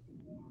force.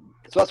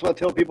 So that's what I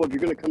tell people: if you're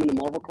going to come into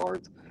Marvel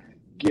cards,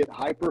 get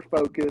hyper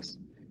focused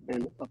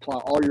and apply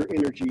all your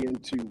energy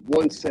into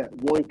one set,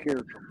 one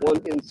character,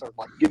 one insert.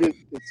 Like get it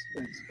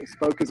as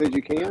focused as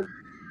you can,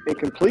 and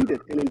complete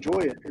it and enjoy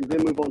it, and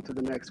then move on to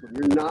the next one.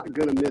 You're not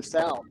going to miss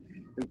out.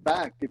 In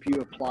fact, if you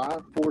apply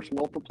force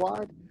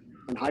multiplied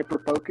and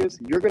hyper focus,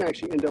 you're going to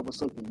actually end up with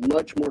something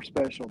much more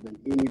special than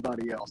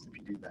anybody else if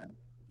you do that.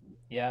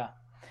 Yeah.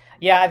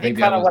 I think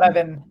kind of what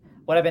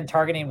I've been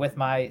targeting with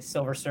my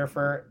Silver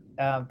Surfer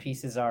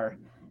pieces are,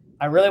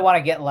 I really want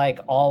to get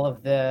all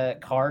of the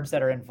cards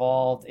that are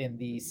involved in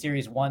the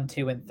series 1,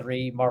 2, and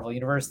 3 Marvel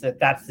Universe.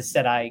 That's the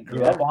set I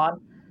grew up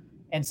on,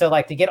 and so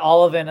to get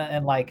all of it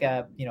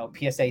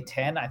in PSA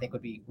 10, I think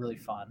would be really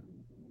fun.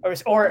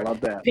 Or I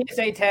love that.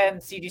 PSA 10,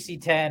 CGC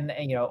 10,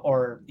 and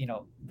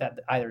that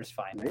either is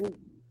fine. Man.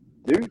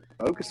 dude,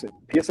 focus it.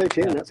 PSA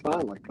 10, Yeah. that's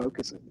fine. Like,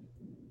 focus it.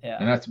 Yeah.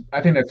 And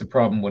I think that's the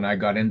problem when I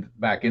got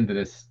back into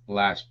this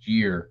last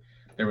year.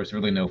 There was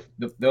really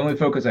the only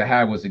focus I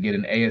had was to get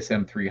an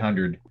ASM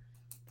 300,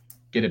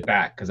 get it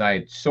back, because I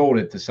had sold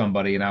it to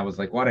somebody and I was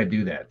like, why'd I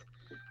do that?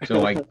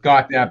 So I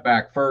got that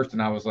back first,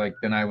 and I was like,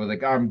 oh,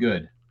 I'm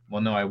good.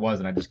 Well, no, I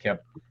wasn't. I just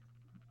kept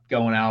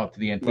going out to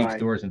the antique Right.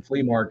 stores and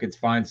flea markets,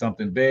 find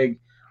something big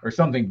or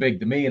something big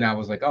to me, and I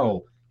was like,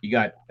 oh, you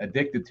got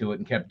addicted to it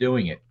and kept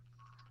doing it.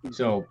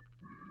 So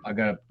I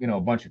got a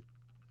bunch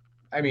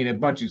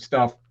of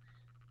stuff,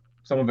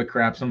 some of it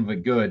crap, some of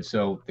it good.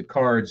 So the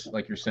cards,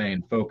 like you're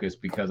saying, focus,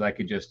 because I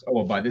could just,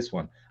 I'll buy this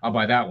one, I'll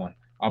buy that one,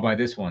 I'll buy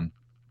this one,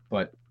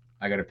 but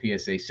I got a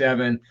PSA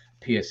 7,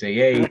 PSA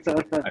 8,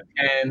 a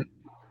 10,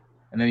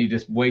 and then you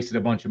just wasted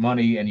a bunch of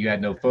money and you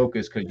had no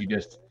focus because you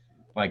just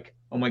like,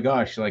 oh my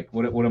gosh, like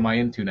what am I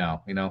into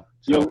now?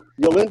 So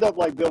You'll end up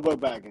like Bilbo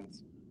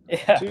Baggins.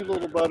 Yeah. Too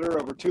little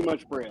butter over too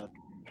much bread.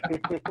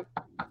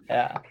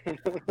 Yeah.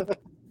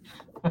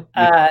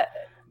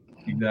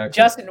 exactly.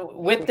 Justin,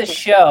 with the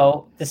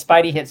show, the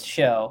Spidey Hits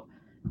show,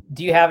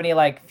 do you have any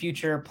like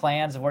future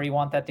plans of where you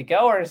want that to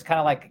go, or is kind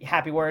of like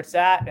happy where it's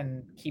at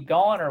and keep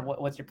going, or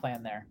what's your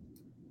plan there?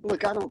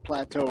 Look, I don't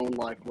plateau in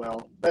life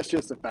well. That's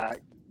just a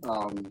fact.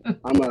 I'm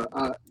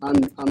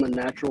a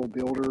natural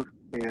builder,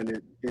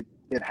 and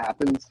it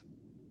happens.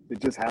 It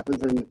just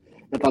happens. And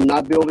if I'm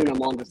not building,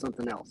 I'm on to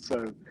something else.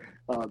 So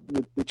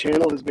the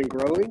channel has been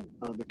growing.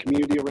 The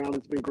community around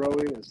it's been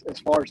growing. As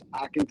far as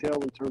I can tell,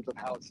 in terms of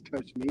how it's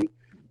touched me,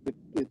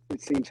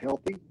 it seems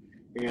healthy,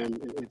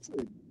 and it's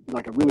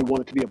like I really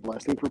want it to be a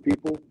blessing for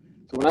people.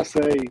 So when I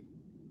say,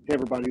 hey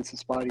everybody, this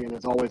is Spidey, and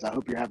as always, I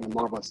hope you're having a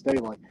marvelous day.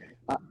 Like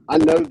I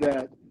know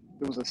that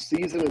there was a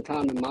season and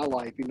time in my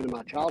life, even in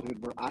my childhood,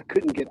 where I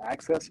couldn't get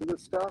access to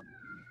this stuff,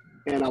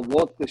 and I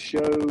want the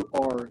show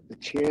or the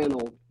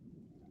channel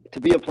to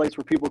be a place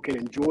where people can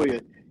enjoy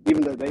it,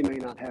 even though they may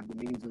not have the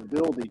means and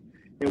ability.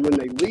 And when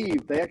they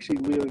leave, they actually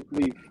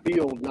leave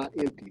filled, not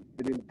empty.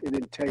 It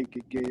intake,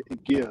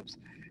 it gives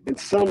in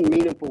some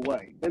meaningful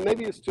way. And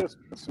maybe it's just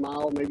a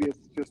smile, maybe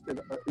it's just an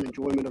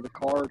enjoyment of the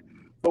card,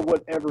 but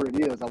whatever it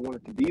is, I want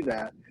it to be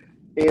that.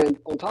 And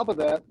on top of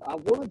that, I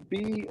want to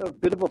be a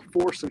bit of a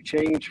force of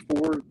change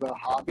for the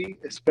hobby,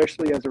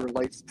 especially as it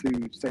relates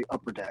to, say,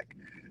 Upper Deck,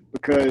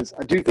 because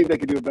I do think they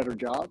could do a better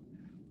job.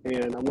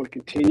 And I want to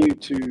continue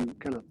to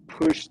kind of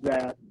push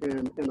that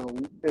in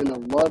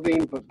a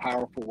loving but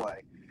powerful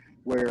way,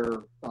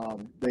 where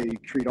they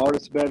treat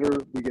artists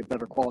better, we get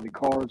better quality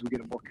cards, we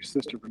get a more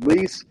consistent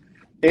release,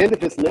 and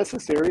if it's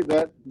necessary,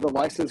 that the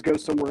license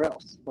goes somewhere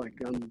else. Like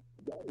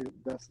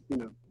that's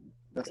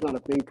not a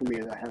thing for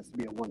me. That has to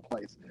be at one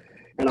place,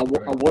 and I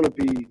want to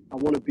be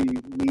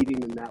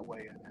leading in that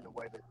way, in a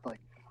way that like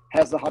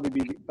has the hobby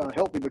be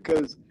healthy.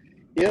 Because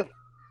if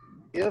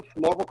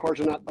Marvel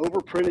cards are not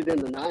overprinted in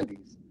the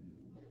 90s,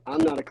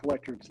 I'm not a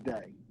collector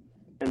today.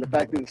 And the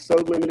fact that it's so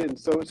limited and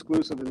so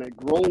exclusive, and that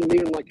grown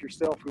men like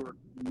yourself who are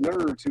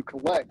nerds who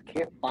collect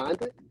can't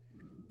find it,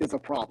 is a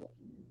problem.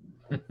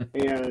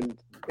 and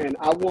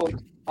I want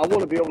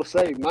to be able to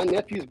say, my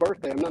nephew's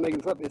birthday, I'm not making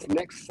this up, it's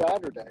next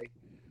Saturday.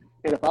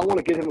 And if I want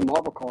to get him a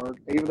Marvel card,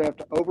 I either have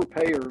to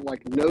overpay or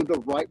like know the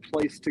right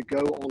place to go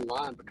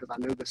online because I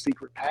know the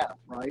secret path,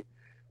 right?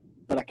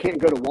 But I can't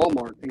go to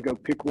Walmart and go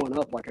pick one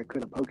up like I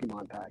could a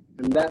Pokemon pack.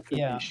 And that's an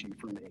issue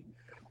for me.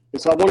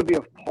 And so I want to be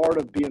a part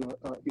of being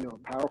a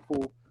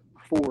powerful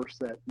force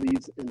that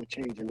leads in the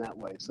change in that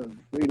way. So,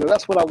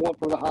 that's what I want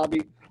for the hobby,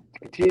 to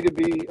continue to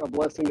be a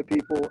blessing to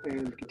people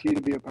and continue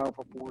to be a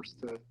powerful force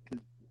to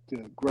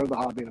grow the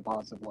hobby in a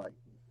positive way.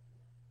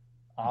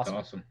 Awesome.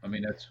 That's awesome. I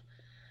mean, that's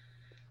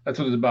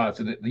what it's about.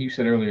 So you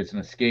said earlier, it's an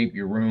escape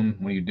your room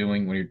when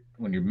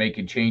you're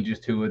making changes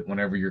to it,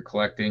 whenever you're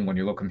collecting, when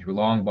you're looking through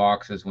long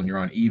boxes, when you're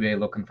on eBay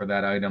looking for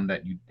that item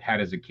that you had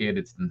as a kid.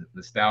 It's the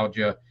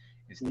nostalgia,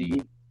 it's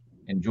the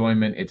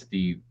enjoyment, it's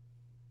the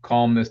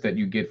calmness that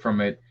you get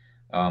from it.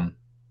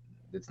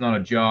 It's not a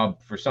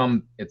job. For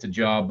some, it's a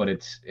job, but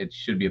it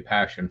should be a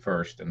passion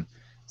first. And it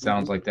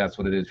sounds like that's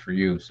what it is for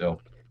you. So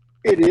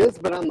it is,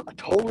 but I'm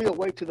totally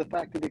awake to the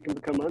fact that it can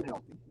become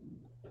unhealthy.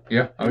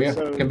 Yeah. Oh, yeah.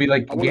 So it can be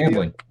like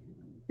gambling.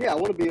 I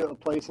want to be a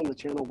place on the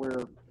channel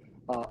where,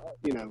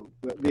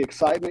 the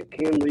excitement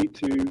can lead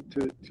to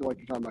like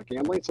you're talking about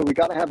gambling. So we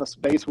got to have a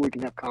space where we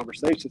can have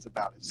conversations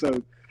about it.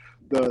 So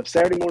the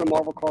Saturday Morning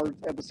Marvel Cards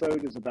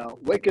episode is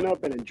about waking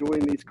up and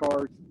enjoying these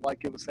cards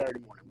like it was Saturday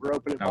morning. We're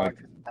opening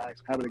boxes and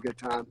packs, having a good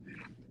time.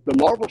 The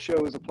Marvel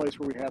show is a place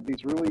where we have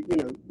these really,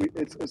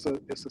 it's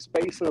a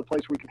space and a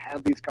place where we can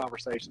have these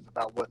conversations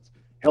about what's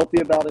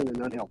healthy about it and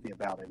unhealthy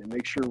about it, and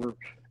make sure we're,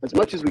 as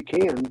much as we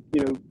can,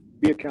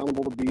 be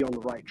accountable to be on the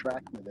right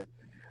track with it.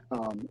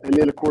 And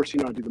then, of course,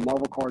 I do the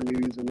Marvel card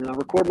news, and then I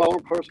record my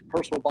own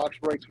personal box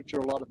breaks, which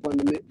are a lot of fun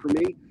for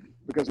me,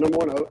 because number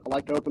one, I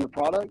like to open the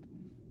product,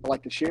 I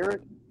like to share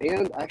it,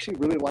 and I actually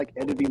really like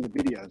editing the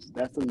videos.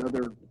 That's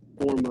another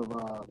form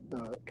of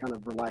kind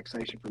of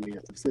relaxation for me,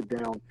 is to sit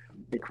down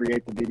and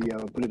create the video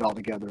and put it all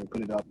together and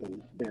put it up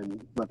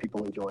and let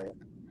people enjoy it.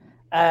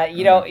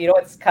 You know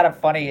what's kind of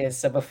funny is,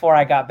 so before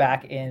I got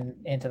back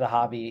into the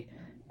hobby,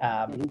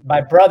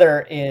 my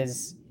brother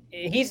he's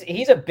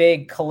a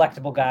big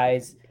collectible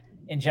guys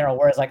in general.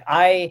 Whereas like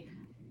now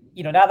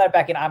that I'm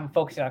back in, I'm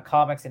focusing on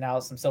comics and now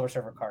some Silver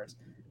Surfer cards.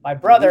 My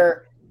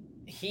brother,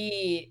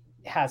 he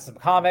has some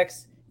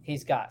comics,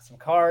 he's got some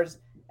cards,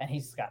 and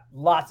he's got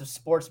lots of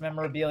sports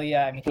memorabilia.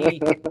 I mean,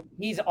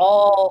 he's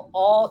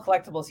all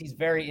collectibles. He's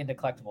very into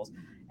collectibles.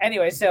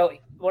 Anyway, so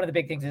one of the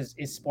big things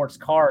is sports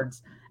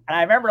cards. And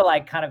I remember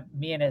like kind of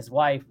me and his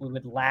wife, we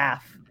would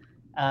laugh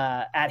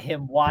at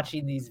him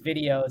watching these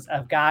videos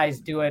of guys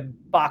doing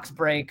box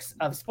breaks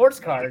of sports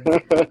cards.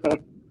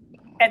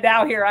 And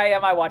now here I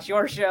am. I watch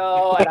your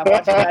show, and I'm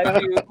watching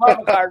guys do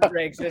Marvel card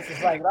breaks. And it's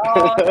just like,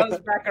 oh, it goes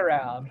back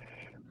around.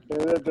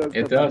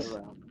 It does.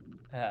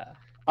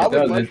 I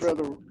would much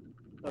rather.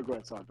 Oh, go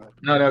ahead. Sorry, bud.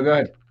 No, go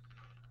ahead.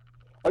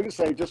 I was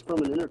gonna say, just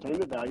from an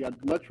entertainment value,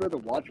 I'd much rather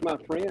watch my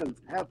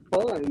friends have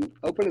fun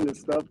opening this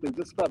stuff than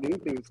just about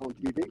anything that's on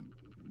TV.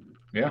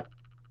 Yeah.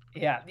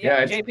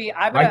 JP,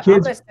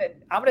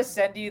 I'm gonna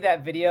send you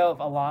that video of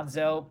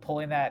Alonzo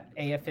pulling that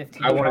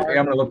AF-15. I'm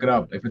gonna look it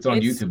up. If it's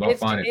on YouTube, I'll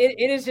find it.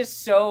 It is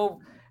just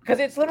so, because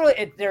it's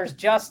literally there's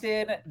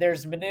Justin,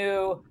 there's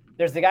Manu,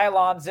 there's the guy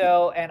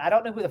Alonzo, and I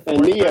don't know who the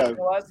fourth person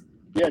was.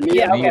 Yeah,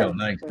 Neo. Neo,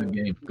 nice,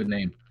 good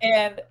name.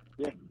 And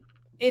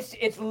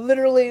it's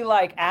literally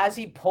like as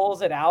he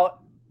pulls it out,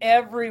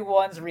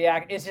 everyone's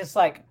reaction is just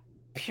like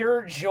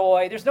pure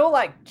joy. There's no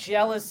like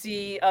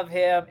jealousy of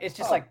him. It's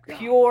just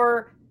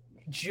pure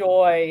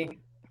joy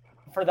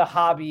for the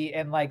hobby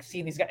and like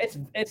seeing these guys.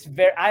 It's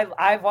very.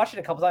 I've watched it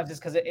a couple times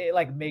just because it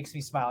like makes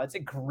me smile. It's a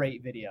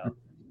great video.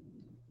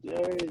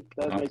 Yay,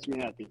 that makes me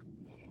happy.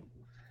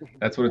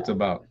 That's what it's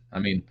about. I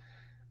mean,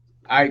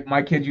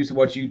 my kids used to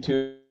watch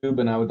YouTube,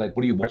 and I was like,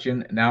 "What are you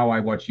watching?" Now I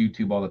watch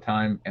YouTube all the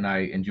time, and I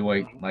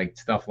enjoy like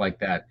stuff like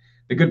that.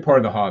 The good part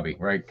of the hobby,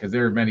 right? Because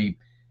there are many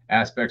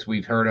aspects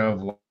we've heard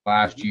of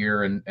last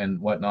year and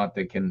whatnot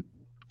that can,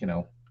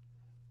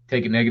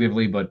 take it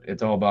negatively, but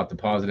it's all about the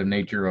positive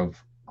nature of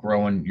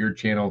growing your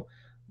channel,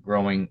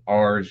 growing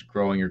ours,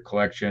 growing your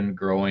collection,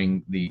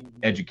 growing the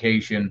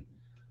education.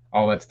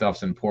 All that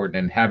stuff's important,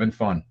 and having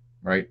fun,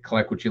 right?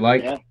 Collect what you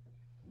like,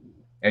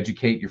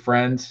 educate your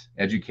friends,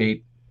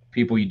 educate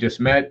people you just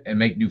met, and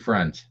make new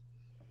friends.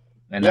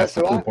 And that's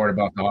the cool part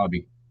about the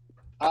hobby.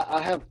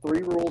 I have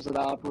 3 rules that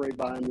I operate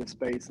by in this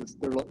space.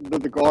 They're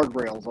the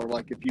guardrails, or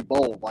like if you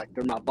bowl, like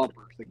they're my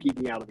bumpers. They keep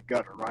me out of the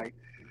gutter, right?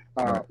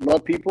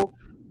 Love people.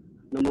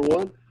 Number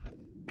 1,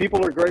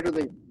 people are greater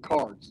than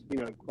cards,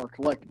 or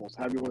collectibles,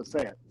 however you want to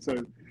say it. So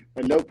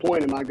at no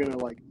point am I going to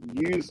like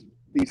use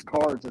these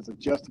cards as a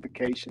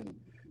justification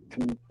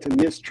to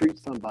mistreat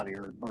somebody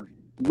or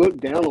look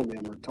down on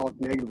them or talk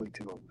negatively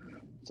to them.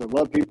 So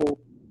love people.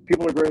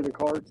 People are greater than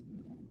cards.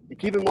 And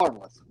keep it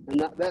marvelous. And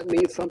that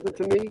means something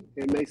to me.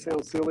 It may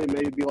sound silly. It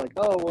may be like,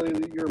 oh, well,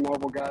 you're a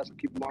Marvel guy, so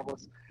keep it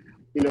marvelous.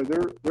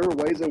 There are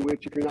ways in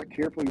which if you're not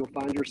careful, you'll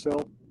find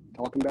yourself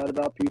talking bad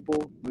about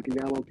people, looking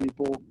down on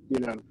people,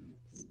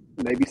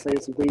 maybe saying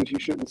some things you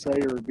shouldn't say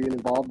or being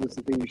involved in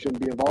some things you shouldn't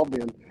be involved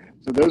in.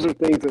 So those are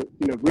things that,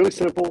 really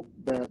simple,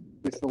 that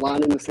it's the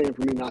line in the sand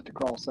for me not to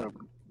cross over.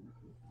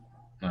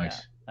 Nice.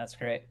 Yeah, that's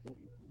great.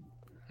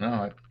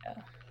 No,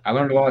 I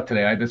learned a lot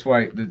today. That's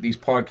why these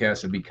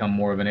podcasts have become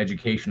more of an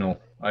educational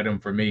item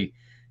for me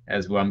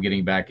as well. I'm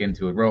getting back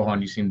into it.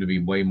 Rohan, you seem to be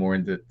way more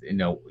into,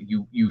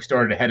 you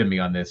started ahead of me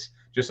on this,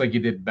 just like you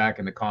did back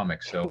in the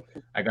comics. So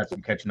I got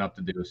some catching up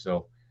to do.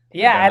 So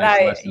yeah,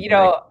 and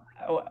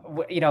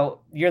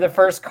you're the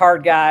first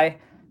card guy,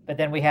 but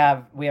then we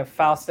have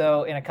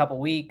Fausto in a couple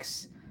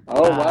weeks.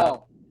 Oh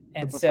wow!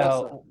 And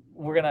so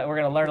we're gonna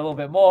learn a little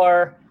bit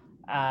more.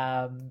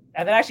 And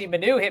then actually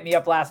Manu hit me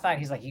up last night.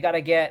 He's like, you got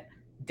to get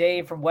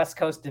Dave from West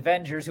Coast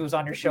Avengers, who was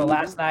on your show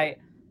last night.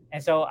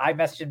 And so I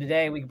messaged him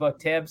today. We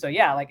booked him. So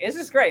yeah, like this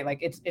is great. Like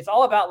it's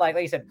all about like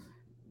you said,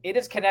 it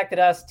has connected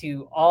us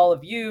to all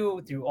of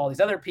you through all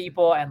these other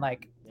people, and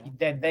like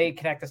then they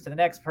connect us to the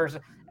next person.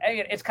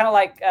 And it's kind of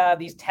like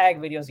these tag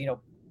videos.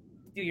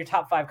 Do your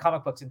top 5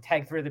 comic books and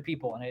tag 3 other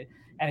people, and it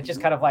just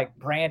kind of like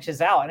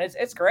branches out, and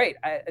it's great.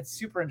 It's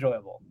super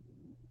enjoyable.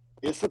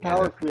 It's the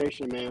power of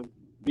creation, man.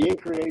 Being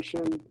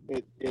creation,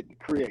 it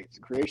creates.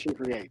 Creation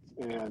creates,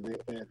 and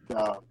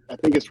I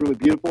think it's really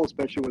beautiful,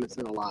 especially when it's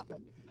in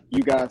alignment.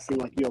 You guys seem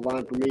like you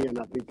align for me, and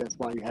I think that's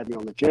why you had me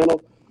on the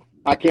channel.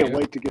 I can't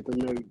wait to get to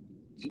know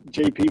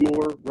JP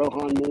more,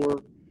 Rohan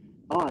more.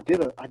 Oh, I did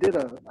a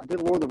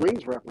Lord of the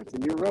Rings reference,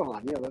 and you're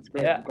Rohan. Yeah, that's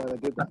great. I'm glad I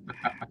did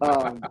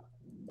that.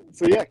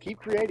 So yeah, keep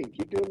creating,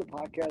 keep doing the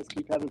podcast,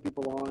 keep having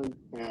people on,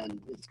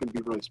 and it's going to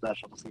be really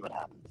special to see what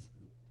happens.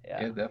 Yeah,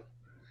 definitely.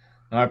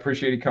 No, I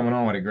appreciate you coming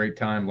on. Had a great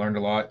time. Learned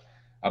a lot.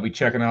 I'll be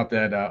checking out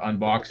that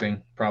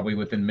unboxing probably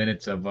within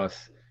minutes of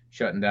us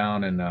shutting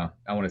down, and I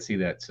want to see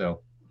that.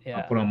 So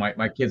I'll put on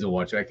my kids will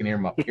watch it. I can hear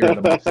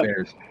them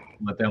upstairs.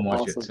 Let them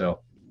watch it. So,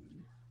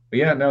 but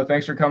yeah, no,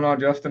 thanks for coming on,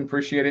 Justin.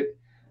 Appreciate it.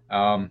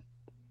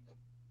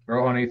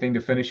 Rohan, anything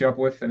to finish up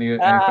with? Any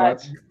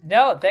thoughts?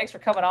 No, thanks for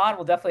coming on.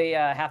 We'll definitely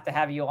have to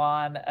have you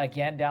on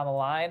again down the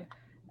line.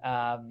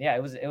 Yeah,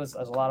 it was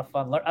a lot of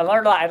fun. I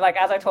learned a lot. And like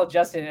as I told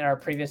Justin in our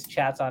previous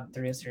chats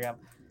through Instagram,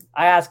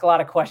 I ask a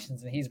lot of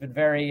questions, and he's been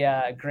very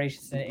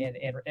gracious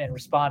in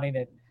responding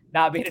and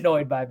not being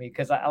annoyed by me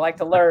because I like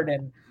to learn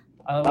and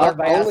learn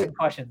by asking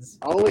questions.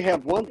 I only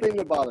have one thing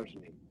that bothers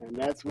me, and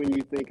that's when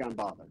you think I'm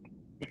bothered.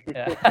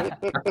 Yeah.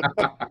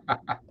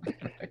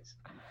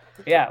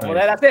 Yeah, well,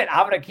 that's it.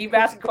 I'm going to keep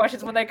asking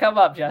questions when they come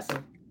up,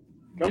 Justin.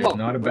 Come on.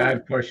 Not a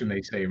bad question,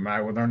 they say.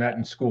 Right? We learned that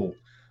in school.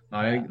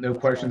 No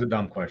question's a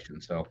dumb question,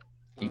 so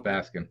keep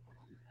asking.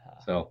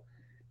 So,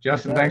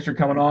 Justin, thanks for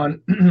coming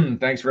on.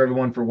 Thanks for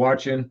everyone for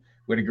watching.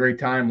 We had a great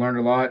time, learned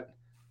a lot.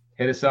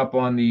 Hit us up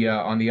on the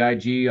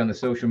IG, on the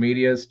social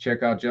medias.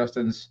 Check out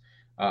Justin's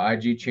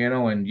IG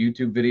channel and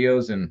YouTube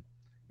videos, and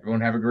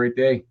everyone have a great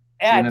day.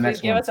 Yeah, please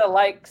give us a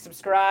like,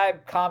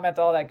 subscribe, comment,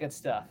 all that good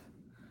stuff.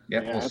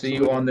 Yep, we'll see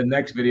you on the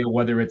next video,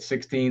 whether it's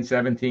 16,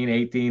 17,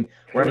 18.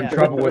 We're having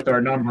trouble with our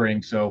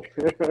numbering, so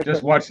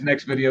just watch the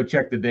next video,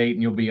 check the date,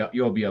 and you'll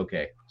be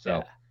okay.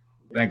 So,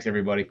 thanks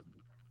everybody.